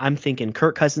Detroit. I'm thinking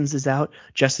Kirk Cousins is out,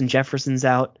 Justin Jefferson's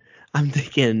out. I'm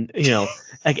thinking,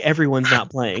 like everyone's not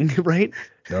playing, right?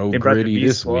 No They brought the gritty B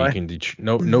this squad. week in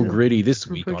Detroit. No gritty this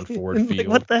week on Ford Like, Field.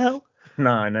 what the hell?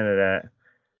 No, none of that.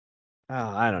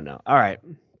 Oh, I don't know. All right.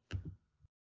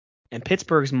 And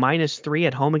Pittsburgh's -3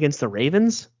 at home against the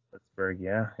Ravens. Pittsburgh,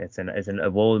 yeah.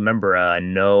 We'll remember,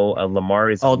 no, Lamar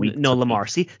is Oh, week no to Lamar.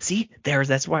 week. See,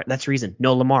 that's reason.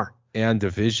 No Lamar. And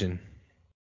division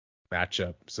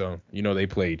matchup. So, they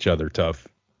play each other tough.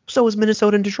 So is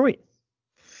Minnesota and Detroit.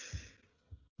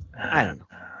 I don't know.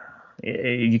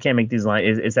 You can't make these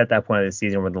lines. It's at that point of the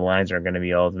season where the lines aren't going to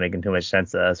be all making too much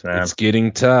sense to us, man. It's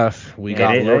getting tough. We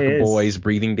got it Lurker is. boys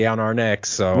breathing down our necks.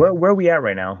 So Where are we at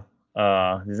right now?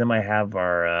 Does anybody have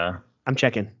our? I'm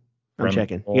checking. Run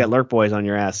You poll? got Lurk boys on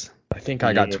your ass. I think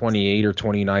I got Yes. 28 or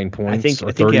 29 points. I think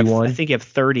or 31. I think you have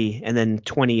 30 and then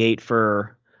 28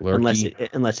 for Lurky.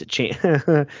 unless it change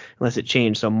unless it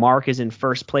changed. So Mark is in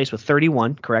first place with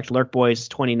 31, correct? Lurk boys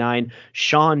 29,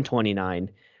 Sean 29.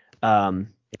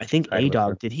 I think Tied with A-Dog,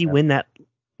 Lurk, did he yeah. win that?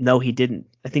 No, he didn't.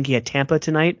 I think he had Tampa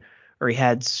tonight, or he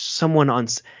had someone on.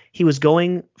 He was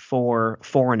going for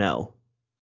 4-0.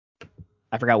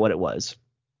 I forgot what it was.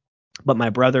 But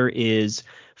my brother is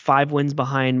 5 wins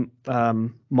behind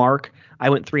Mark. I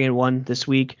went 3-1 this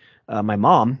week. My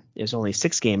mom is only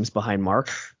 6 games behind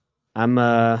Mark. I'm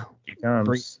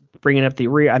bringing up the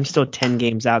rear. I'm still 10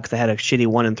 games out because I had a shitty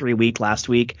 1-3 week last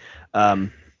week.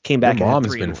 Came back. Your and mom's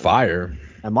had 3 been and one. fire.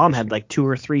 My mom had like 2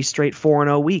 or 3 straight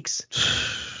 4-0 weeks.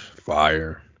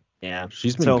 Fire. Yeah,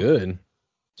 She's been good.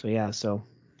 So yeah, so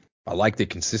I like the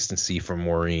consistency from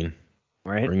Maureen.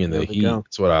 right, Bringing the there we heat. go.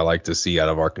 That's what I like to see out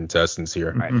of our contestants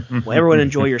here. All right. Well, everyone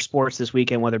enjoy your sports this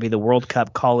weekend, whether it be the World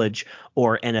Cup, college,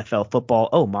 or NFL football.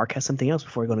 Oh, Mark has something else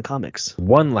before we go to comics.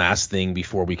 One last thing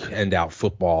before we end out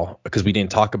football, because we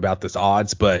didn't talk about this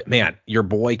odds, but man, your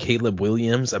boy Caleb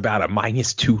Williams about a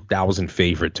 -2,000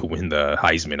 favorite to win the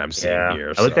Heisman. I'm seeing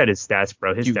here. I looked at his stats,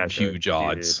 bro. His huge, stats huge are,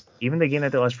 odds. Dude, even the game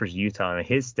that they lost versus Utah, I mean,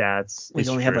 his stats. He's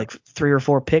only had like 3 or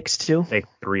 4 picks too. Like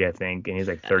 3, I think, and he's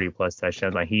like 30 plus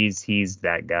touchdowns. Like he's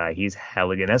that guy. He's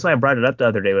hella good. And that's why I brought it up the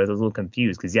other day. I was a little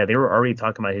confused because they were already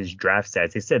talking about his draft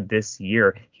stats. They said this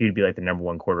year he would be like the number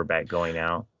 1 quarterback going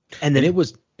out. And then it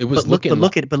was but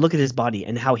look at his body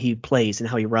and how he plays and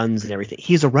how he runs and everything.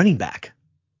 He's a running back.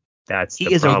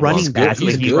 He is a running back.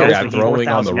 He's good at throwing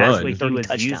on the run. That's what he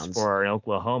was used for in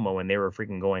Oklahoma when they were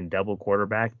freaking going double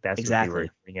quarterback. That's exactly what they were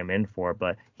bringing him in for.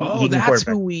 But that's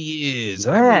who he is.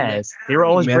 Yes, they were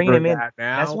always bringing him in. Now.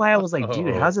 That's why I was like,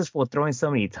 dude, how's this fool throwing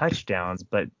so many touchdowns?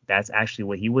 But that's actually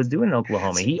what he was doing in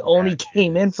Oklahoma. He only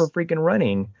came in for freaking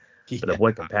running. But the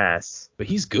boy can pass. But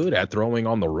he's good at throwing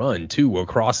on the run too,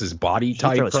 across his body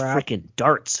type. He throws freaking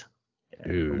darts.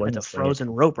 Dude, that's a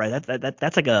frozen rope, right?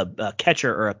 That's like a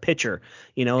catcher or a pitcher,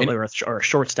 or a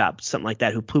shortstop, something like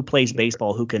that, who plays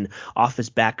baseball, who can off his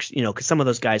back, because some of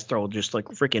those guys throw just like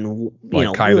freaking,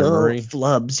 Kyler Murray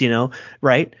flubs,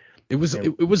 right? It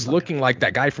was looking like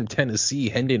that guy from Tennessee,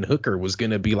 Hendon Hooker, was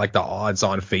gonna be like the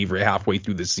odds-on favorite halfway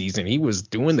through the season. He was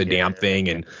doing the damn thing,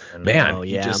 and man,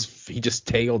 he just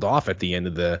tailed off at the end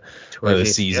of the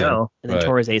season, and then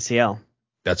tore his ACL.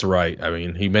 That's right. I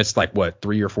mean, he missed like what,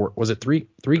 3 or 4? Was it three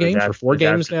games or 4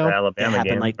 games now? The Alabama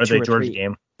game, like or 2 the or Georgia 3.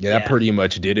 game. Yeah, that pretty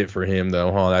much did it for him,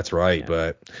 though. Oh, that's right. Yeah.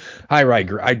 But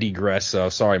I digress. So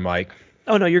sorry, Mike.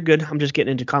 Oh, no, you're good. I'm just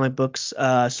getting into comic books.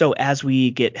 So as we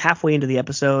get halfway into the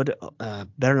episode,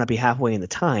 better not be halfway in the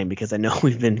time because I know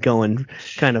we've been going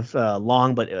kind of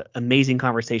long, but amazing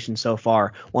conversation so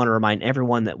far. Want to remind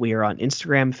everyone that we are on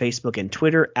Instagram, Facebook, and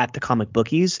Twitter at The Comic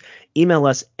Bookies. Email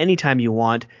us anytime you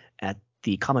want at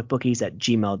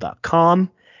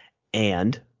thecomicbookies@gmail.com.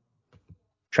 And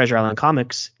Treasure Island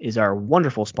Comics is our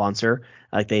wonderful sponsor,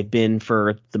 like they've been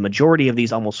for the majority of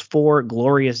these almost 4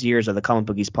 glorious years of the Comic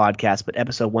Bookies podcast. But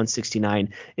episode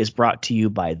 169 is brought to you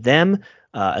by them.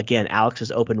 Again, Alex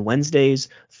is open Wednesdays,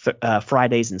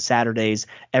 Fridays, and Saturdays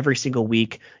every single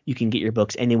week. You can get your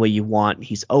books any way you want.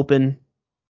 He's open.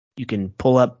 You can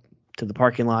pull up to the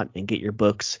parking lot and get your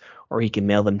books, or he can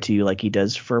mail them to you like he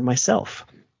does for myself.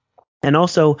 And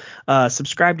also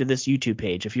subscribe to this YouTube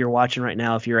page. If you're watching right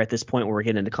now, if you're at this point where we're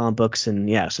getting into comic books, and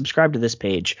subscribe to this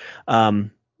page. Some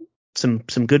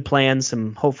good plans,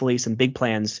 hopefully some big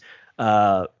plans.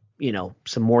 Some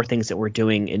more things that we're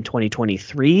doing in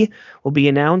 2023 will be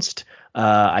announced.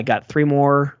 I got 3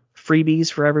 more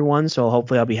freebies for everyone, so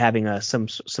hopefully I'll be having some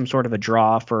sort of a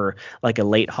draw for like a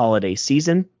late holiday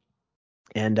season.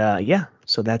 And yeah,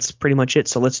 so that's pretty much it.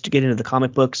 So let's get into the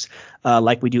comic books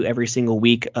like we do every single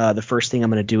week. The first thing I'm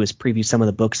going to do is preview some of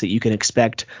the books that you can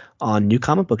expect on New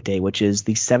Comic Book Day, which is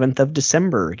the 7th of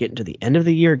December. Getting to the end of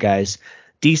the year, guys.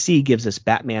 DC gives us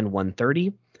Batman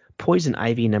 130, Poison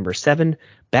Ivy number 7,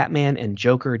 Batman and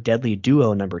Joker Deadly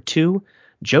Duo number 2,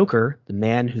 Joker, The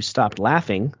Man Who Stopped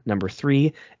Laughing number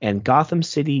 3, and Gotham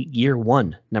City Year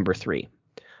 1 number 3.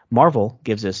 Marvel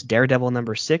gives us Daredevil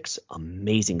number 6,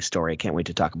 amazing story. I can't wait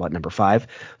to talk about number 5.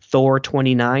 Thor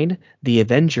 29, The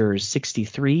Avengers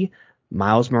 63,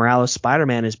 Miles Morales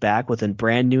Spider-Man is back with a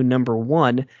brand new number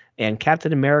 1, and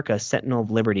Captain America Sentinel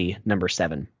of Liberty number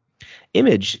 7.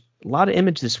 Image, a lot of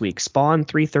Image this week. Spawn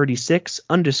 336,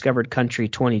 Undiscovered Country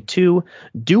 22,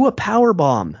 Do a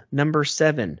Powerbomb number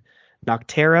 7,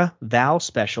 Noctera Val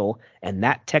Special, and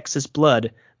That Texas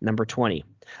Blood number 20.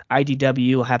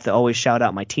 IDW will have to always shout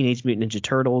out my Teenage Mutant Ninja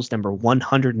Turtles number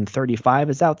 135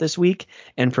 is out this week.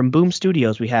 And from Boom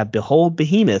Studios, we have Behold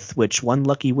Behemoth, which one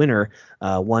lucky winner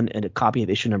won a copy of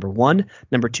issue number 1.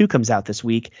 Number 2 comes out this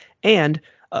week. And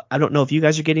I don't know if you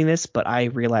guys are getting this, but I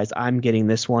realize I'm getting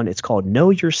this one. It's called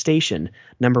Know Your Station.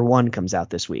 Number 1 comes out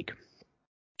this week.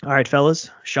 All right, fellas.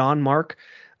 Sean, Mark,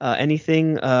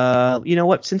 anything? You know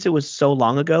what? Since it was so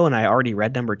long ago and I already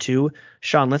read number 2,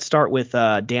 Sean, let's start with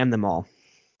Damn Them All.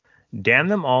 Damn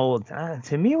Them All,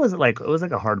 to me, it was like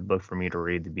a hard book for me to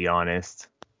read, to be honest.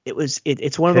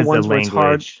 It's one of the ones where it's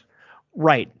hard,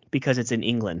 right? Because it's in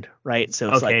England, right?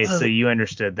 So it's okay, like, so you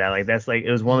understood that. Like that's like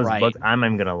it was one of those right. books. I'm not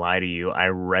even gonna lie to you. I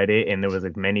read it and there was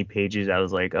like many pages. I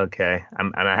was like, okay,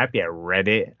 I'm happy I read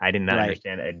it. I did not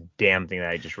understand a damn thing that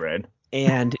I just read.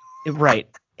 And right,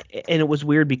 and it was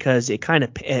weird because it's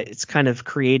kind of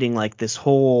creating like this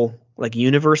whole like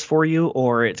universe for you,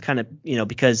 or it's kind of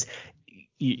because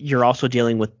you're also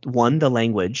dealing with one, the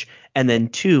language, and then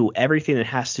two, everything that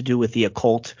has to do with the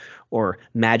occult or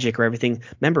magic or everything.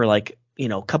 Remember, like,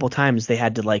 a couple times they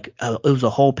had to like it was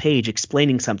a whole page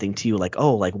explaining something to you, like,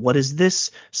 oh, like what is this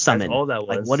summon? That's all that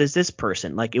was. Like, what is this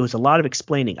person? Like, it was a lot of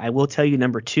explaining. I will tell you,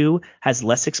 number 2 has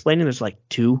less explaining. There's like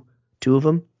two of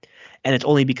them. And it's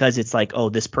only because it's like, oh,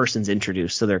 this person's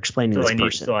introduced, so they're explaining this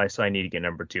person. So I need to get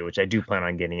number 2, which I do plan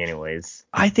on getting anyways.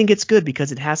 I think it's good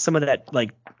because it has some of that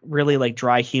like really like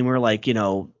dry humor, like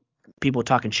people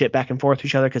talking shit back and forth to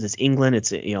each other because it's England.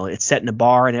 It's it's set in a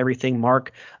bar and everything.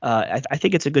 Mark, I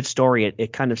think it's a good story.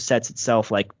 It kind of sets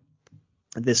itself like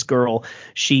this girl.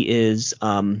 She is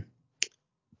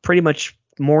pretty much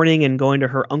mourning and going to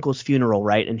her uncle's funeral,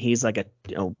 right? And he's like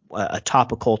a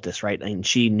top occultist, right? And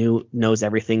she knows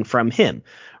everything from him,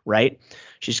 right?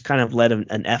 She's kind of led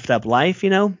an effed up life,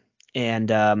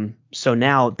 and so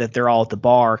now that they're all at the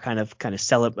bar, kind of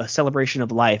a celebration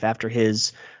of life after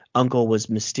his uncle was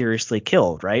mysteriously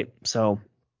killed, right? So,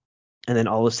 and then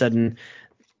all of a sudden,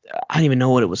 I don't even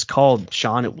know what it was called,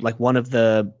 Sean. Like one of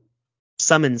the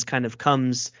summons kind of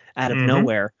comes out of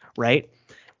nowhere, right?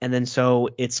 And then so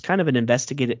it's kind of an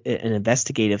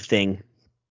investigative thing,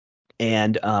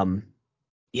 and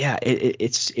yeah,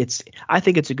 it's I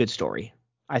think it's a good story.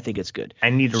 I think it's good. I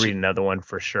need to read another one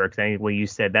for sure because what you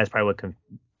said, that's probably what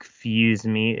confused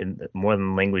me more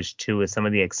than language too, is some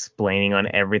of the explaining on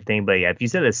everything. But yeah, if you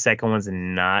said the second one's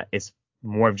it's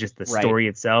more of just the story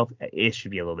itself, it should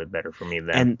be a little bit better for me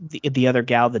then. And the other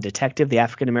gal, the detective, the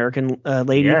African American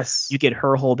lady, yes, you get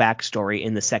her whole backstory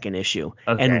in the second issue,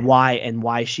 okay. and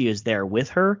why she is there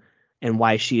with her, and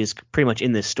why she is pretty much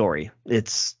in this story.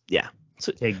 It's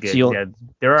So, okay, good. So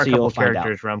there are a couple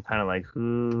characters where I'm kind of like,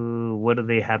 what do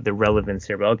they have the relevance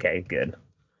here? But okay, good.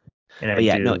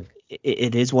 And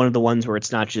it is one of the ones where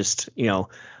it's not just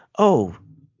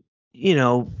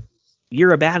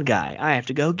you're a bad guy, I have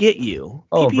to go get you.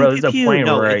 Oh, pew, bro, pew, there's pew, a point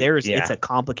where it's a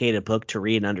complicated book to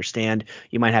read and understand.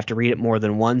 You might have to read it more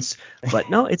than once, but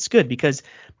no, it's good because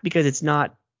it's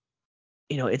not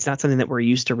it's not something that we're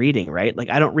used to reading, right? Like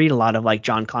I don't read a lot of like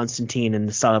John Constantine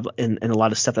and stuff and a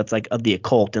lot of stuff that's like of the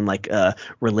occult and like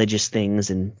religious things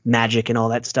and magic and all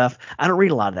that stuff. I don't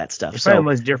read a lot of that stuff. It's probably the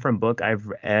most different book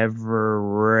I've ever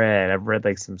read. I've read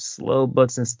like some slow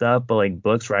books and stuff, but like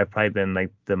books where I've probably been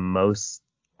like the most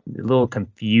a little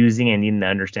confusing and needing to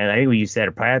understand. I think what you said,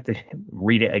 I probably have to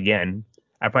read it again.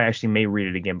 I probably actually may read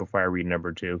it again before I read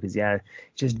number 2 because it's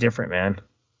just different, man.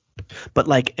 But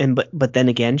like, but then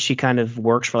again, she kind of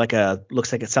works for like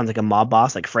sounds like a mob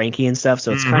boss, like Frankie and stuff.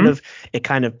 So it's it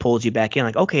kind of pulls you back in,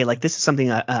 like, okay, like this is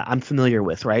something I'm familiar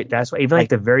with, right? That's why even like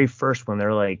the very first one,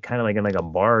 they're like kind of like in like a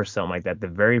bar or something like that. The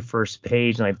very first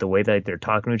page, and like the way that they're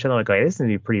talking to each other, like, this is gonna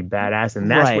be pretty badass.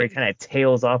 And that's where it kind of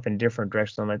tails off in different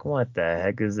directions. I'm like, what the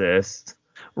heck is this?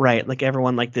 Right, like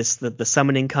everyone like this, the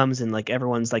summoning comes and like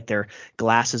everyone's like their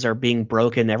glasses are being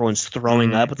broken, everyone's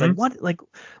throwing up. It's like Mhm. what, like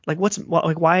what's what,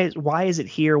 like why is it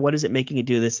here? What is it making it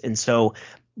do this? And so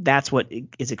that's what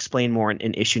is explained more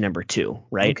in issue number 2,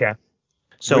 right? Okay,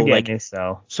 we're So getting like this.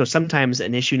 So so sometimes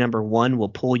an issue number 1 will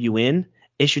pull you in.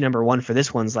 Issue number 1 for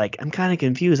this one's like I'm kind of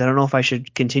confused. I don't know if I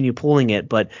should continue pulling it,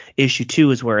 but issue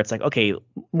 2 is where it's like okay,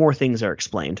 more things are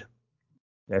explained.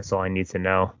 that's all I need to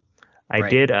know. I Right.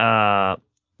 did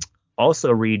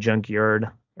also read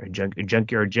Junkyard Joe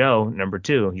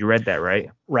 #2. You read that,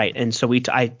 right? Right. And so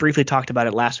I briefly talked about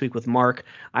it last week with Mark.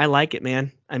 I like it,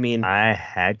 man. I mean, I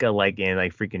hecka like in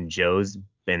like freaking Joe's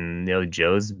been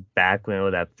Joe's back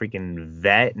with that freaking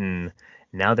vet, and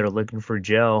now they're looking for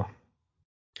Joe.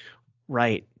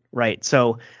 right, right.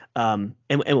 So, and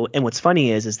what's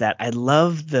funny is that I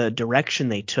love the direction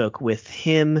they took with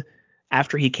him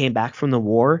after he came back from the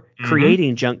war,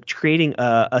 Mm-hmm. creating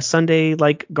a Sunday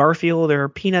like Garfield or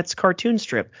Peanuts cartoon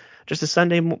strip, just a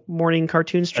Sunday morning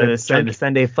cartoon strip. The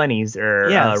Sunday funnies or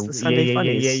Yeah, it's the yeah Sunday yeah yeah yeah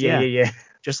funnies. yeah Yeah, yeah yeah.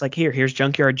 just like here's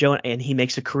Junkyard Joe, and he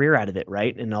makes a career out of it,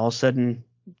 right? And all of a sudden,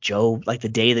 Joe, like the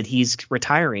day that he's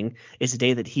retiring, is the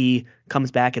day that he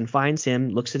comes back and finds him,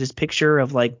 looks at his picture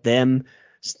of like them,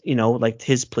 like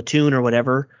his platoon or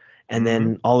whatever, and Mm-hmm.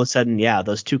 then all of a sudden, yeah,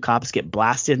 those 2 cops get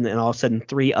blasted, and then all of a sudden,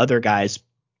 3 other guys,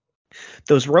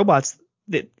 those robots,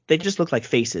 they just look like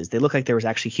faces. They look like there was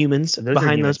actually humans Those are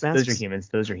behind those humans. Those are masks. humans.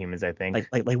 Those are humans. I think.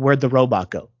 Like where'd the robot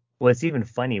go? Well, it's even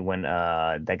funny when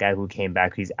that guy who came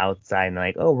back, he's outside and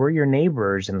like, oh, we're your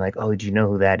neighbors, and like, oh, do you know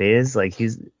who that is? Like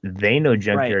they know Right.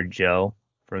 Junkyard Joe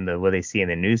from the what they see in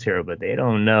the newspaper, but they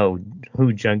don't know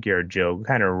who Junkyard Joe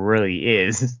kind of really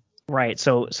is. Right.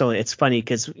 So it's funny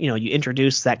because you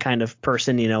introduce that kind of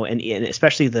person, and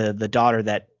especially the daughter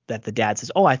that the dad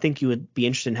says, oh, I think you would be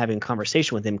interested in having a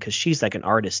conversation with him because she's like an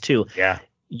artist too. Yeah,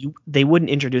 They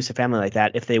wouldn't introduce a family like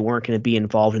that if they weren't going to be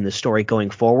involved in the story going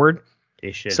forward.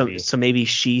 they should So be. so maybe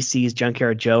she sees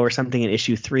Junkyard Joe or something in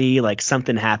issue 3, like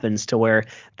something happens to where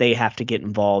they have to get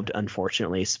involved,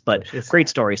 unfortunately. But It's just, great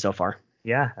story so far.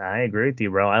 yeah, I agree with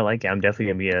you, bro. I like it. I'm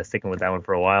definitely gonna be sticking with that one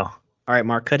for a while. All right,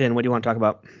 Mark, cut in. What do you want to talk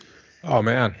about? Oh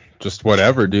man, just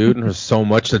whatever, dude. There's so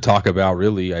much to talk about.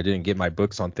 Really, I didn't get my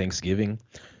books on Thanksgiving.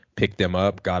 Picked them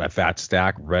up, got a fat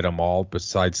stack, read them all.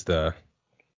 Besides the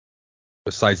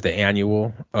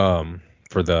annual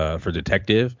for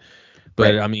detective.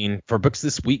 But Right. I mean, for books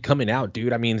this week coming out,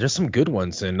 dude, I mean, there's some good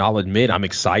ones, and I'll admit I'm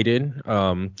excited.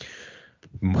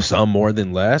 Some more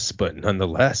than less, but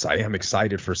nonetheless, I am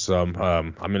excited for some.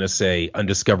 I'm gonna say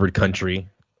Undiscovered Country.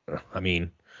 I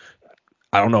mean,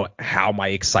 I don't know how my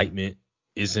excitement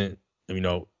isn't,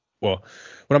 well,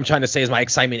 what I'm trying to say is my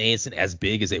excitement isn't as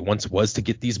big as it once was to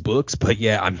get these books, but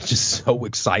yeah, I'm just so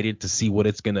excited to see what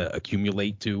it's gonna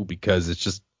accumulate to because it's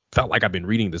just felt like I've been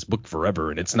reading this book forever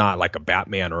and it's not like a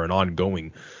Batman or an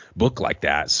ongoing book like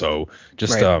that. So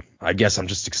just Right. I guess I'm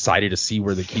just excited to see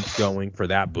where they keeps going for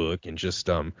that book and just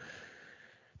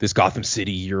this Gotham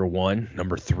City Year One,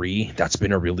 #3. That's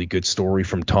been a really good story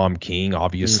from Tom King.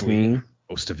 Obviously, Mm-hmm.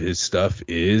 most of his stuff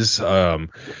is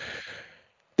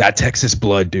that Texas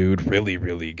Blood, dude, really,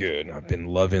 really good. I've been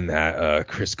loving that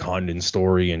Chris Condon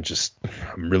story, and just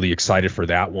I'm really excited for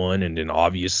that one. And then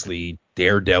obviously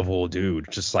Daredevil, dude,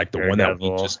 just like Daredevil,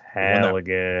 the one that hella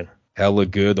good. hella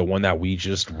good, the one that we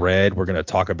just read. We're gonna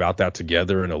talk about that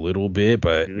together in a little bit,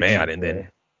 but Gucci man, and then boy.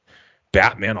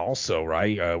 Batman also,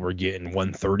 right? We're getting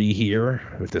 130 here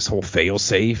with this whole fail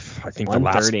safe. I think the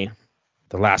last 130.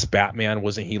 the last Batman,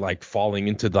 wasn't he like falling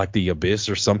into like the abyss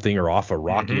or something, or off a Mm-hmm.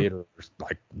 rocket, or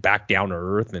like back down to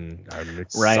earth? And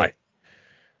it's Right. like,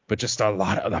 but just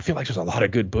I feel like there's a lot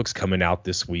of good books coming out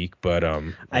this week. But I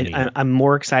mean, I'm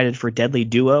more excited for Deadly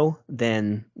Duo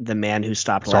than The Man Who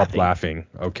Stopped stop Laughing. laughing.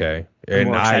 Okay, I'm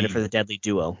more excited for the Deadly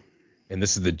Duo. and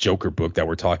this is the Joker book that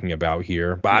we're talking about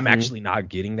here, but I'm Mm-hmm. actually not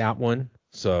getting that one.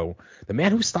 So the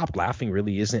Man Who Stopped Laughing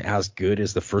really isn't as good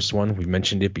as the first one. We've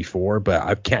mentioned it before, but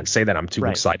I can't say that I'm too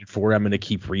Right. excited for it. I'm going to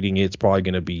keep reading it. It's probably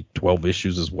going to be 12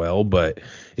 issues as well, but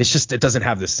it's just, it doesn't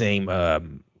have the same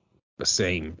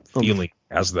feeling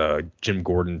as the Jim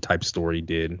Gordon type story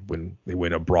did when they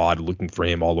went abroad looking for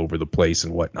him all over the place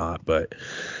and whatnot. But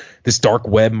this Dark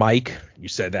Web, Mike, you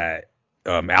said that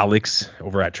Alex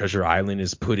over at Treasure Island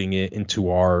is putting it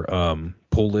into our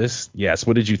pull list. Yes.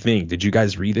 What did you think? Did you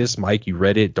guys read this, Mike? You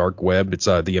read it, Dark Web. It's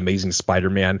The Amazing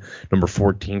Spider-Man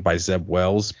 #14 by Zeb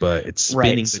Wells, but it's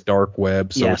spinning Right. the dark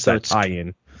web, so Yeah, it's so that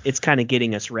tie-in. it's kind of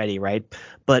getting us ready, right?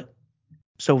 But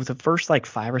so the first like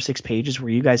 5 or 6 pages, were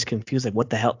you guys confused? Like, what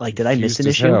the hell? Like, did I miss Confused an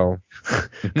as issue? hell.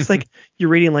 It's like you're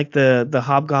reading like the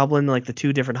hobgoblin, like the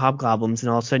 2 different hobgoblins, and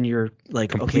all of a sudden you're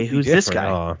like, okay, Completely who's this different.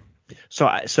 guy?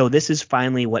 So this is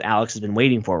finally what Alex has been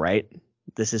waiting for, right?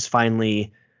 This is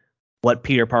finally what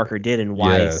Peter Parker did and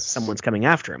why someone's coming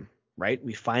after him, right?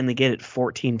 We finally get it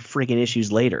 14 friggin'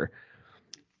 issues later.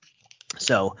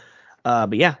 So,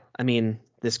 but yeah, I mean,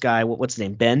 this guy, what's his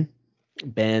name?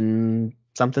 Ben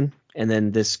something. And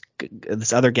then this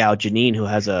other gal, Janine, who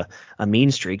has a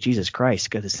mean streak. Jesus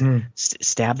Christ, got to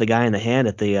stab the guy in the hand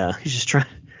at the. He's just trying,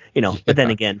 But then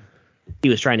again, he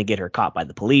was trying to get her caught by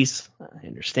the police. I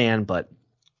understand, but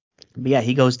yeah,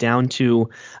 he goes down to.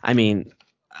 I mean,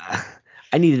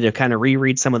 I needed to kind of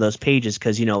reread some of those pages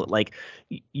because like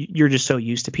you're just so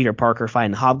used to Peter Parker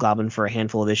fighting Hobgoblin for a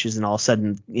handful of issues, and all of a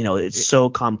sudden, it's so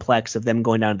complex of them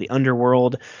going down to the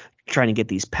underworld, trying to get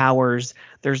these powers.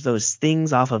 There's those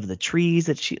things off of the trees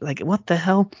that she like. What the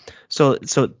hell? So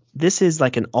this is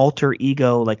like an alter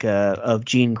ego, like of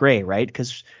Jean Grey, right?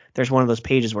 Because there's one of those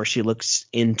pages where she looks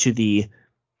into the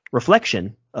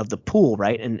reflection of the pool,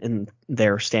 right? And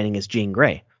they're standing as Jean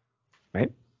Grey,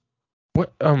 right?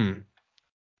 What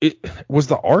it was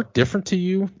the art different to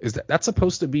you? Is that's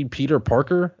supposed to be Peter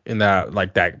Parker in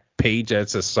that page that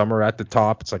says summer at the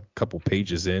top? It's like a couple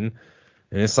pages in.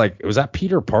 And it's like, was that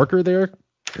Peter Parker there?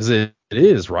 Because it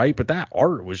is, right? But that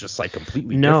art was just like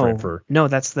completely different. No,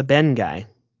 that's the Ben guy.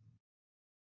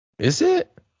 Is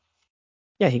it?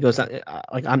 Yeah, he goes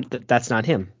that's not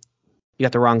him. You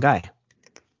got the wrong guy.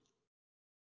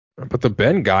 But the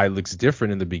Ben guy looks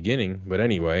different in the beginning. But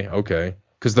anyway, okay.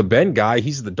 Because the Ben guy,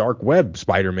 he's the dark web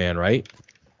Spider-Man, right?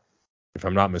 If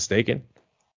I'm not mistaken.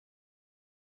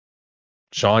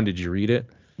 Sean, did you read it?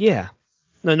 Yeah.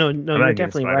 No, you're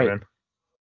definitely right.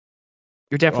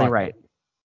 You're definitely right.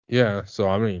 Yeah, so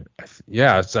I mean,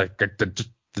 it's like the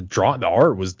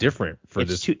art was different for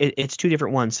this. It's two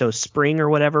different ones. So Spring or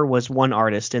whatever was one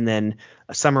artist, and then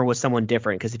Summer was someone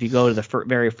different. Because if you go to the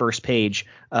very first page,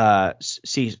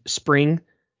 see Spring,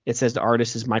 it says the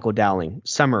artist is Michael Dowling.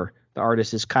 Summer, the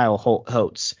artist is Kyle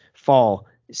Holtz. Fall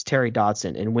is Terry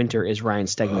Dodson, and Winter is Ryan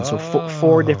Stegman. So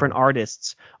four different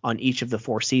artists on each of the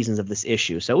 4 seasons of this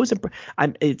issue. So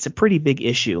it's a pretty big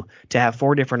issue to have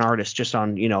 4 different artists just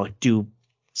on do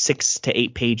 6 to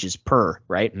 8 pages per,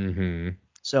 right? Mm-hmm.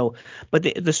 So, but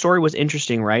the story was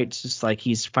interesting, right? It's just like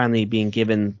he's finally being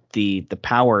given the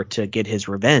power to get his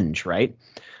revenge, right?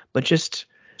 But just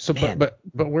so, but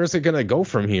where's it gonna go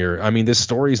from here? I mean, this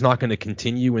story's not gonna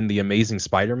continue in the Amazing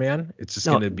Spider-Man. It's just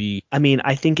gonna be. I mean,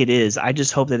 I think it is. I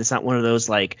just hope that it's not one of those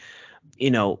like,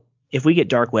 if we get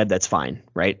Dark Web, that's fine,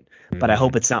 right? But I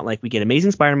hope it's not like we get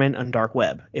Amazing Spider-Man and Dark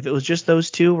Web. If it was just those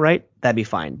two, right, that'd be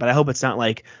fine. But I hope it's not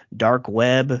like Dark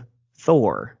Web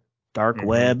Thor, Dark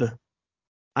Web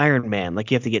Iron Man.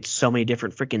 Like you have to get so many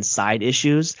different freaking side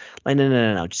issues. Like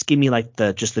no. Just give me like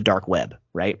just the Dark Web,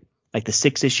 right? Like the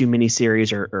 6-issue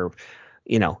miniseries or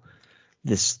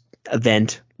this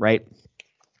event, right?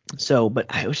 So, but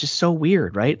it was just so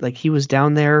weird, right? Like he was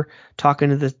down there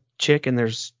talking to the chick, and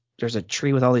there's a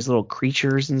tree with all these little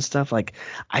creatures and stuff. Like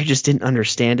I just didn't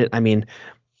understand it. I mean,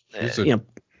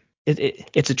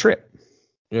 it's a trip.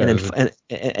 Yeah,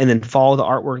 and then Fall, the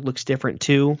artwork looks different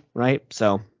too, right?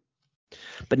 So,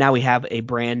 but now we have a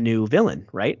brand new villain,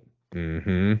 right?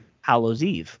 Mm-hmm. Hallows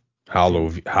Eve.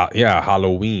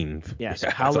 Halloween. Yes,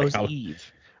 Hallows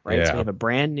Eve. Right, yeah. So we have a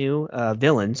brand new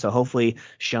villain. So hopefully,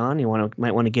 Sean,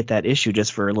 might want to get that issue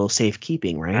just for a little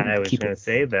safekeeping, right? I was going to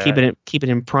say that. Keep it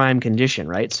in prime condition,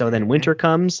 right? So then Winter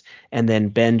comes, and then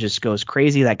Ben just goes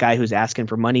crazy. That guy who's asking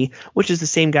for money, which is the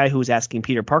same guy who was asking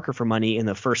Peter Parker for money in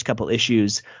the first couple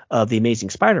issues of the Amazing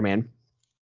Spider-Man.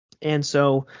 And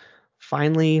so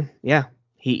finally, yeah,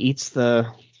 he eats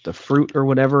the fruit or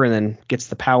whatever, and then gets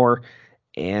the power.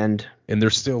 And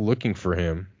they're still looking for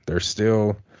him. They're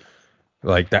still.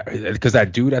 Like that, because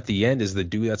that dude at the end is the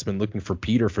dude that's been looking for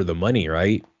Peter for the money,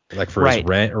 right? Like for his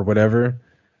rent or whatever.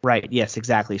 Right. Yes,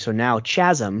 exactly. So now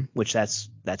Chasm, which that's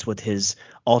what his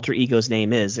alter ego's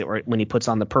name is, or when he puts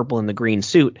on the purple and the green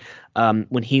suit,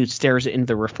 when he stares into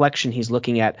the reflection he's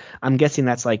looking at, I'm guessing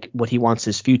that's like what he wants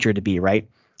his future to be, right?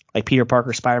 Like Peter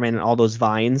Parker, Spider-Man, and all those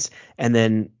vines. And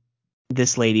then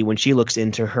this lady, when she looks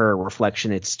into her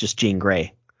reflection, it's just Jean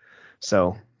Grey.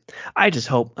 So I just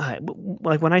hope,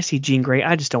 like when I see Jean Grey,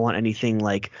 I just don't want anything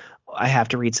like I have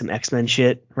to read some X-Men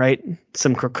shit, right?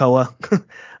 Some Krakoa.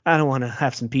 I don't want to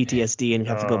have some PTSD and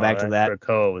have to go back to that.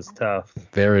 Krakoa was tough.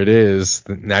 There it is.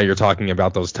 Now you're talking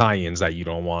about those tie-ins that you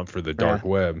don't want for the Dark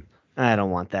Web. I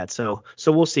don't want that. So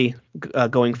we'll see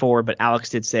going forward. But Alex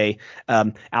did say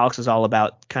Alex is all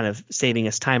about kind of saving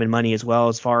us time and money as well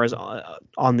as far as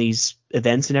on these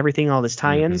events and everything, all these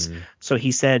tie-ins. So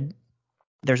he said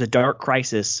there's a Dark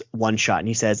Crisis one shot, and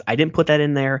he says, I didn't put that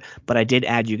in there, but I did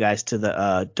add you guys to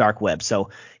the dark web. So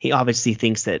he obviously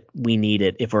thinks that we need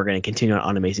it if we're going to continue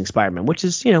on Amazing Spider-Man, which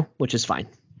is fine.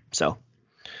 So,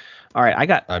 all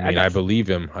right, I believe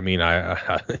him. I mean,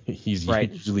 he's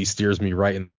right. usually steers me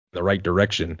right in the right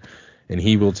direction, and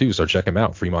he will too. So check him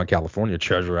out, Fremont, California,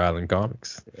 Treasure Island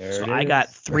Comics. So I got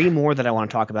 3 more that I want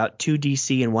to talk about, 2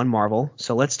 DC and 1 Marvel.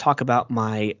 So let's talk about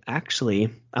I'm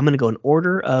going to go in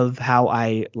order of how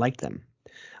I like them.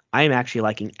 I am actually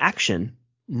liking Action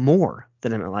more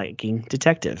than I'm liking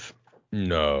Detective.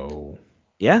 No.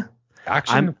 Yeah.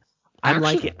 Action.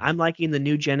 I'm liking the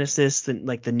new Genesis,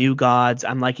 the new gods.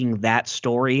 I'm liking that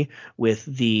story with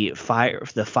the fire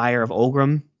of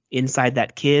Olgrim inside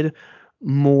that kid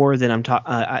more than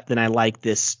than I like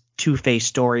this Two-Face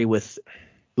story with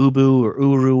Ubu or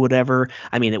Uru, whatever.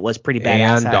 I mean, it was pretty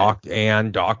badass.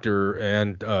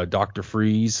 Dr.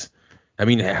 Freeze. I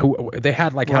mean, they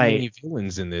had how many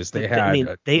villains in this? They unleashed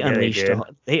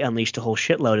a whole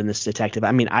shitload in this detective.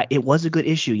 I mean, it was a good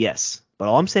issue, yes. But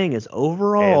all I'm saying is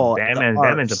overall,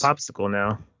 Batman's a popsicle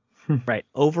now. Right.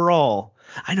 Overall,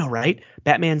 I know, right?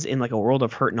 Batman's in a world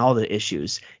of hurt in all the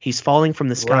issues. He's falling from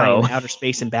the sky in outer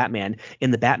space in Batman.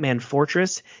 In the Batman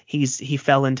Fortress, he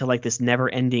fell into this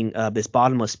never-ending, this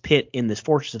bottomless pit in this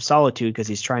Fortress of Solitude because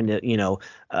he's trying to,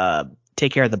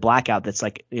 take care of the blackout that's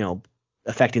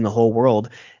affecting the whole world.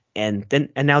 And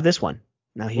now this one.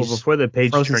 Now he's before the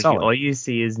page turns, all you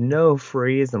see is no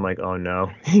freeze. I'm like, oh no.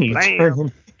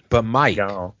 But Mike,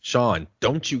 Sean,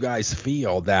 don't you guys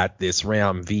feel that this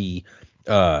Ram V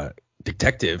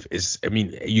detective is? I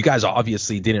mean, you guys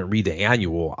obviously didn't read the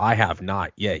annual. I have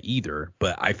not yet either.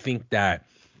 But I think that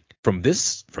from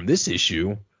this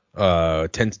issue,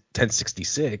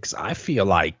 1066, I feel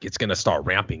like it's gonna start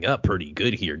ramping up pretty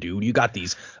good here, dude. You got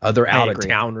these other out of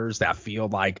towners that feel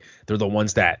like they're the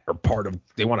ones that are part of.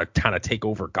 They want to kind of take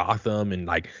over Gotham, and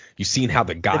you've seen how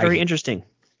the guy. They're very interesting.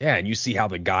 Yeah, and you see how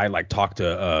the guy talked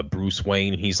to Bruce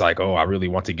Wayne. He's like, oh, I really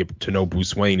want to get to know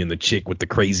Bruce Wayne. And the chick with the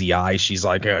crazy eyes, she's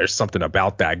like, there's something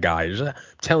about that guy. I'm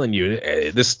telling you,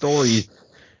 this story,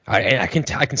 I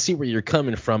can see where you're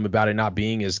coming from about it not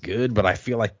being as good, but I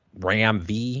feel like Ram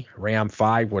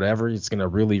 5, whatever, it's gonna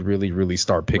really, really, really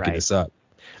start picking this up.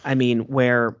 I mean,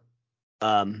 where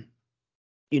the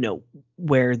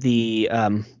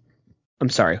I'm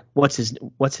sorry, what's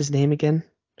his name again?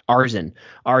 Arzen.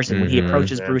 When he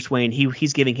approaches Bruce Wayne,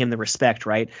 he's giving him the respect,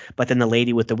 right? But then the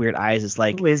lady with the weird eyes is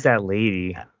like, who is that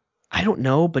lady? I don't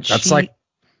know, but she's like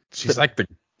the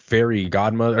fairy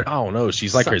godmother. I don't know.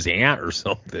 She's like his aunt or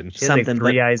something. She has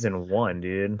 3 eyes in one,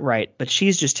 dude. Right, but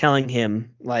she's just telling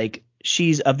him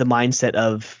she's of the mindset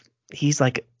of he's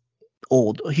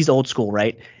old school,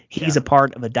 right? He's a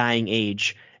part of a dying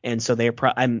age, and so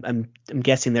I'm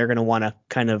guessing they're going to want to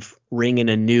kind of ring in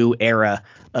a new era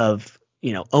of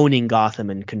owning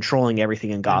Gotham and controlling everything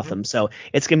in Gotham. So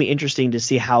it's going to be interesting to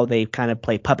see how they kind of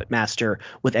play puppet master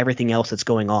with everything else that's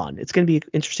going on. It's going to be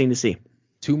interesting to see.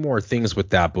 2 more things with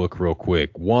that book real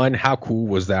quick. One, how cool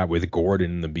was that with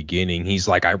Gordon in the beginning? He's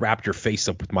like, I wrapped your face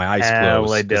up with my eyes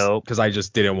closed because I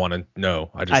just didn't want to know.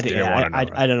 I didn't want to know.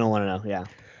 I don't want to know. Yeah.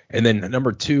 And then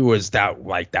number 2 is that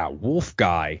that wolf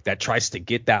guy that tries to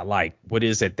get that what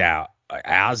is it, that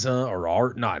Aza or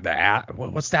art, not the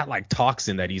what's that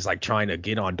toxin that he's trying to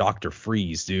get on Dr.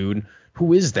 Freeze, dude?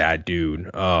 Who is that dude?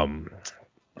 I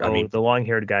mean, the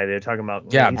long-haired guy they're talking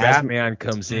about. Yeah, Batman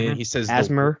comes in. He says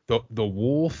Asmer, the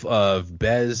wolf of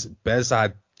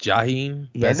Bezad Jaheen.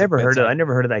 Yeah, I never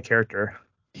heard of that character.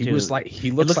 He looks like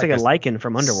a lichen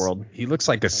from Underworld. He looks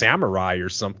like a samurai or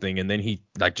something, and then he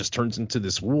just turns into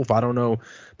this wolf. I don't know,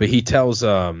 but he tells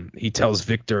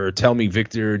Victor, "Tell me,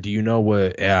 Victor, do you know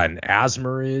what an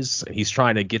asthma is?" And he's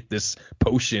trying to get this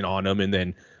potion on him, and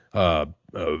then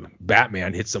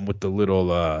Batman hits him with the little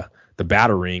the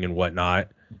batarang and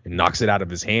whatnot, and knocks it out of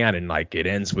his hand, and it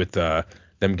ends with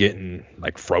them getting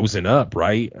frozen up,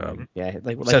 right?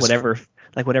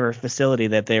 Whatever facility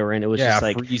that they were in, it was just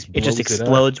it just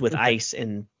explodes with ice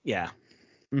and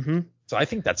So I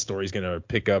think that story's gonna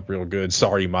pick up real good.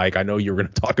 Sorry, Mike, I know you were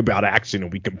gonna talk about Action,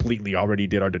 and we completely already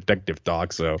did our detective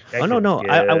talk. So no,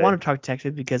 I want to talk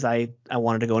detective because I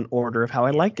wanted to go in order of how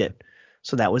I liked it.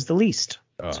 So that was the least.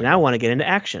 So now I want to get into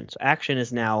Action. So Action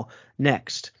is now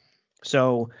next.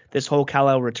 So this whole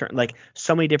Kal-El return,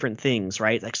 so many different things,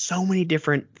 right? So many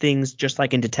different things, just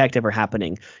like in Detective, are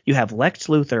happening. You have Lex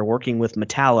Luthor working with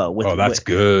Metallo. That's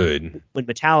good. When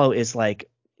Metallo is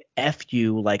F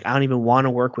you, I don't even want to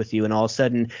work with you. And all of a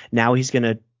sudden now he's going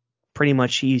to pretty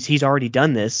much, he's already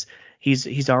done this.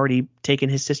 He's already taken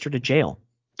his sister to jail.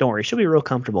 Don't worry. She'll be real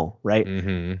comfortable. Right.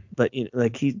 Mm-hmm. But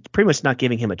he's pretty much not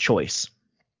giving him a choice.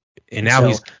 And now So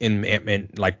he's in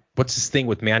like, what's his thing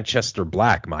with Manchester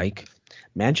Black, Mike?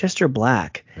 Manchester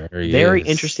Black, There he very is.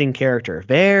 interesting character.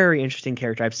 Very interesting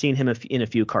character. I've seen him in a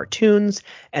few cartoons,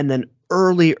 and then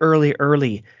early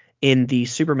in the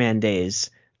Superman days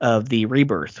of the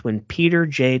Rebirth, when Peter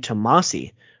J.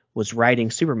 Tomasi was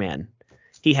writing Superman,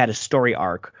 he had a story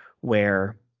arc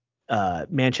where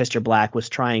Manchester Black was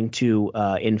trying to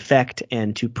infect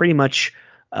and to pretty much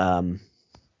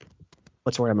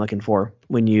what's the word I'm looking for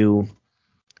when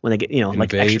they get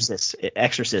like Invade?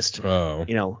 exorcist Oh,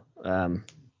 you know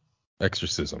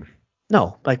exorcism.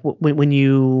 no, like when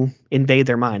you invade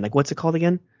their mind, like what's it called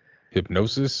again?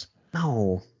 Hypnosis?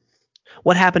 No,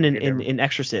 what happened in, You know, in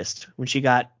Exorcist when she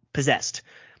got possessed?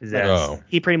 Like Oh,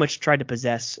 he pretty much tried to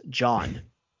possess John,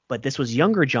 but this was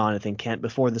younger Jonathan Kent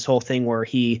before this whole thing where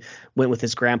he went with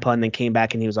his grandpa and then came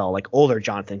back and he was all like older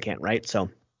Jonathan Kent, right? So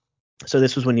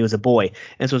this was when he was a boy,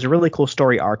 and so it was a really cool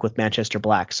story arc with Manchester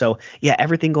Black. So yeah,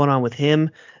 everything going on with him.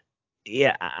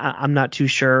 Yeah, I'm not too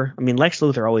sure. I mean, Lex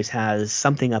Luthor always has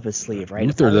something up his sleeve, right?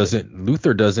 Luther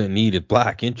doesn't need it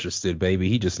Black interested, baby.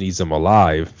 He just needs him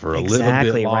alive for a little bit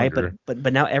Exactly, right? longer.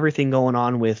 But now everything going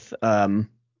on with the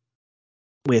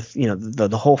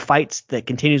whole fights that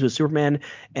continues with Superman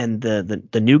and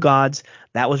the new gods,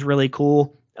 that was really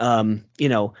cool.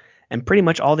 And pretty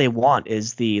much all they want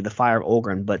is the fire of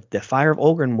Olgrin, but the fire of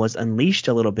Olgrin was unleashed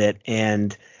a little bit,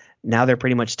 and now they're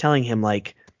pretty much telling him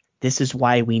like, this is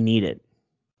why we need it.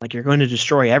 Like you're going to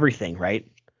destroy everything, right?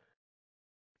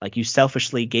 Like you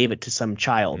selfishly gave it to some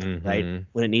child, right? Mm-hmm.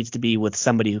 When it needs to be with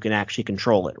somebody who can actually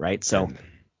control it, right? So And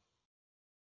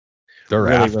they're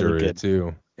really, really after it good.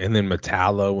 too. And then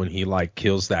Metallo, when he like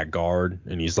kills that guard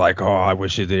and he's like, "Oh, I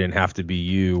wish it didn't have to be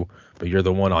you, but you're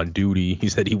the one on duty." He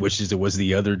said he wishes it was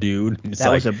the other dude. It's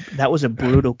That was a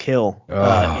brutal kill in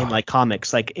oh, like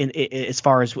comics, like as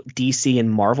far as DC and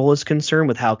Marvel is concerned,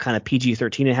 with how kind of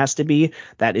PG-13 it has to be.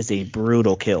 That is a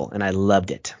brutal kill, and I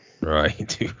loved it. right,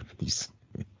 dude.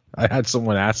 I had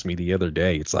someone ask me the other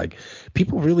day. It's like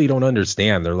people really don't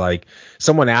understand. They're like,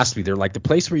 someone asked me, they're like, the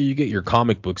place where you get your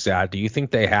comic books at, do you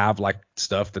think they have like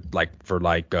stuff that like for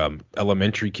like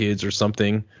elementary kids or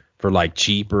something for like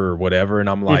cheap or whatever? And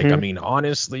I'm like, I Mm-hmm. mean,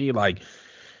 honestly, like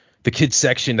the kids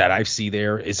section that I see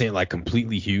there isn't like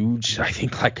completely huge. I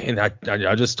think like, and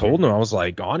I just told them, I was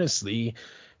like, honestly,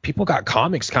 people got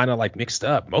comics kind of like mixed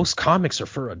up. Most comics are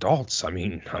for adults. I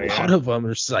mean, a lot of them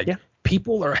are just like Yeah.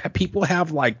 people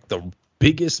have like the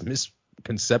biggest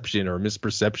misconception or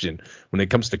misperception when it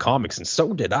comes to comics, and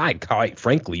so did I, quite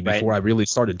frankly, Right. before I really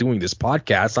started doing this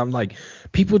podcast. I'm like,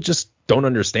 people just don't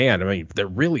understand. I mean, they're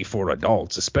really for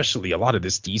adults, especially a lot of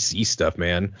this DC stuff,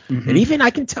 man. And Mm-hmm. even I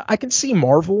can see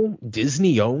Marvel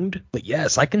Disney owned, but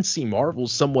yes, I can see Marvel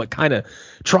somewhat kind of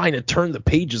trying to turn the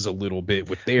pages a little bit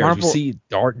with theirs. We Marvel. see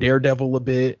Daredevil a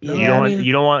bit. Yeah. you I don't want mean,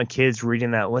 you don't want kids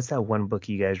reading that. What's that one book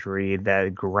you guys read?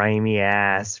 That grimy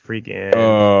ass freaking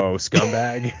oh,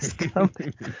 scumbag.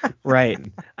 Right.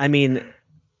 I mean,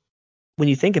 when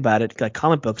you think about it, like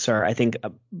comic books are, I think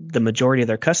the majority of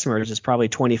their customers is probably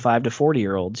 25 to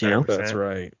 40-year-olds. 'That's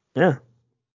right. Yeah.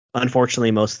 Unfortunately,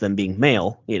 most of them being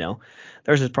male.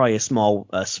 There's probably a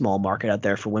small market out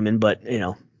there for women, but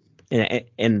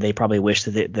and they probably wish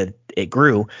that it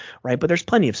grew, right? But there's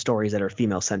plenty of stories that are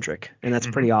female centric, and that's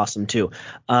pretty awesome too.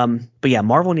 But yeah,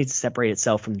 Marvel needs to separate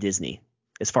itself from Disney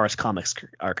as far as comics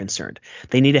are concerned.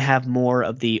 They need to have more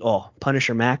of the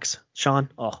Punisher Max, Sean.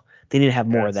 They need to have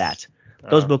more of Yes. that.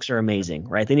 Those books are amazing,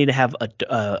 right? They need to have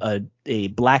a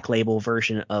black label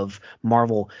version of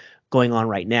Marvel going on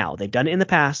right now. They've done it in the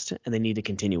past, and they need to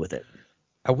continue with it.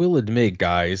 I will admit,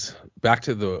 guys, back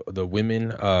to the women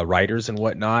writers and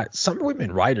whatnot. Some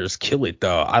women writers kill it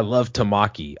though. I love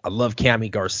Tamaki. I love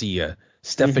Cami Garcia.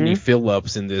 Stephanie Mm-hmm.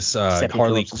 Phillips in this Stephanie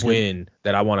Harley Phillips is good. Quinn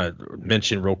that I want to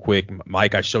mention real quick.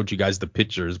 Mike, I showed you guys the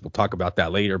pictures. We'll talk about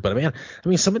that later. But man, I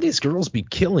mean, some of these girls be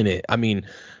killing it. I mean,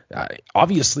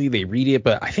 obviously they read it,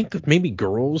 but I think that maybe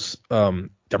girls, there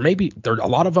a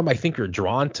lot of them I think are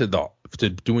drawn to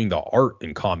doing the art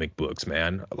in comic books,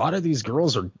 man. A lot of these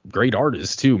girls are great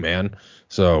artists too, man.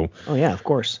 So Oh yeah, of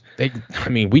course. I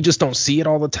mean, we just don't see it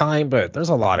all the time, but there's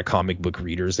a lot of comic book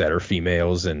readers that are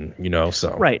females, and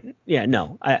so Right. Yeah,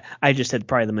 no. I just said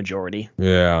probably the majority.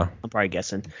 yeah. I'm probably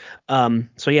guessing.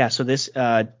 So this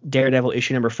Daredevil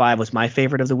issue number 5 was my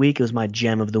favorite of the week. It was my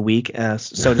gem of the week,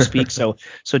 so to speak. So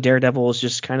Daredevil is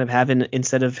just kind of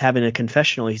instead of having a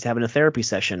confessional, he's having a therapy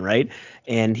session, right?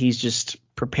 And he's just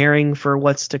preparing for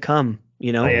what's to come.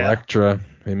 Oh, yeah.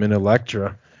 Him and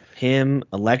Elektra. him,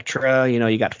 Elektra,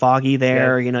 you got Foggy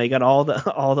there, Yeah. you got all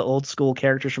the old school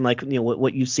characters from like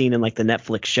what you've seen in like the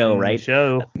Netflix show, right?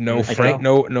 Show. No Frank,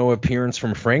 no appearance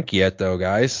from Frank yet though,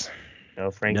 guys.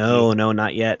 No Frankie. No,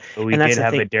 not yet. But we and that's did the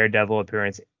have thing. a Daredevil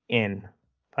appearance in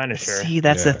Punisher. See,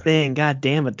 that's the thing. God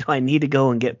damn it. Do I need to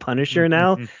go and get Punisher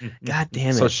now? God damn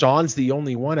it. So Sean's the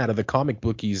only one out of the comic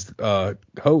bookies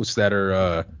hosts that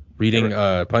are reading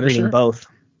Punisher. Reading both.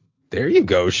 There you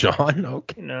go, Sean.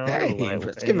 Okay. Hey,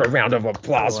 Let's give him a round of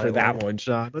applause for that one,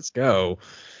 Sean. Let's go.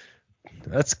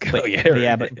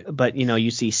 But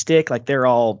you see Stick, like they're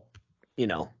all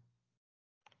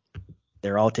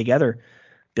together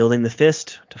building the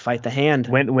fist to fight the Hand.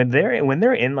 When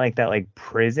they're in like that like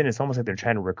prison, it's almost like they're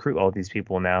trying to recruit all these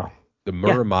people now. The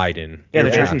Myrmidon. Yeah,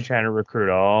 they're actually trying to recruit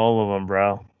all of them,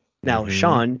 bro. Now,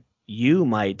 Sean, you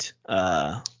might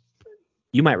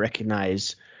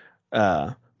recognize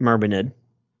Myrmidon.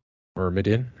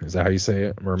 Myrmidon? Is that how you say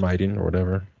it? Myrmidon or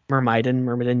whatever?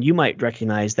 Myrmidon. You might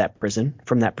recognize that prison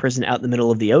out in the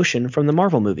middle of the ocean from the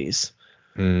Marvel movies.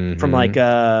 Mm-hmm. From like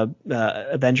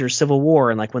Avengers Civil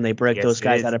War and like when they break those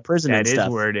guys out of prison and stuff. That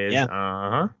is where it is. Yeah.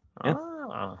 Uh-huh. Yeah.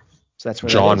 Oh. So that's where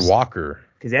John Walker.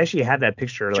 Because they actually have that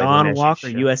picture. John Walker,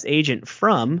 U.S. agent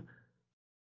from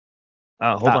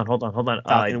hold on. Falcon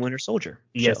and Winter Soldier.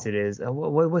 Yes, it is.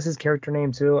 What was his character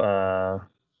name too?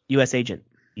 U.S. agent.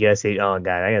 Yes, oh god,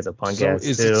 that guy's a punk ass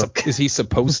too. Is he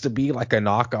supposed to be like a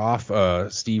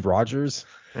knockoff Steve Rogers?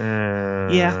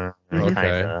 Yeah. Okay.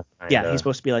 Kinda. Yeah, he's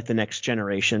supposed to be like the next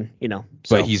generation, So.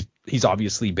 But he's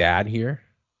obviously bad here.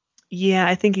 Yeah,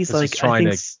 I think he's like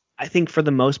I think for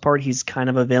the most part he's kind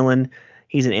of a villain.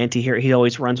 He's an anti-hero. He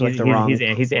always runs with the wrong.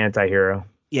 He's anti-hero.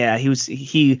 Yeah,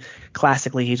 he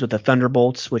classically he's with the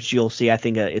Thunderbolts, which you'll see. I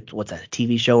think what's that, a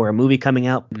TV show or a movie coming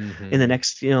out in the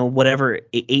next whatever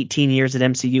 18 years that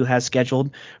MCU has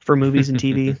scheduled for movies and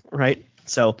TV, right?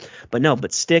 So,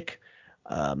 but Stick,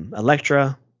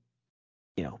 Elektra,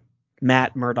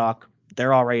 Matt Murdock,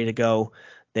 they're all ready to go.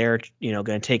 They're going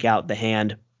to take out the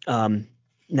Hand.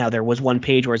 Now there was one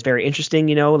page where it's very interesting,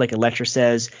 like Elektra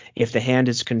says, if the Hand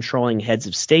is controlling heads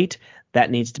of state, that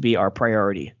needs to be our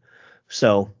priority.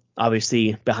 So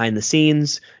obviously behind the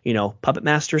scenes, puppet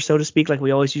master, so to speak, like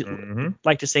we always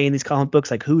like to say in these comic books,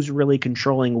 like who's really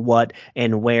controlling what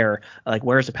and where, like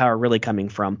where's the power really coming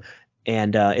from?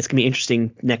 And it's going to be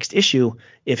interesting next issue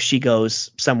if she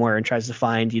goes somewhere and tries to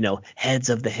find, heads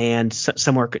of the Hand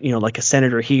somewhere, like a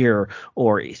senator here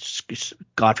or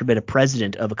God forbid a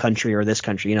president of a country or this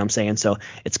country, you know what I'm saying? So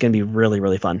it's going to be really,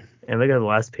 really fun. And look at the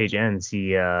last page ends.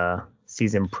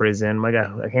 He's in prison. My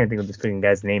God, I can't think of what this freaking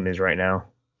guy's name is right now.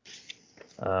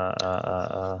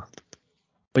 What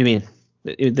do you mean?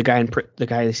 The guy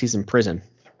that he's in prison.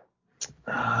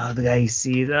 The guy he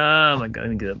sees. Oh my God, let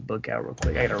me get a book out real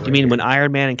quick. You mean when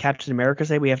Iron Man and Captain America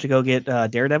say we have to go get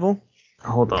Daredevil?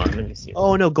 Hold on, let me see.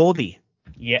 Oh no, Goldie.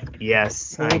 Yeah.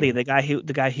 Yes. Goldie, the guy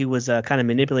who was kind of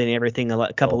manipulating everything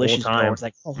a couple issues ago. I was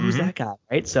like, who's that guy,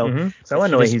 right? So, so I want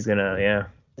to know what he's gonna. Yeah.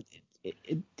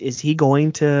 Is he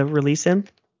going to release him?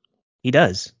 He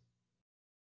does.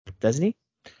 Doesn't he?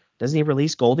 Doesn't he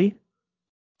release Goldie?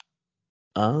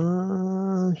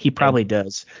 He probably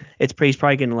does. He's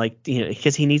probably gonna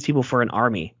because he needs people for an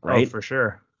army, right? Oh, for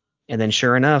sure. And then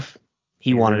sure enough,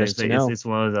 he wanted us to know. It's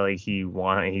one of those he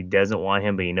doesn't want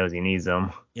him, but he knows he needs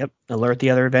him. Yep. Alert the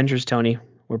other Avengers, Tony.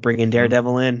 We're bringing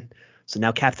Daredevil in. So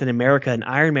now Captain America and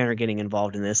Iron Man are getting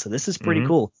involved in this. So this is pretty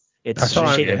cool. It's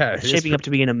shaping up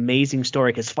to be an amazing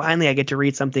story because finally I get to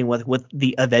read something with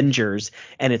the Avengers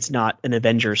and it's not an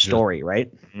Avengers story,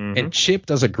 right? And Chip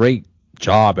does a great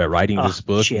job at writing this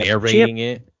book, narrating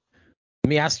it. Let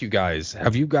me ask you guys,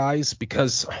 have you guys,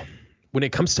 because when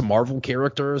it comes to Marvel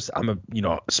characters, I'm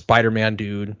a Spider-Man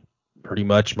dude, pretty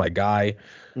much my guy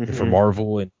for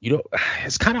Marvel, and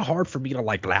it's kind of hard for me to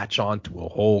like latch on to a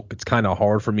Hulk. It's kind of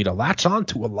hard for me to latch on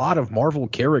to a lot of Marvel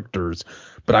characters.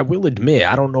 But I will admit,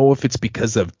 I don't know if it's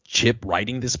because of Chip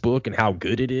writing this book and how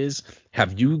good it is.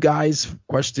 Have you guys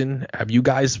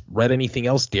read anything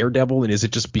else, Daredevil? And is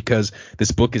it just because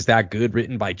this book is that good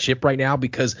written by Chip right now?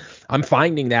 Because I'm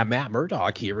finding that Matt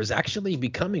Murdock here is actually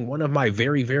becoming one of my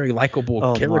very, very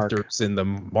likable characters in the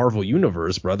Marvel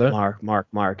universe, brother.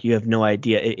 Mark, you have no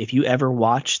idea. If you ever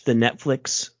watch the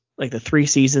Netflix, like the 3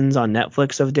 seasons on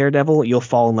Netflix of Daredevil, you'll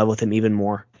fall in love with him even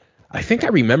more. I think I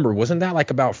remember, wasn't that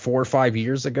like about 4 or 5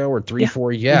 years ago or 3,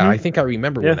 4? Yeah, I think I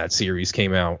remember when that series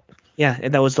came out. Yeah,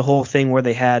 and that was the whole thing where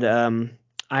they had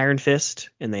Iron Fist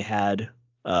and they had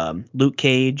Luke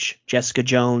Cage, Jessica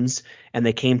Jones, and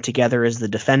they came together as the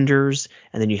Defenders.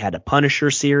 And then you had a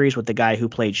Punisher series with the guy who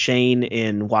played Shane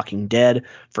in Walking Dead.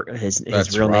 For his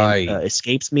real name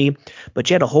escapes me. But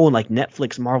you had a whole like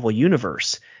Netflix Marvel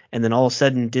universe. And then all of a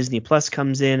sudden Disney Plus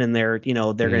comes in and they're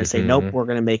going to say, nope, we're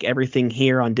going to make everything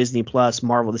here on Disney Plus,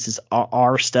 Marvel. This is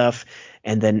our stuff.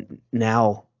 And then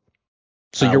now.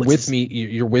 So you're with me.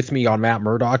 You're with me on Matt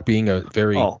Murdock being a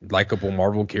very likable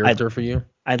Marvel character for you.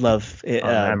 I love it.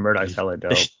 Matt Murdock's hella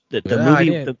dope.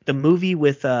 The movie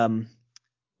with Ben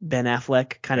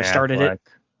Affleck kind of started it.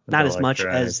 Not as much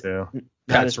as.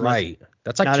 That's right.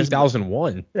 That's like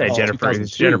 2001. Yeah,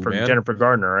 Jennifer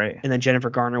Garner, right? And then Jennifer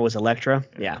Garner was Elektra.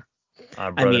 Yeah.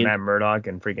 Matt Murdock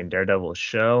and freaking Daredevil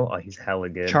show. Oh, he's hella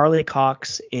good. Charlie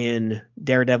Cox in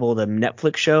Daredevil, the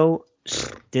Netflix show,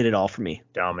 did it all for me.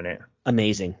 Dominant.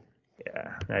 Amazing.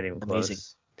 Yeah, not even close. Amazing.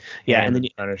 Yeah, and then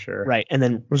Punisher. Right, and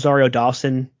then Rosario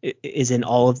Dawson is in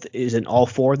all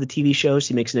four of the TV shows.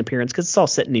 She makes an appearance because it's all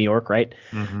set in New York, right?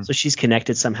 Mm-hmm. So she's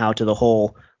connected somehow to the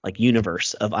whole like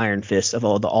universe of Iron Fist of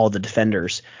all the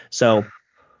Defenders. So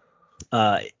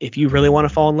if you really want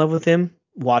to fall in love with him,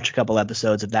 watch a couple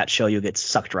episodes of that show. You'll get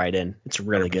sucked right in. It's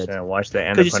really good. Watch the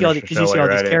end. Because you see all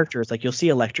these characters. Like you'll see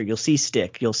Elektra, you'll see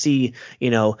Stick, you'll see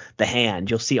the Hand,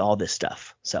 you'll see all this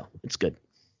stuff. So it's good.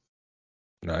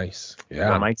 Nice. Yeah.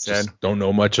 What Mike said. Don't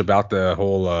know much about the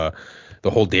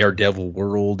whole Daredevil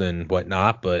world and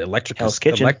whatnot, but Elektra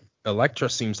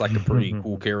seems like a pretty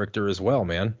cool character as well,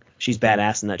 man. She's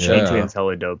badass in that show. Adrian's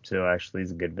hella dope too. Actually, he's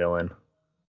a good villain.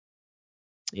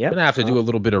 Yeah. I'm gonna have to do a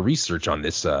little bit of research on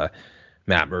this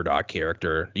Matt Murdock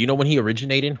character. Do you know when he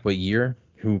originated? What year?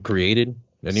 Who created?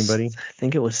 Anybody? I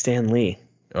think it was Stan Lee.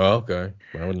 Oh, okay.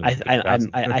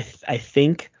 I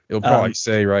think. It'll probably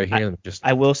say right here.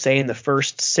 I will say in the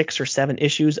first 6 or 7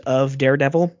 issues of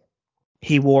Daredevil,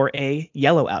 he wore a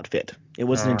yellow outfit. It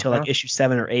wasn't until like issue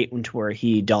 7 or 8 where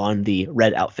he donned the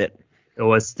red outfit. It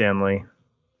was Stan Lee.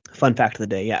 Fun fact of the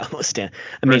day, yeah, it was Stan.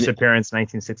 First appearance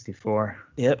 1964.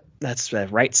 Yep, that's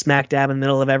right smack dab in the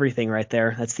middle of everything right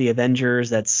there. That's the Avengers.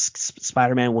 That's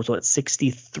Spider-Man was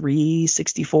 63,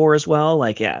 64 as well.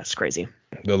 Like, yeah, it's crazy.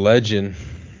 The legend.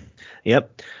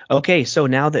 Yep. Okay, so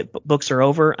now that books are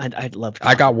over, I'd love to.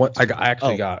 I got one. I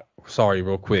actually got. Sorry,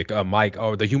 real quick, Mike.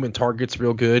 Oh, the Human Target's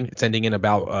real good. It's ending in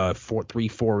about 4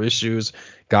 issues.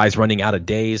 Guys running out of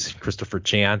days. Christopher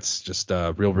Chance, just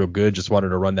real good. Just wanted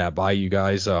to run that by you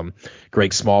guys.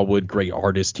 Greg Smallwood, great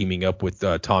artist, teaming up with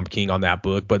Tom King on that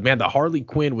book. But man, the Harley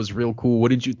Quinn was real cool. What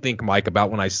did you think, Mike,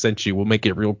 about when I sent you? We'll make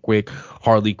it real quick.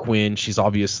 Harley Quinn. She's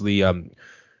obviously the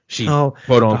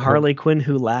Harley Quinn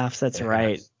who laughs. That's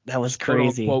right. That was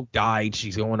crazy. Quote died.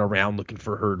 She's going around looking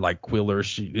for her like Quiller.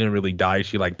 She didn't really die.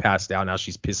 She like passed out. Now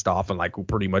she's pissed off and like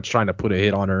pretty much trying to put a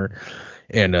hit on her.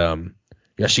 And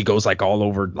she goes like all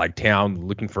over like town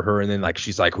looking for her. And then like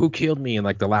she's like, who killed me? And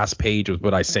like the last page was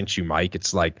what I sent you, Mike.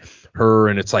 It's like her,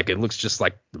 and it's like it looks just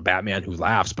like the Batman who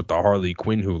laughs, but the Harley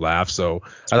Quinn who laughs. So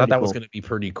I thought that was gonna be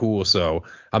pretty cool. So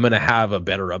I'm gonna have a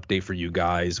better update for you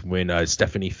guys when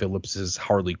Stephanie Phillips's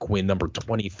Harley Quinn number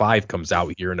 25 comes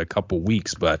out here in a couple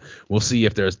weeks. But we'll see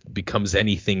if there becomes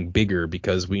anything bigger,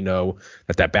 because we know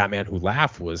that Batman who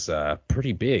laughed was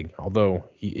pretty big. Although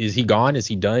is he gone? Is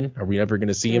he done? Are we ever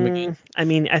gonna see him again? I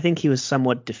mean, I think he was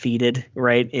somewhat defeated,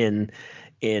 right? In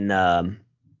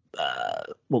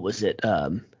what was it?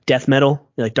 Death Metal,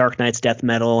 like Dark Knight's Death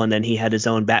Metal, and then he had his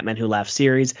own Batman Who Laughs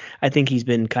series. I think he's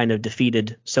been kind of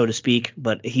defeated, so to speak,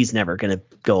 but he's never going to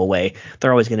go away.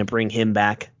 They're always going to bring him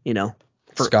back,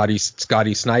 Scotty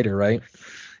Snyder, right?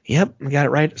 Yep, I got it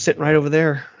right, sitting right over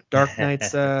there. Dark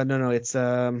Knight's it's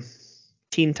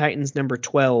Teen Titans number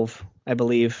 12, I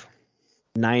believe.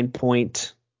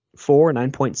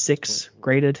 9.6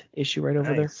 graded issue right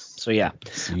over there. So yeah,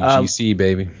 CGC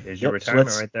baby. There's your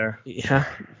retirement right there. Yeah,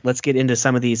 let's get into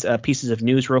some of these pieces of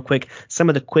news real quick. Some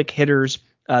of the quick hitters.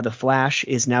 The Flash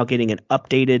is now getting an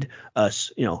updated.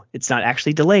 It's not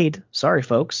actually delayed. Sorry,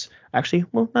 folks. Actually,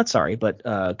 well, not sorry,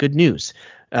 but good news.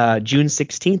 June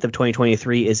 16th of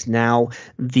 2023 is now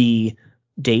the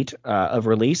date of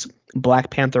release. Black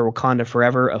Panther Wakanda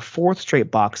Forever, a 4th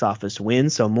straight box office win,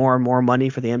 so more and more money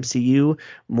for the MCU,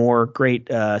 more great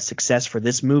success for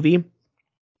this movie.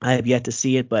 I have yet to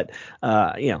see it, but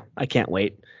I can't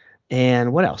wait.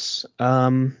 And what else?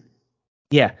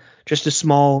 Just a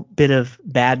small bit of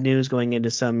bad news going into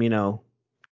some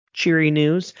cheery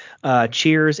news.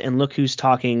 Cheers and Look Who's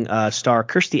Talking star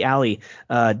Kirstie Alley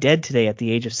dead today at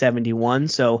the age of 71.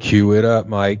 So cue it up,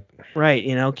 Mike. Right,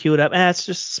 cue it up. It's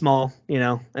just small,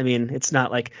 I mean, it's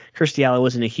not like Kirstie Alley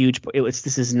wasn't a huge.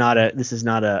 This is not a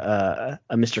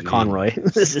Mr. Conroy.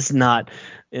 Jeez. This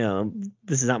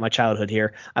is not my childhood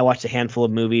here. I watched a handful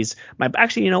of movies.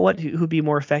 Actually, you know what? Who'd be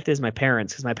more affected is my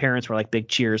parents, because my parents were like big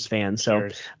Cheers fans. So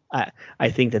Cheers. I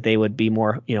think that they would be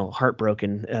more,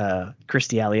 heartbroken.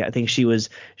 Kirstie Alley,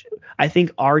 I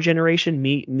think our generation,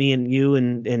 me and you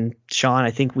and Sean,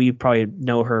 I think we probably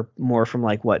know her more from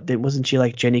like wasn't she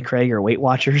like Jenny Craig or Weight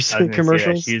Watchers I was gonna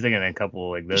commercials? Say that. She was like in a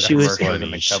couple like those She was commercials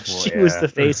in a couple. she was the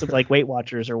face of like Weight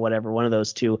Watchers or whatever, one of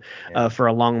those two, for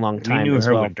a long time. We knew as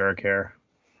her well. with dark hair.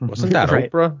 Wasn't that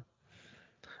Right. Oprah?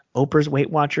 Oprah's Weight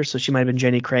Watchers, so she might have been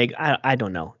Jenny Craig. I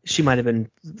don't know. She might have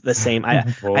been the same. I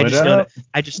just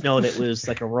know that it was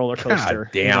like a roller coaster.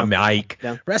 God damn, Mike.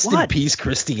 Yeah. Rest in peace,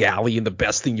 Kirstie Alley, and the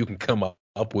best thing you can come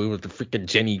up with the freaking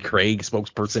Jenny Craig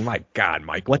spokesperson. My God,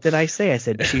 Michael. What did I say? I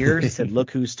said Cheers. I said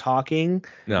Look Who's Talking.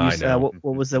 No, I know.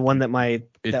 What was the one that my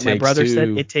Takes brother Two. said?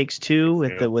 It Takes Two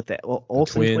with the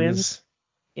Olsen twins.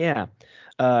 Yeah.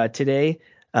 Today,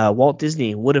 Walt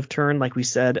Disney would have turned, like we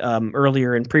said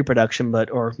earlier in pre-production,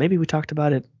 or maybe we talked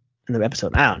about it in the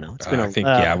episode. I don't know. It's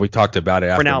been we talked about it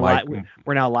after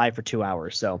we're now live for 2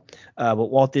 hours. So, but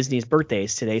Walt Disney's birthday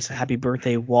is today. So happy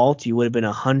birthday, Walt. You would have been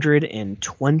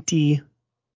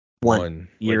 121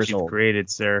 years old. Created,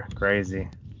 sir. Crazy.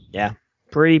 Yeah.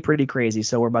 Pretty crazy.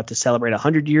 So we're about to celebrate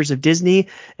 100 years of Disney,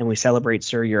 and we celebrate,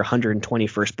 sir, your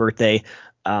 121st birthday.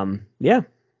 Yeah.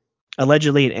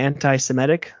 Allegedly an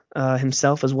anti-Semitic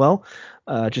himself as well,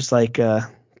 just like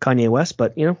Kanye West,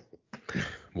 but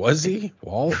Was he?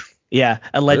 Walt? Yeah,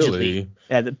 allegedly. Really?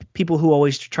 Yeah, the people who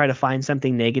always try to find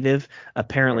something negative,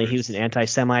 apparently he was an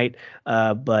anti-Semite,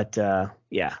 but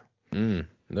yeah.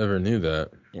 Never knew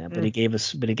that. Yeah, but he gave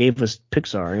us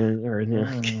Pixar,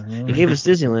 he gave us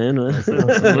Disneyland. Let's look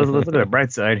at the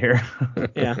bright side here.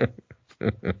 Yeah.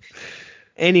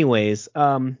 Anyways,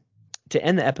 to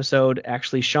end the episode,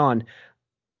 actually, Sean,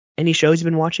 any shows you've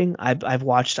been watching? I've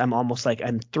watched.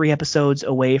 I'm 3 episodes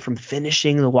away from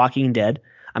finishing The Walking Dead.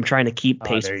 I'm trying to keep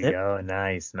pace with it. There you go.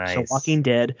 Nice. So Walking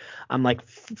Dead. I'm like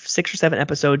 6 or 7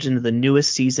 episodes into the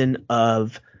newest season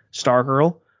of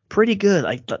Stargirl. Pretty good.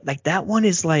 Like that one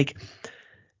is like.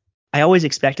 I always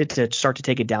expected to start to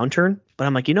take a downturn, but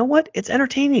I'm like, you know what? It's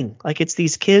entertaining. Like, it's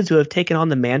these kids who have taken on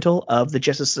the mantle of the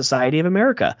Justice Society of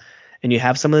America, and you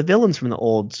have some of the villains from the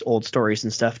old stories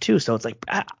and stuff too. So it's like,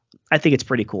 I think it's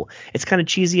pretty cool. It's kind of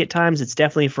cheesy at times. It's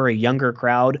definitely for a younger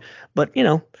crowd, but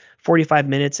 45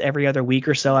 minutes every other week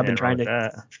or so. I've been trying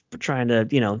to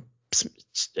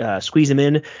squeeze them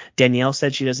in. Danielle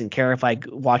said she doesn't care if I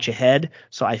watch ahead,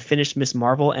 so I finished Miss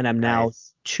Marvel, and I'm now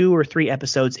 2 or 3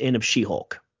 episodes in of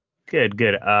She-Hulk. Good.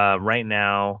 Right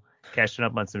now, catching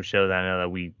up on some shows I know that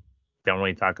we don't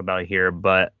really talk about here,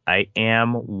 but I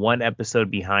am 1 episode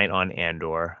behind on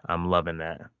Andor. I'm loving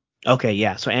that. Okay,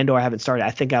 yeah. So Andor I haven't started.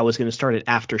 I think I was going to start it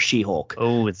after She-Hulk.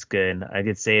 Oh, it's good. I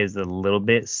could say it's a little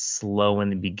bit slow in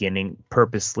the beginning,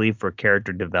 purposely for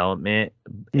character development,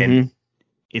 and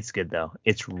it's good though.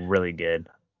 It's really good.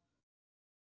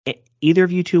 Either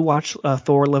of you two watch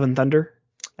Thor: Love and Thunder?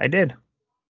 I did.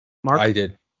 Mark? I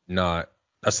did not.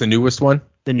 That's the newest one?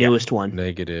 The newest one.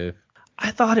 Negative. I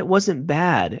thought it wasn't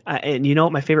bad. And you know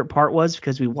what my favorite part was?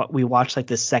 Because we watched like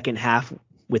the second half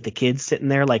with the kids sitting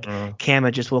there. Like Cam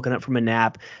had just woken up from a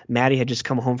nap. Maddie had just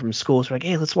come home from school. So we're like,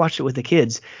 hey, let's watch it with the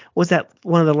kids. Was that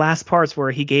one of the last parts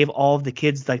where he gave all of the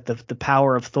kids like the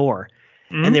power of Thor?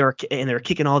 And they were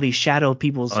kicking all these shadow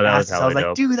people's asses. I was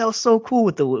like, dude, that was so cool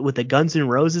with the Guns N'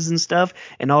 Roses and stuff,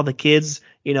 and all the kids,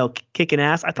 kicking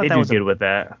ass. I thought that was good with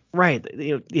that. Right.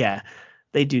 Yeah.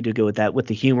 They do good with that, with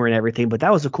the humor and everything, but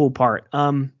that was a cool part.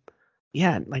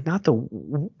 Yeah, like not the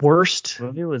worst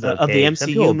movie was of the MCU Some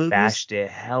people movies. Bashed it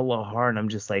hella hard, and I'm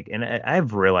just like, and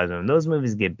I've realized when those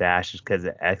movies get bashed, it's because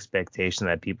of the expectation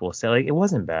that people say, like, it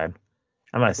wasn't bad.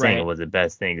 I'm not saying it was the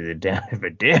best thing, because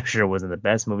it damn sure wasn't the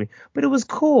best movie, but it was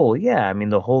cool. Yeah, I mean,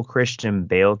 the whole Christian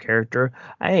Bale character,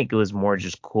 I think it was more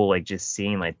just cool, like just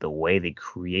seeing like the way they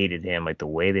created him, like the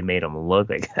way they made him look,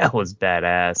 like that was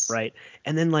badass. Right.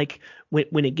 And then like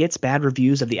when it gets bad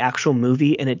reviews of the actual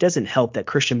movie, and it doesn't help that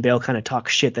Christian Bale kind of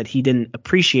talks shit that he didn't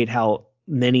appreciate how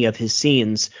many of his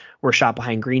scenes were shot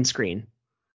behind green screen.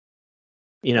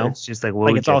 It's just like,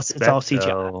 it's all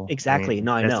CGI. Exactly.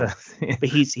 I know. But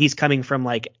he's coming from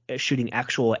like shooting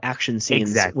actual action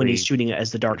scenes when he's shooting it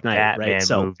as the Dark Knight, Batman, right?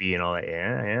 So movie and all that.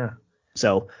 Yeah.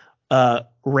 So,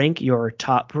 rank your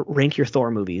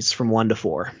Thor movies from 1 to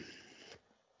 4.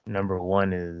 Number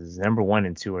one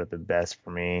and 2 are the best for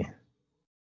me.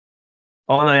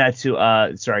 Oh no, that's two.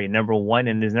 Sorry, number 1,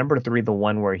 and there's number 3, the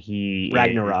one where he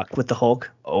Ragnarok with the Hulk.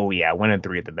 Oh yeah, 1 and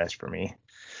 3 are the best for me.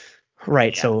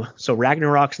 Right. Yeah. So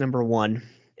Ragnarok's number 1,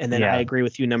 and then I agree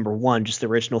with you. Number 1, just the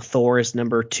original Thor is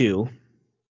number 2,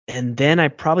 and then I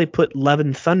probably put Love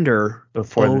and Thunder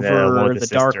before over the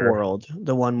Dark sister. World,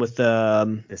 the one with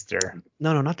the sister.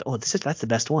 No, not the. Oh, that's the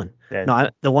best one. That, no,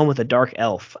 the one with the dark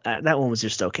elf. That one was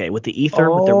just okay with the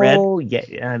ether with the red. Oh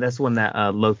yeah, that's when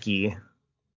that Loki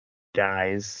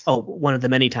dies. Oh, one of the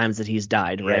many times that he's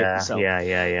died, right? Yeah, So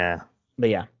yeah. But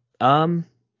yeah,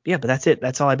 but that's it.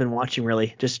 That's all I've been watching,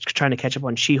 really. Just trying to catch up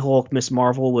on She-Hulk. Miss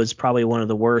Marvel was probably one of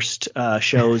the worst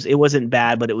shows. It wasn't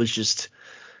bad, but it was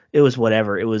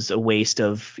whatever. It was a waste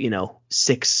of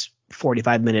 6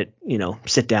 45-minute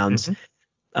sit downs.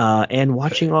 Mm-hmm. And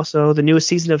watching also the newest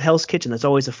season of Hell's Kitchen. That's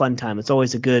always a fun time. It's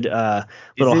always a good little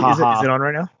ha-ha. Is it on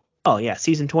right now? Oh yeah,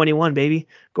 season 21, baby.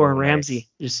 Gordon nice. Ramsay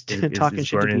just talking is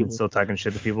shit Gordon to people. Still talking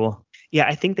shit to people? Yeah,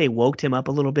 I think they woked him up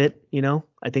a little bit.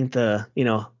 I think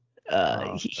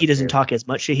he doesn't talk as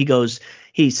much.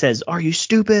 He says, "Are you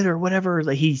stupid?" or whatever.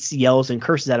 Like he yells and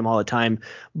curses at him all the time,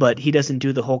 but he doesn't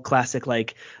do the whole classic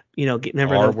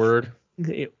remember R the word.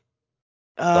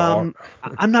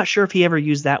 I'm not sure if he ever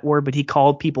used that word, but he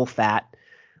called people fat.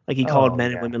 Like he called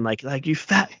men and women like you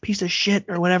fat piece of shit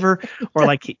or whatever, or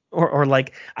like or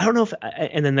like I don't know if.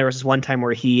 And then there was this one time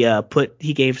where he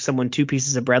gave someone 2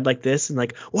 pieces of bread like this and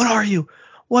like, what are you?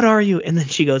 What are you? And then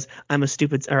she goes, I'm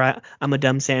a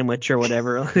dumb sandwich or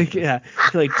whatever. Like, yeah,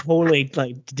 like totally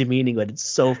like demeaning, but it's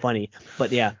so funny.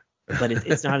 But yeah, but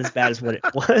it's not as bad as what it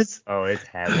was. Oh, it's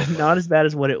hella funny. Not as bad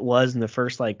as what it was in the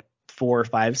first like 4 or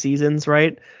 5 seasons,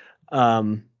 right?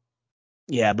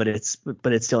 Yeah, but it's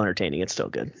still entertaining. It's still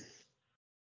good.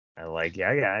 I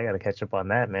gotta catch up on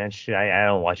that, man. Shit, I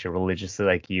don't watch it religiously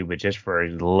like you, but just for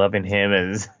loving him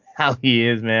as how he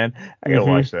is, man, I gotta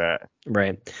watch that.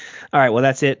 Right. All right. Well,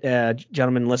 that's it,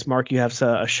 gentlemen. Unless Mark, you have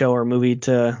a show or movie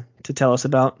to tell us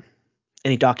about,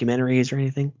 any documentaries or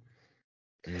anything.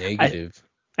 Negative.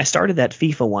 I started that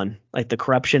FIFA one, like the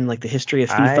corruption, like the history of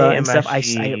FIFA and stuff.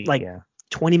 I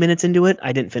 20 minutes into it.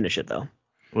 I didn't finish it though.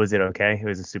 Was it okay? It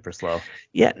was super slow.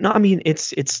 Yeah, no, I mean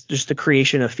it's just the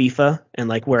creation of FIFA and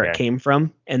like where it came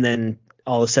from, and then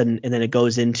all of a sudden, and then it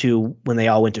goes into when they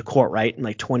all went to court, right? In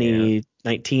like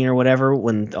 2019 or whatever,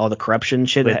 when all the corruption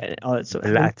shit, all that stuff.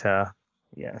 Blatter,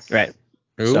 yes. Right.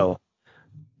 Who? So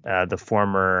the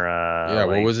former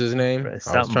what was his name?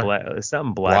 Something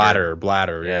Blatter.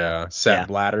 Blatter, yeah. Sepp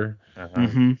Blatter.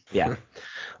 Uh-huh. Yeah.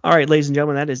 All right, ladies and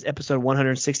gentlemen, that is episode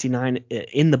 169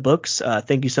 in the books.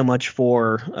 Thank you so much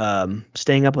for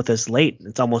staying up with us late.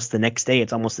 It's almost the next day.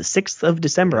 It's almost the 6th of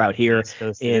December out here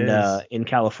in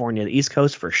California, the East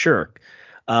Coast for sure.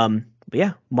 But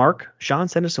yeah, Mark, Sean,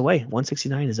 send us away.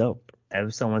 169 is up.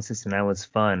 Episode 169 was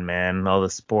fun, man. All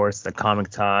the sports, the comic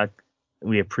talk.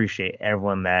 We appreciate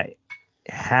everyone that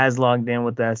has logged in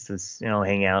with us to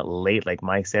hang out late, like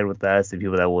Mike said, with us, the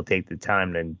people that will take the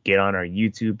time to get on our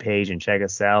YouTube page and check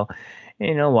us out.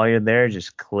 And while you're there,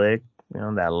 just click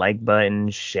that like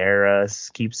button, share us,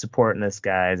 keep supporting us,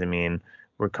 guys. I mean,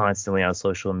 we're constantly on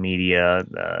social media.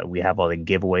 We have all the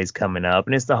giveaways coming up,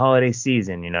 and it's the holiday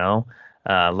season,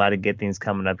 a lot of good things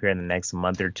coming up here in the next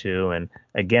month or two. And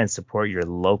again, support your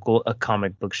local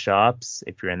comic book shops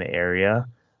if you're in the area.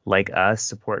 Like us,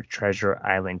 support Treasure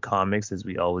Island Comics as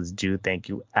we always do. Thank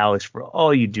you, Alex, for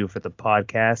all you do for the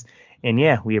podcast. And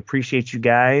yeah, we appreciate you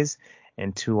guys.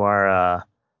 And to our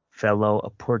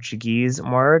fellow Portuguese,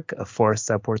 Mark,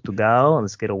 Força Portugal.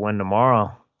 Let's get a win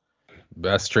tomorrow.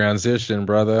 Best transition,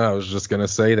 brother. I was just going to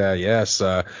say that. Yes.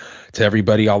 To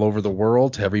everybody all over the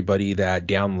world, to everybody that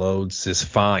downloads this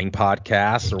fine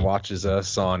podcast or watches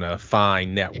us on a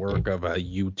fine network of a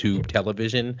YouTube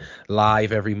television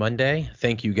live every Monday.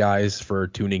 Thank you guys for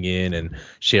tuning in and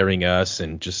sharing us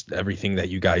and just everything that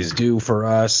you guys do for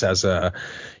us as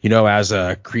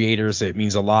creators. It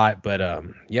means a lot. But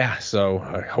so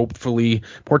hopefully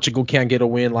Portugal can get a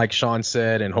win, like Sean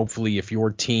said, and hopefully if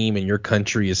your team and your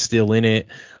country is still in it,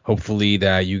 hopefully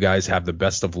that you guys have the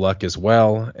best of luck as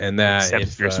well. And that except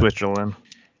if you're Switzerland.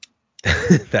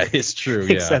 That is true.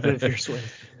 Yeah. Except if you're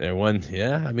Switzerland.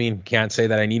 I mean, can't say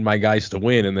that I need my guys to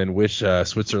win and then wish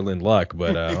Switzerland luck.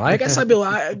 But I guess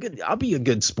I'll be a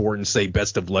good sport and say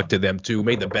best of luck to them too.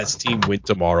 May the best team win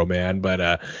tomorrow, man.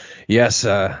 But yes,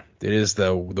 it is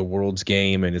the world's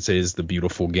game, and it is the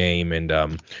beautiful game.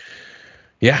 And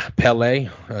Yeah, Pele,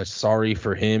 sorry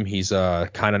for him. He's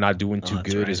kind of not doing too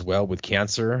good as well with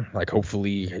cancer. Like,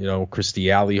 hopefully, Christy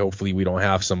Alley, hopefully we don't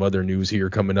have some other news here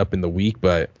coming up in the week,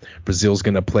 but Brazil's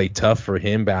going to play tough for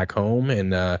him back home.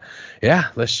 And,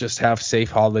 let's just have safe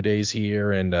holidays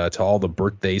here, and to all the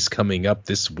birthdays coming up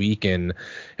this week and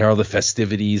all the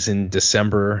festivities in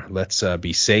December, let's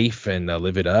be safe and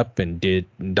live it up and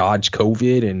dodge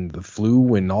COVID and the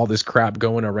flu and all this crap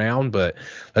going around. But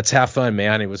let's have fun,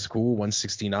 man. It was cool.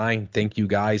 169. Thank you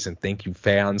guys, and thank you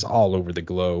fans all over the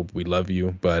globe. We love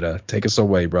you, but take us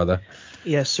away, brother.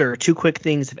 Yes, sir. Two quick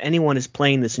things. If anyone is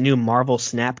playing this new Marvel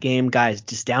Snap game, guys,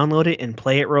 just download it and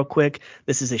play it real quick.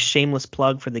 This is a shameless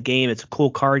plug for the game. It's a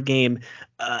cool card game.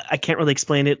 I can't really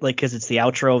explain it because it's the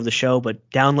outro of the show, but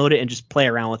download it and just play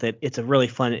around with it. It's a really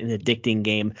fun and addicting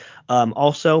game.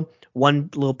 Also, one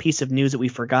little piece of news that we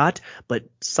forgot, but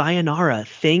sayonara,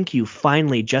 thank you,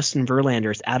 finally, Justin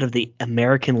Verlander is out of the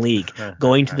American League,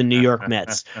 going to the New York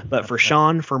Mets. But for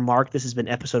Sean, for Mark, this has been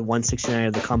episode 169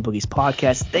 of the Comic Bookies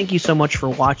podcast. Thank you so much for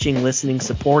watching, listening,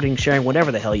 supporting, sharing,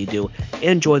 whatever the hell you do.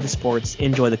 Enjoy the sports,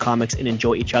 enjoy the comics, and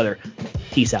enjoy each other.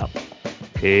 Peace out.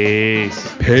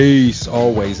 Peace.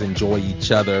 Always enjoy each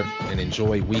other and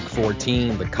enjoy week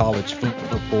 14, the college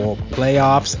football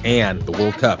playoffs, and the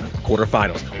World Cup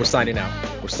quarterfinals. We're signing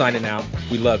out.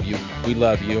 We love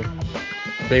you.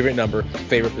 Favorite number,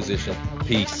 favorite position.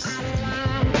 Peace.